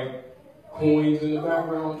taking like coins in the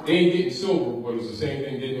background. They ain't getting silver, but it's the same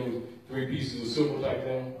thing getting those 3 pieces of silver type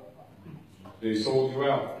thing. They sold you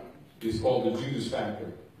out. It's called the Judas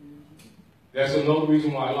factor. That's another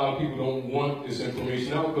reason why a lot of people don't want this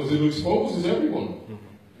information out, because it exposes everyone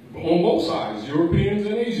on both sides, Europeans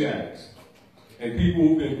and Asiatics. And people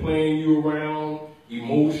who've been playing you around,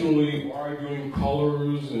 emotionally arguing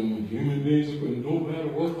colors and human beings, and no matter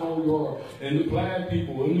what color you are, and the black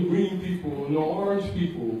people, and the green people, and the orange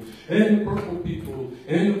people, and the purple people,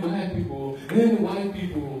 and the black people, and the white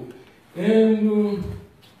people, and the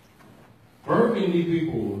burgundy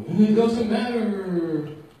people, and it doesn't matter.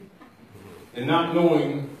 And not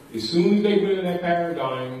knowing, as soon as they get in that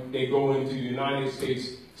paradigm, they go into the United States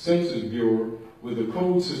Census Bureau with a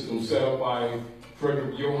code system set up by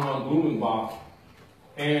Frederick Johann Blumenbach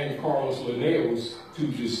and Carlos Linnaeus to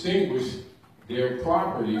distinguish their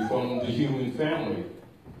property from the human family.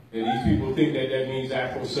 And these people think that that means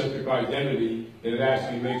Afrocentric identity, and it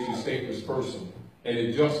actually makes you a stateless person. And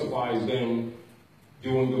it justifies them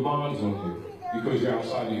doing the bonds on you because you're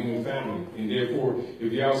outside the human family. And therefore,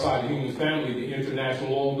 if you're outside the human family, the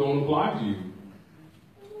international law don't apply to you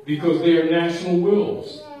because they are national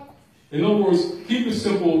wills. In other words, keep it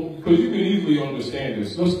simple, because you can easily understand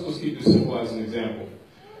this. Let's keep it simple as an example.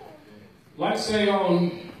 Like say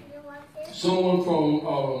someone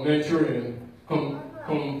from Manchuria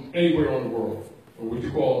come anywhere in the world, or what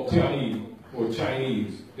you call Tianese or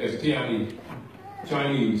Chinese. That's Tianese,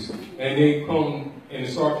 Chinese, and they come and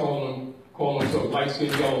start calling themselves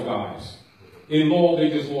light-skinned yellow guys. In law, they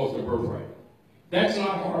just lost their birthright. That's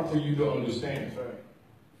not hard for you to understand.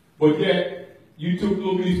 But yet, you took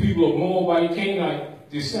look at these people of Moabite, Canaanite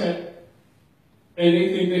descent, and they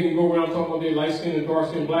think they can go around talking about their light-skinned and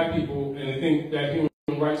dark-skinned black people, and they think that human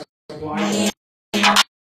rights apply to them.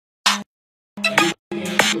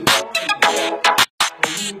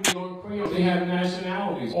 They have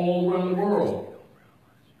nationalities all around the world.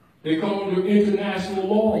 They come under international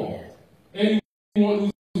law.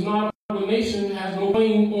 Anyone who's not a nation has no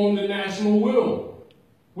claim on the national will,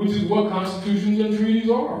 which is what constitutions and treaties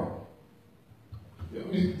are.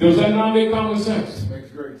 Does that not make common sense? It makes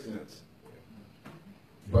great sense.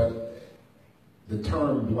 But the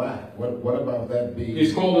term black, what about that being...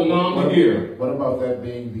 It's called a non-begeer. What about that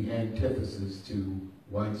being the antithesis to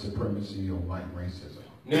white supremacy or white racism?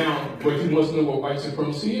 Now, but you must know what white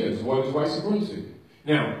supremacy is. What is white supremacy?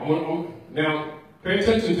 Now, now pay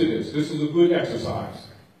attention to this. This is a good exercise.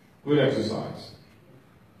 Good exercise.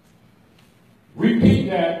 Repeat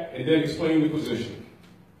that and then explain the position.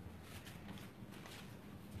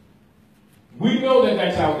 We know that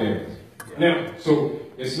that's out there. Now, so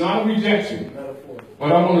it's not a rejection,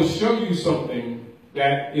 but I want to show you something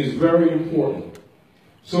that is very important.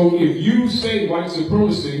 So if you say white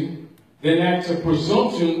supremacy, then that's a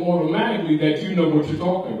presumption automatically that you know what you're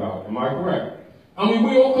talking about. Am I correct? I mean,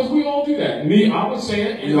 because we all do that. Me, I would say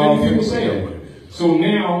it, and many people say it. So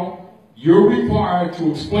now, you're required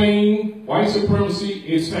to explain white supremacy,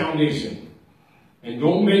 its foundation. And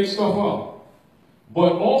don't make stuff up.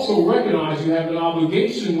 But also recognize you have an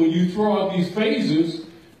obligation when you throw out these phases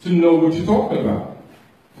to know what you're talking about.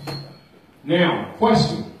 Now,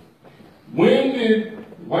 question. When did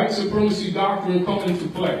white supremacy doctrine come into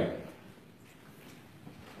play?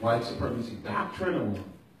 White supremacy doctrine, or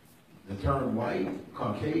the term white,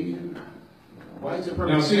 Caucasian, white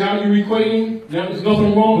supremacy. Now see how you're equating? Now there's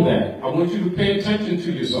nothing wrong with that. I want you to pay attention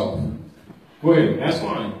to yourself. Go ahead, that's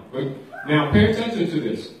fine. But now pay attention to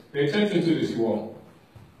this. Pay attention to this, you all.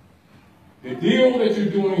 The deal that you're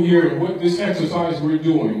doing here and what this exercise we're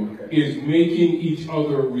doing is making each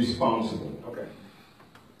other responsible.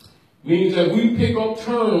 Means that we pick up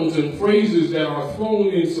terms and phrases that are thrown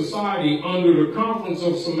in society under the conference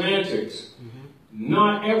of semantics,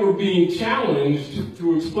 not ever being challenged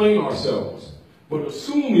to explain ourselves, but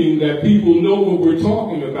assuming that people know what we're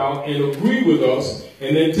talking about and agree with us,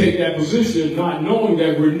 and then take that position, not knowing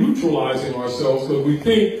that we're neutralizing ourselves because we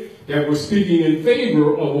think that we're speaking in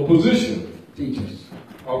favor of a position. Teachers.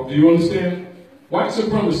 Do you understand? White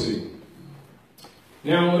supremacy.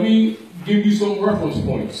 Now let me give you some reference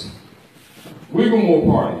points. Wigglesworth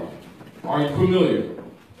Party. Are you familiar?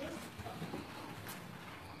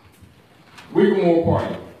 Wigglesworth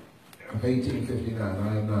Party. Of 1859,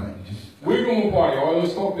 I am not. Wigglesworth Party. All right,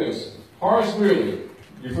 let's talk this. Horace Greeley.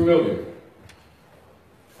 You familiar?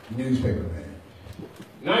 Newspaper man.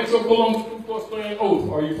 Knights of Columbus Ku Klux Klan Oath.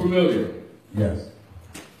 Are you familiar? Yes.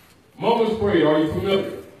 Mother's Parade. Are you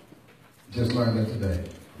familiar? Just learned that today.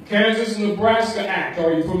 Kansas-Nebraska Act.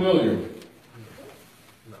 Are you familiar?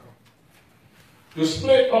 The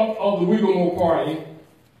split up of the Wigglesworth Party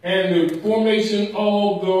and the formation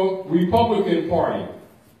of the Republican Party.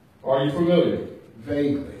 Are you familiar?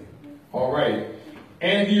 Vaguely. All right.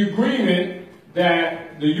 And the agreement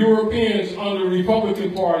that the Europeans under the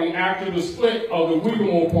Republican Party, after the split of the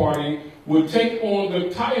Whigamo Party, would take on the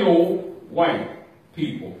title white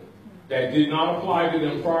people that did not apply to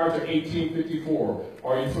them prior to 1854.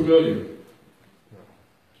 Are you familiar?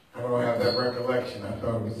 I don't have that recollection. I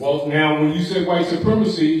thought it was... Well, now, when you say white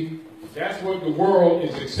supremacy, that's what the world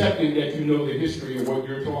is accepting, that you know the history of what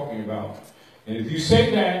you're talking about. And if you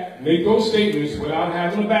say that, make those statements without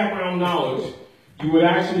having the background knowledge, you would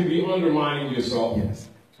actually be undermining yourself. Yes.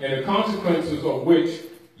 And the consequences of which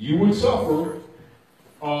you would suffer,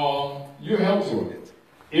 you're held to it,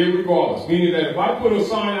 irregardless. Meaning that if I put a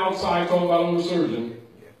sign outside talking about I'm a surgeon,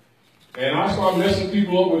 and I start messing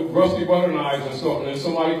people up with rusty butter knives and stuff, and then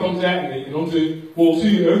somebody comes at me, and say, well,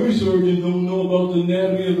 see, every surgeon don't know about the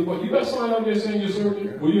anatomy of the body. You got a sign out there saying you're a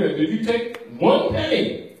surgeon? Well, yeah, did you take one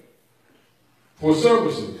penny for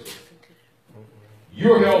services?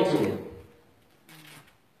 You're held to it.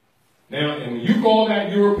 Now, and when you call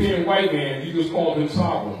that European white man, you just called him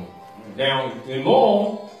sovereign. Now, in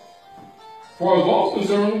law, as far as law is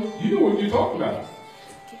concerned, you know what you're talking about.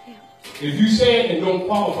 If you say it and don't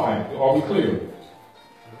qualify it, are we clear?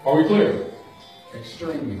 Are we clear?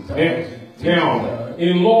 Extremely. Now,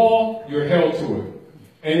 in law, you're held to it.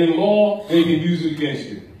 And in law, they can use it against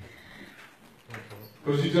you.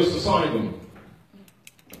 Because you just assigned them.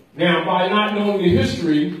 Now, by not knowing the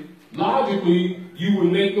history, logically, you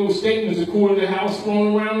would make those statements according to how it's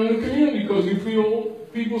thrown around in the community, because you feel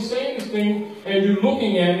people saying this thing and you're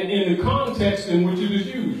looking at it in the context in which it is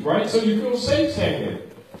used, right? So you feel safe saying it.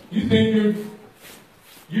 You think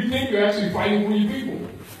you're actually fighting for your people.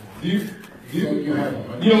 In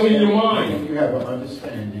your mind. You have an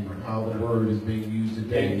understanding of how the word is being used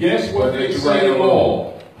today. And guess what they say in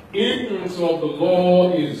law? Ignorance of the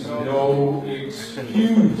law is no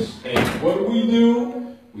excuse. And what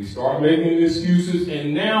do? We start making excuses,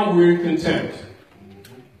 and now we're in contempt.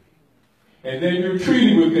 And then you're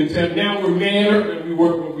treated with contempt. Now we're madder than we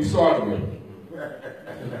were when we started with.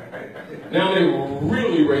 Now they were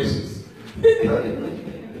really racist.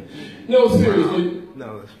 No, seriously.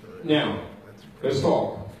 No, that's right. Now, let's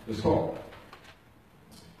talk. Let's talk.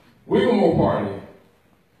 Whigamo Party.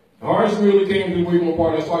 Ours really came to the Whigamo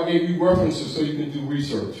Party. That's why I gave you references so you can do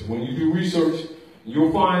research. When you do research,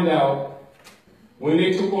 you'll find out when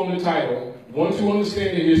they took on the title, once you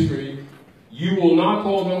understand the history, you will not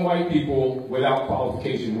call them white people without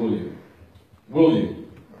qualification, will you? Will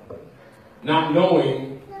you? Not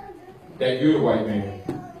knowing that you're the white man.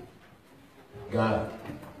 Got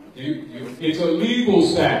it. It's a legal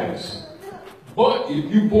status. But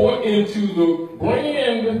if you bought into the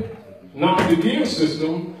brand, not the gear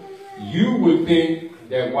system, you would think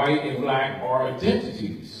that white and black are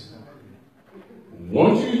identities.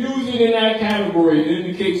 Once you use it in that category, it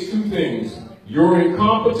indicates two things: your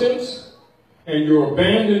incompetence and your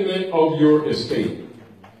abandonment of your estate.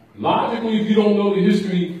 Logically, if you don't know the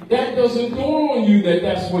history, that doesn't dawn on you that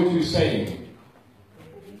that's what you're saying.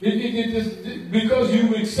 Because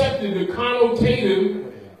you've accepted the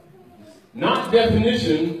connotative, not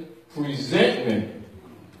definition, presentment.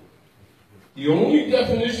 The only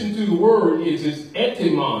definition to the word is its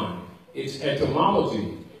etymon, its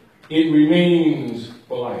etymology. It remains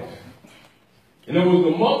for life. In other words,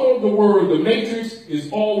 the mother of the word, the matrix,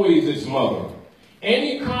 is always its mother.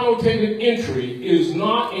 Any connotative entry is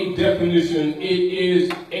not a definition, it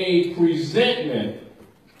is a presentment,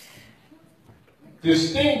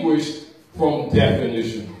 distinguished from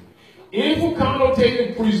definition. If a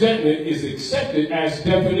connotative presentment is accepted as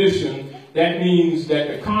definition, that means that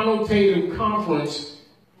the connotative conference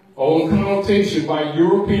or connotation by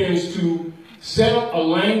Europeans to set up a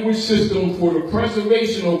language system for the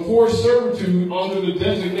preservation of forced servitude under the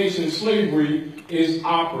designation slavery is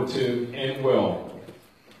operative and well.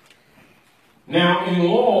 Now, in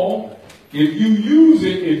law, if you use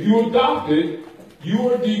it, if you adopt it,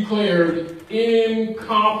 you are declared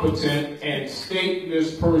incompetent and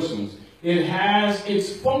stateless persons. It has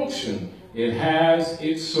its function. It has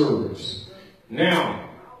its service. Now,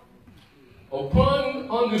 upon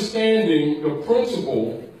understanding the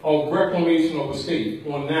principle of reclamation of a state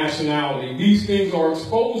on nationality, these things are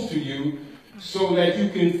exposed to you so that you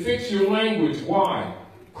can fix your language. Why?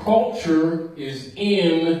 Culture is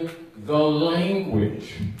in the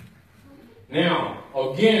language. Now,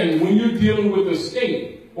 again, when you're dealing with a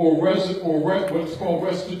state or what's called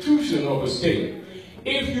restitution of a state,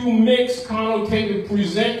 if you mix connotative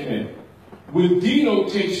presentment with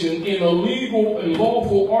denotation in a legal and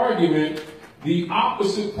lawful argument, the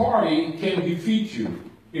opposite party can defeat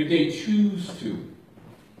you if they choose to.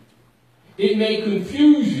 It may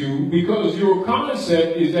confuse you because your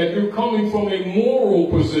concept is that you're coming from a moral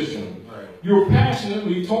position. you're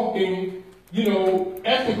passionately talking, you know,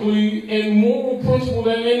 ethically and moral principle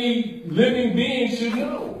that any living being should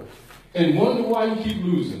know. And wonder why you keep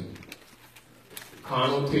losing.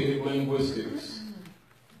 Connotative linguistics.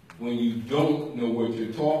 When you don't know what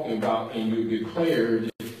you're talking about and you're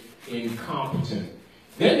declared incompetent.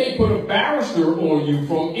 Then they put a barrister on you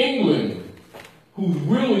from England who's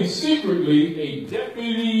really secretly a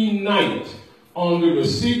deputy knight under the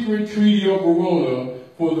secret Treaty of Verona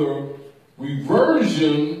for the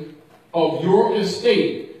reversion of your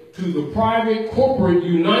estate to the private corporate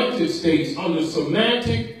United States under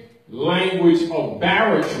semantic language of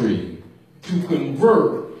barratry to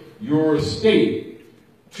convert your estate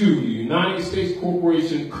to the United States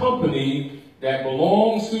Corporation Company that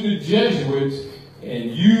belongs to the Jesuits,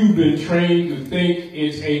 and you've been trained to think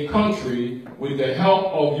it's a country with the help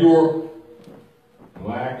of your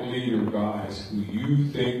black leader guys who you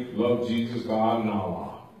think love Jesus, God, and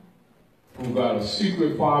Allah, who got a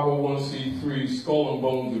secret 501c3 skull and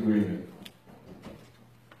bones agreement.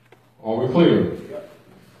 Are we clear?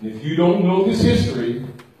 And if you don't know this history,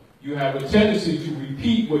 you have a tendency to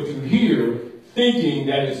repeat what you hear, thinking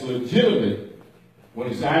that it's legitimate, when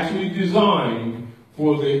it's actually designed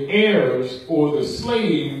for the heirs or the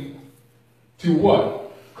slave to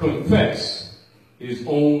what? Confess his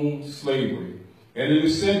own slavery. And it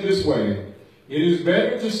is said this way: it is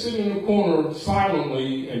better to sit in a corner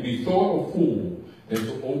silently and be thought a fool than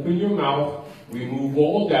to open your mouth, remove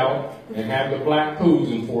all doubt, and have the black codes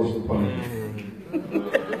enforced upon you.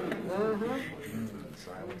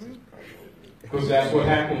 Because that's what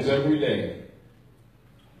happens every day.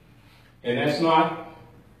 And that's not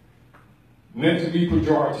meant to be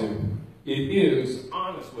pejorative. It is,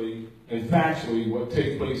 honestly and factually, what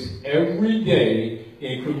takes place every day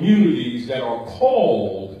in communities that are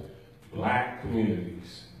called black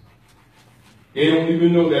communities. They don't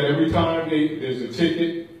even know that every time there's a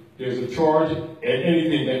ticket, there's a charge, and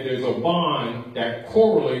anything, that there's a bond that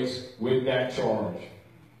correlates with that charge.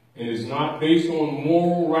 And it's not based on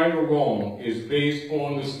moral right or wrong. It's based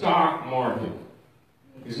on the stock market.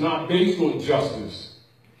 It's not based on justice.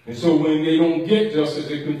 And so when they don't get justice,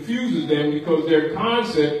 it confuses them because their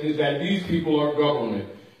concept is that these people are government.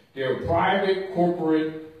 They're private,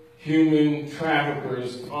 corporate, human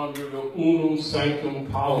traffickers under the unum sanctum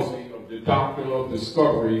policy of the doctrine of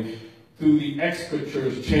discovery through the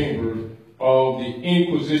executor's chamber of the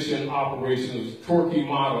Inquisition operations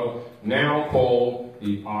Torquemada, now called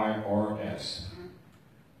the IRS.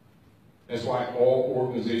 That's why all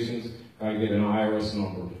organizations gotta get an IRS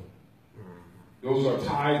number. Those are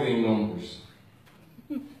tithing numbers.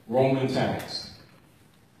 Roman tax.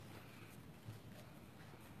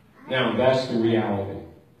 Now that's the reality.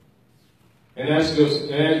 And that's just,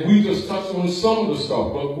 and we just touched on some of the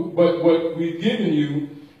stuff, but what we've given you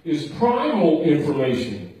is primal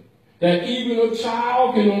information that even a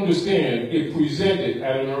child can understand if presented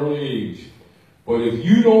at an early age. But if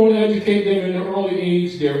you don't educate them in an early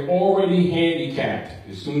age, they're already handicapped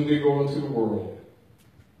as soon as they go into the world.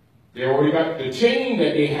 They already got, the chain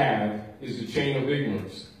that they have is the chain of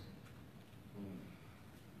ignorance.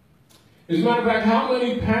 As a matter of fact, how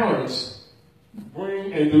many parents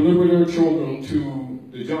bring and deliver their children to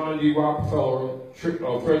the John D. Rockefeller,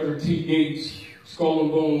 Frederick T. Gates, Skull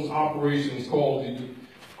and Bones operations called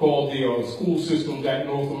the school systems at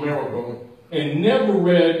North America, and never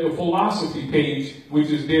read the philosophy page, which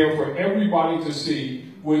is there for everybody to see,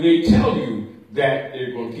 where they tell you that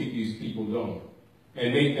they're going to keep these people dumb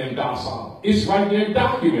and make them docile. It's right there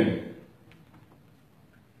documented.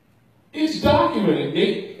 It's documented.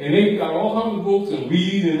 They've got all kinds of books and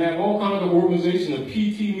read and have all kinds of organizations and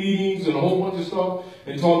PT meetings and a whole bunch of stuff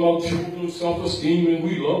and talk about children's self-esteem and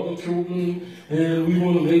we love the children and we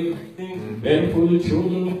want to make things better for the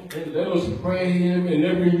children and let us pray and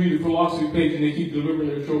never read the philosophy page, and they keep delivering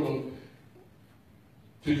their children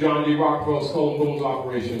to John D. Rockefeller Skull and Bones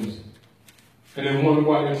operations and then wonder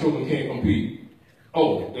why their children can't compete.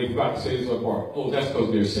 Oh, they forgot to say this other part. Oh, that's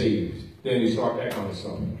because they're saved. Then they start that kind of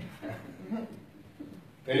stuff.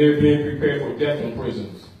 And they're being prepared for death in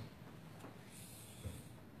prisons.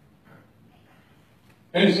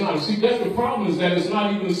 And it's not a secret. That's the problem, is that it's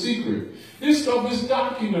not even a secret. This stuff is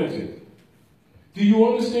documented. Do you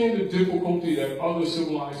understand the difficulty that other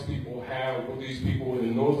civilized people have with these people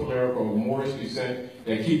in North America of Moorish descent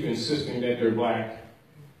that keep insisting that they're black?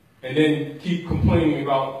 And then keep complaining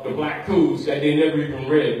about the black codes that they never even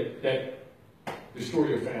read that destroy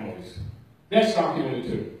their families. That's documented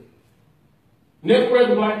too. Never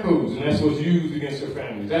read the black codes, and that's what's used against their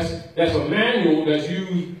families. That's a manual that's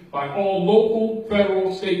used by all local,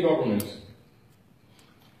 federal, state governments.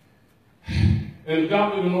 and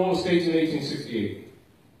adopted in all the states in 1868.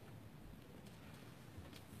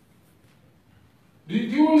 Do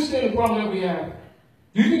you understand the problem that we have?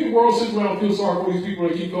 Do you think the world sits around and feels sorry for these people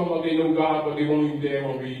that keep talking about they know God, but they won't even dare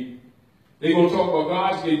to read? They're going to talk about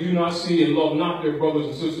gods they do not see and love not their brothers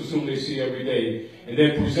and sisters whom they see every day, and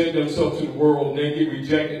then present themselves to the world and then get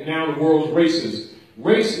rejected. Now the world's racist.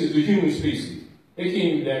 Race is the human species. They can't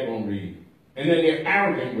even daggone read. And then they're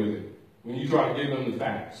arrogant with it when you try to give them the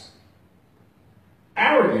facts.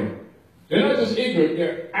 Arrogant. They're not just ignorant,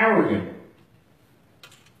 they're arrogant.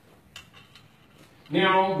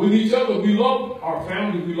 Now, with each other, we love our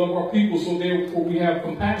families, we love our people, so therefore we have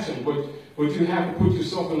compassion. But you have to put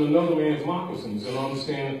yourself in another man's moccasins and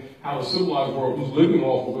understand how the civilized world who's living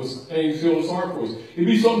off of us ain't feeling sorry for us. It'd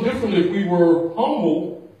be something different if we were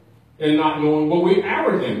humble and not knowing, but we're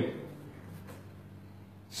arrogant.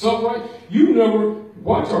 Right? You never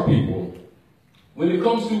watch our people. When it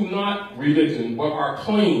comes to not religion, but our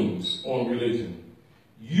claims on religion,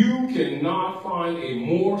 you cannot find a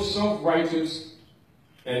more self-righteous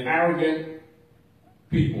and arrogant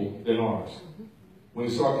people than ours. When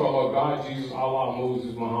they start talking about God, Jesus, Allah,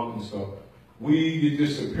 Moses, Muhammad, and stuff, we get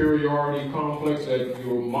this superiority complex that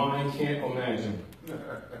your mind can't imagine.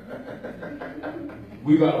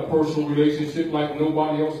 We got a personal relationship like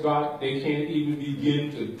nobody else got. They can't even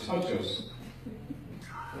begin to touch us.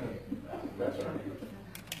 That's right.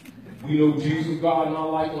 We know Jesus, God, and our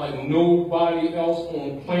life like nobody else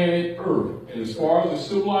on planet Earth. And as far as the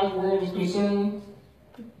civilized world is concerned,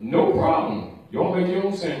 no problem. Y'all make your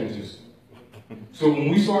own sandwiches. So when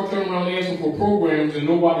we start turning around asking for programs and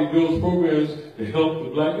nobody builds programs to help the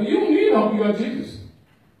black people, you don't need help, you got Jesus.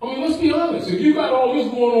 I mean, let's be honest. If you got all this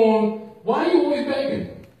going on, why are you always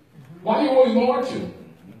begging? Why are you always marching?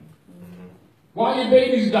 Why are your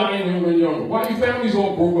babies dying younger and younger? Why are your families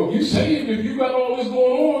all broke up? You saved if you got all this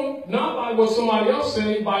going on, not by what somebody else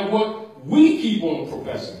said, by what we keep on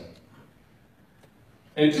professing.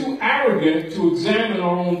 And too arrogant to examine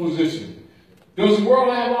our own position. Does the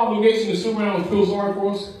world have obligation to sit around and feel sorry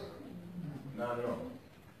for us? Not at all.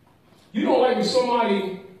 You know, like if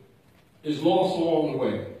somebody is lost along the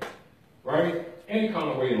way, right? Any kind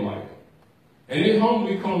of way in life. And they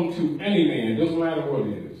humbly come to any man, it doesn't matter what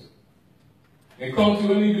it is, and come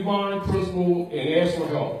to any divine principle and ask for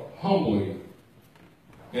help, humbly,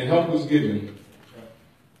 and help is given.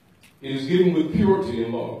 It is given with purity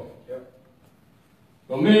and love.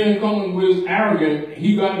 A man coming with arrogant,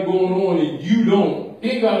 he got it going on and you don't. He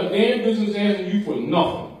ain't got a damn business asking you for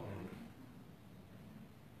nothing.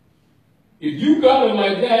 If you got it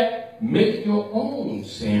like that, make your own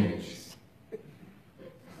sandwich.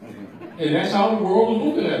 And that's how the world is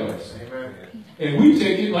looking at us. Amen. And we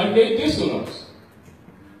take it like they're dissing us.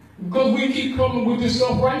 Because we keep coming with this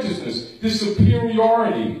self-righteousness, this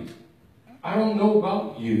superiority. I don't know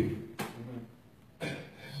about you.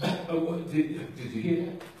 Did you hear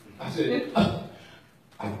that? I said,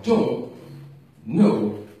 I don't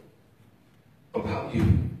know about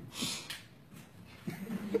you.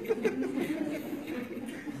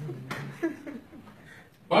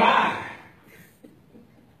 But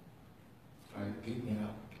get me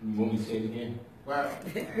out. You want me to say it again? Wow.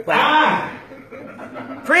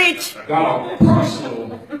 I Preach! got a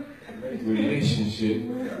personal relationship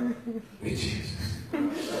with Jesus.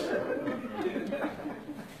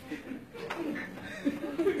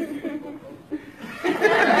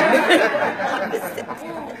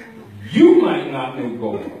 You might not know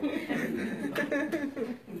God,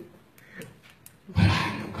 but I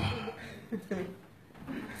know God.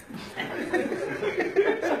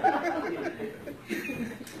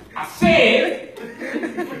 I said,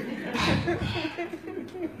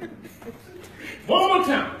 one more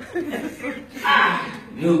time. I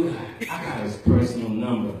know God. I got his personal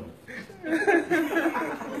number.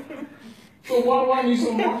 So why do I need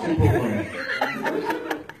some marching program?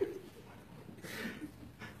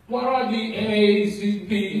 Why do I need NAACP,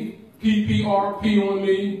 PPRP on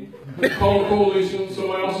me, Color Coalition,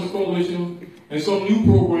 somebody else's coalition, and some new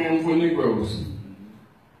program for Negroes?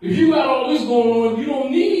 If you got all this going on, you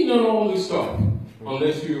don't need none of all this stuff.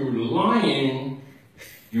 Unless you're lying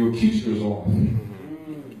your keisters off.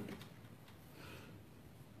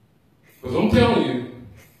 Because I'm telling you,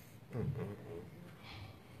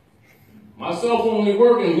 my cell phone ain't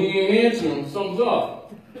working, he ain't answering, something's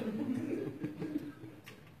up.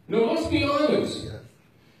 No, let's be honest.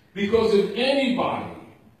 Because if anybody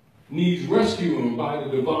needs rescuing by the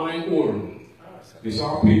divine order, it's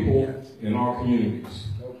our people and our communities.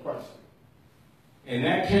 No question. And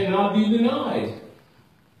that cannot be denied.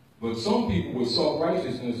 But some people with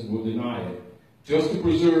self-righteousness will deny it just to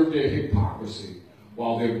preserve their hypocrisy.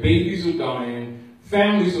 while their babies are dying,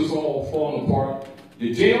 families are all falling apart.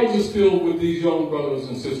 The jails are filled with these young brothers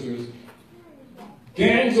and sisters.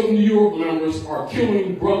 Gangs of New York members are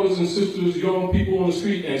killing brothers and sisters, young people on the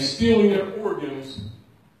street, and stealing their organs.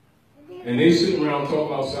 And they sit around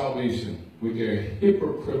talking about salvation with their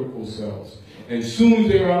hypocritical selves. And as soon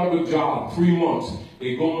as they're out of a job, 3 months,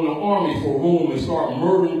 they go in the army for Rome and start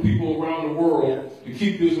murdering people around the world to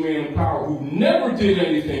keep this man in power who never did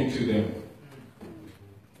anything to them.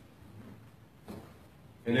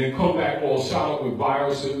 And then come back all shot up with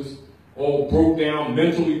viruses, all broke down,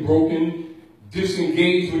 mentally broken,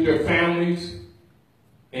 disengaged with their families,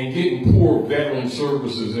 and getting poor veteran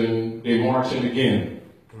services, and they're marching again.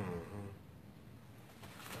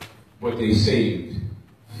 But they saved.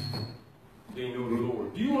 They know the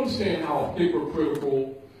Lord. Do you understand how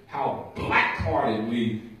hypocritical, how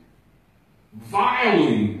black-heartedly,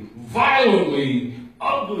 vilely, violently,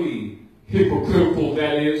 ugly, hypocritical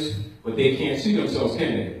that is? But they can't see themselves,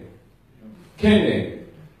 can they? Can they?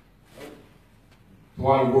 That's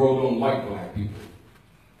why the world don't like black people.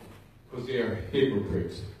 Because they are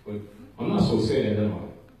hypocrites. But I'm not supposed to say that, am I?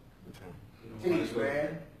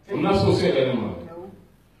 I'm not supposed to say that, am I?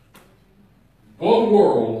 All the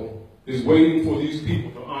world is waiting for these people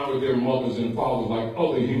to honor their mothers and fathers like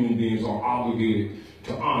other human beings are obligated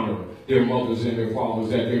to honor their mothers and their fathers,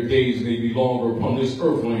 that their days may be longer upon this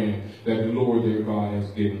earth land that the Lord their God has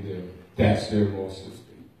given them. That's their lost estate.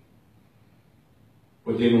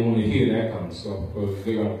 But they don't want to hear that kind of stuff because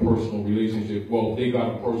they got a personal relationship. Well, if they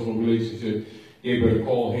got a personal relationship, they better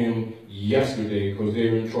call him yesterday because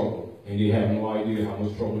they're in trouble. And they have no idea how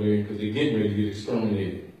much trouble they're in because they're getting ready to get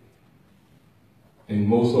exterminated. And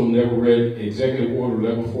most of them never read Executive Order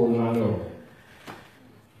 11490.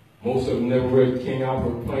 Most of them never read the King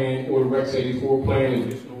Alfred Plan, Order Rex 84 Plan,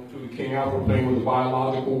 additional to the King Alfred Plan with the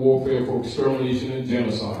biological warfare for extermination and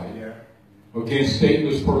genocide against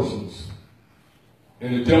stateless persons.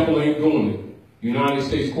 And the devil ain't doing it. United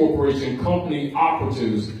States Corporation Company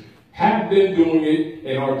operatives have been doing it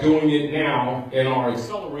and are doing it now and are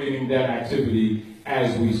accelerating that activity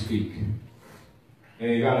as we speak. And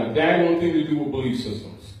it got a daggone thing to do with belief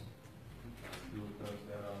systems.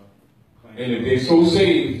 And if they're so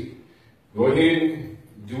saved, go ahead and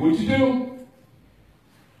do what you do.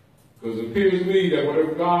 Because it appears to me that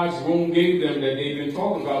whatever God's room gave them that they've been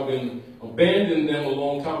talking about, been abandoned them a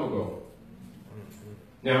long time ago.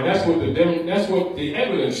 Now that's what the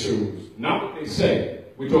evidence shows, not what they say.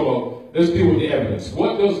 We're talking about, let's deal with the evidence.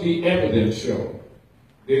 What does the evidence show?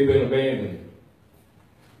 They've been abandoned.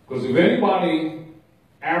 Because if anybody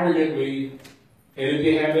arrogantly, and if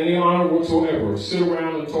they have any honor whatsoever, sit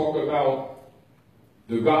around and talk about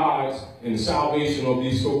the gods and salvation of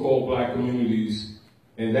these so-called black communities,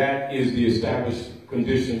 and that is the established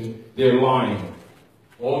condition, they're lying.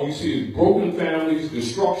 All you see is broken families,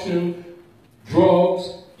 destruction, drugs,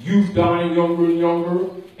 youth dying younger and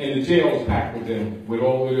younger, and the jails packed with them, with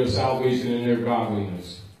all of their salvation and their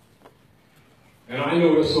godliness. And I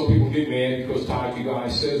know that some people get mad because Tarik guy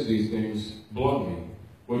says these things bluntly.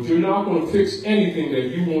 But you're not going to fix anything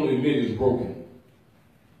that you won't admit is broken.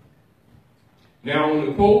 Now, when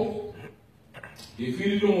the Pope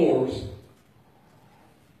defeated the Moors,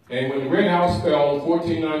 and when the Red House fell in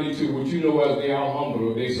 1492, which you know as the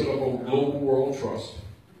Alhambra, they set up a Global World Trust.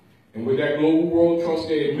 And with that Global World Trust,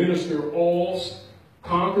 they administer all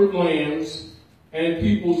conquered lands and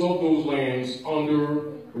peoples of those lands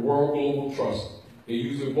under the World Global Trust. They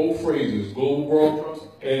use both phrases, Global World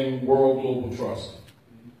Trust and World Global Trust.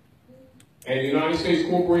 And the United States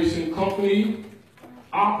Corporation Company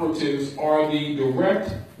operatives are the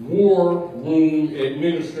direct war room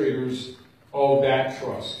administrators of that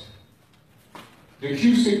trust. The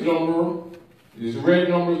QSIC number is the red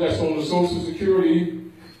number that's on the Social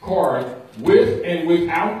Security card with and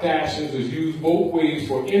without dashes is used both ways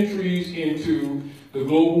for entries into the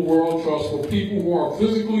Global World Trust for people who are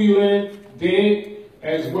physically dead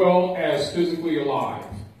as well as physically alive.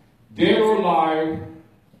 Dead or alive,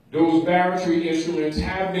 those barratry instruments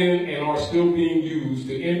have been and are still being used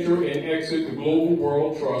to enter and exit the Global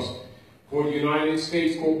World Trust for the United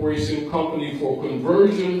States Corporation Company for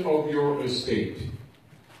conversion of your estate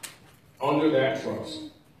under that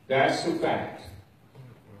trust. That's the fact.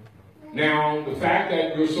 Now, the fact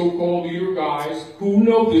that your so-called leader guys who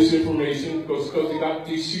know this information because they got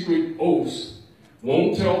these secret oaths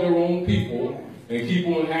won't tell their own people and keep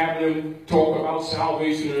on having them talk about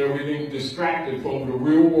salvation and everything distracted from the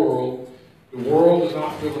real world, the world is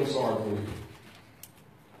not feeling sorry for you.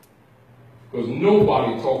 Because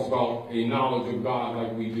nobody talks about a knowledge of God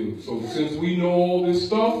like we do. So since we know all this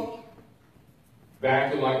stuff,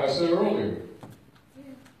 back to like I said earlier,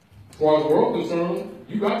 far as we're concerned,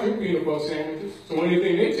 you got your peanut butter sandwiches, so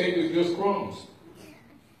anything they take is just crumbs.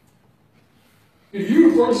 If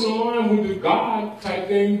you're first in line with the God type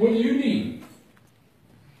thing, what do you need?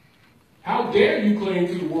 How dare you claim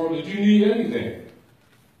to the world that you need anything?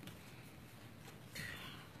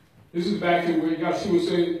 This is back to where Yeshua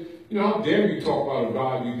said, you know, how dare you talk about a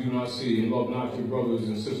God you do not see and love not your brothers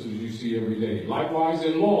and sisters you see every day. Likewise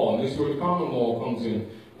in law, and this is where the common law comes in.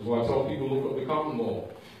 That's why I tell people look up the common law.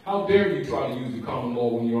 How dare you try to use the common law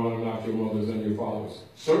when you honor not your mothers and your fathers?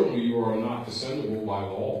 Certainly you are not descendable by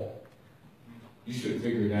law. You should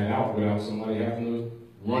figure that out without somebody having to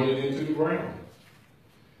run it into the ground.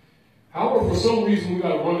 However, for some reason, we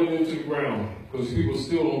got to run it into the ground because people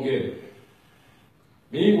still don't get it.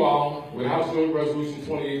 Meanwhile, with House Joint Resolution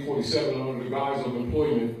 2847, under the guise of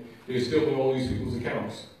employment, they're stealing all these people's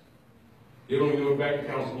accounts. They don't even know if bank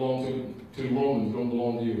accounts belong to the Romans, don't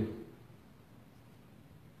belong to you.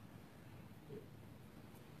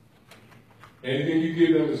 Anything you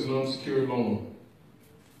give them is an unsecured loan.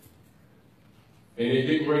 And they're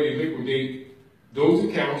getting ready to liquidate those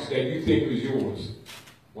accounts that you think is yours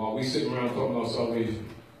while we sitting around talking about salvation.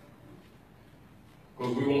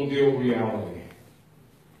 Because we won't deal with reality.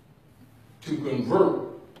 To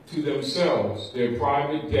convert to themselves their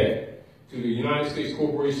private debt to the United States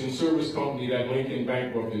Corporation Service Company that Lincoln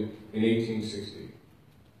bankrupted in 1860.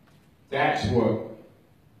 That's what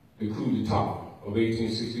the coup d'etat of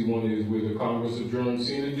 1861 is, where the Congress adjourned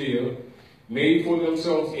sine die, made for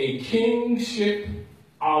themselves a kingship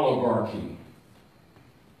oligarchy.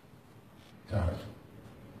 Tarik.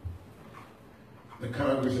 The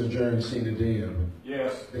Congress adjourned sine die.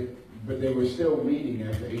 Yes. But they were still meeting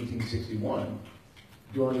after 1861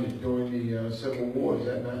 during the Civil War. Is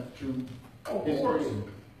that not true? Of course.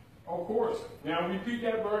 Of course. Now repeat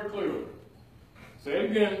that very clearly. Say it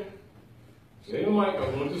again. Say the mic. I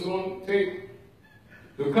want this on tape.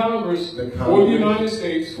 The Congress for the United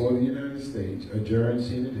States adjourned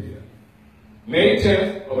sine die. May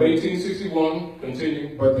 10th of 1861.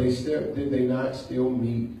 Continue. But did they not still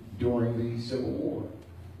meet during the Civil War?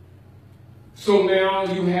 So now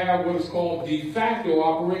you have what is called de facto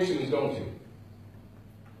operations, don't you?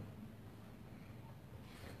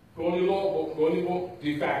 Go in the law book, go in the book,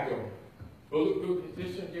 de facto. Go look, de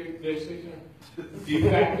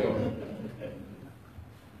facto.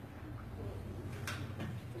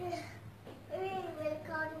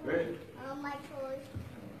 Ready? My toys.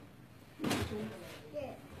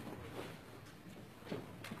 Yeah.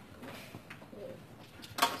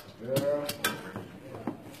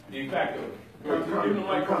 De facto.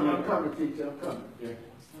 I'm coming, teacher, I'm coming. Yeah.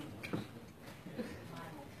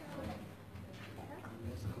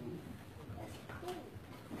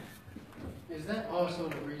 Is that also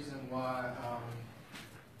the reason why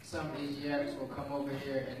some Asiatics will come over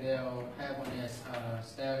here and they'll have on their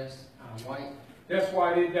status white? That's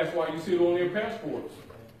why you see it on their passports.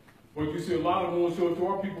 But you see a lot of them won't show it to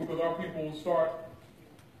our people because our people start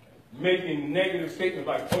making negative statements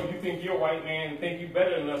like, oh, you think you're a white man and think you're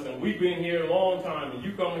better than us, and we've been here a long time, and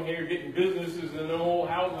you coming here getting businesses in the old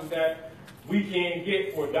houses that we can't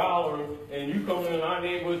get for $1, and you coming in our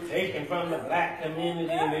neighborhood taking from the black community,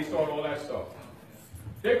 and they start all that stuff.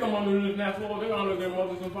 They come under this national law, they honor their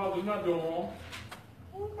mothers and fathers, not doing wrong.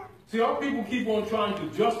 See, our people keep on trying to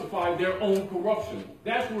justify their own corruption.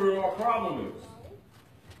 That's where our problem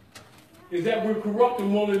is that we're corrupt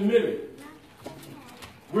and won't admit it.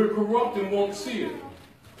 We're corrupt and won't see it.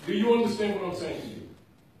 Do you understand what I'm saying to you?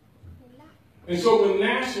 And so when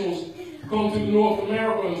nationals come to North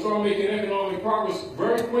America and start making economic progress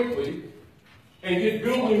very quickly and get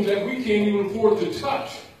buildings that we can't even afford to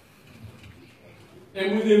touch,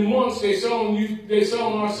 and within months they selling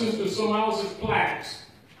our sisters some else's plaques,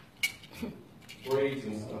 braids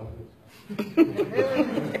and stuff,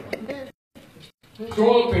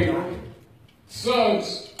 toilet paper,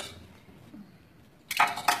 suds.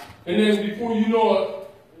 And then before you know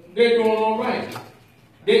it, they're doing all right.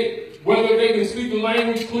 Whether they can speak the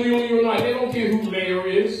language clearly or not, they don't care who mayor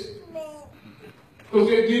is. Because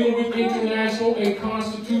they're dealing with international and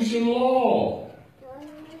constitution law.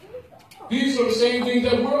 These are the same things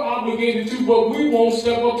that we're obligated to, but we won't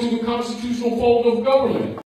step up to the constitutional fold of government.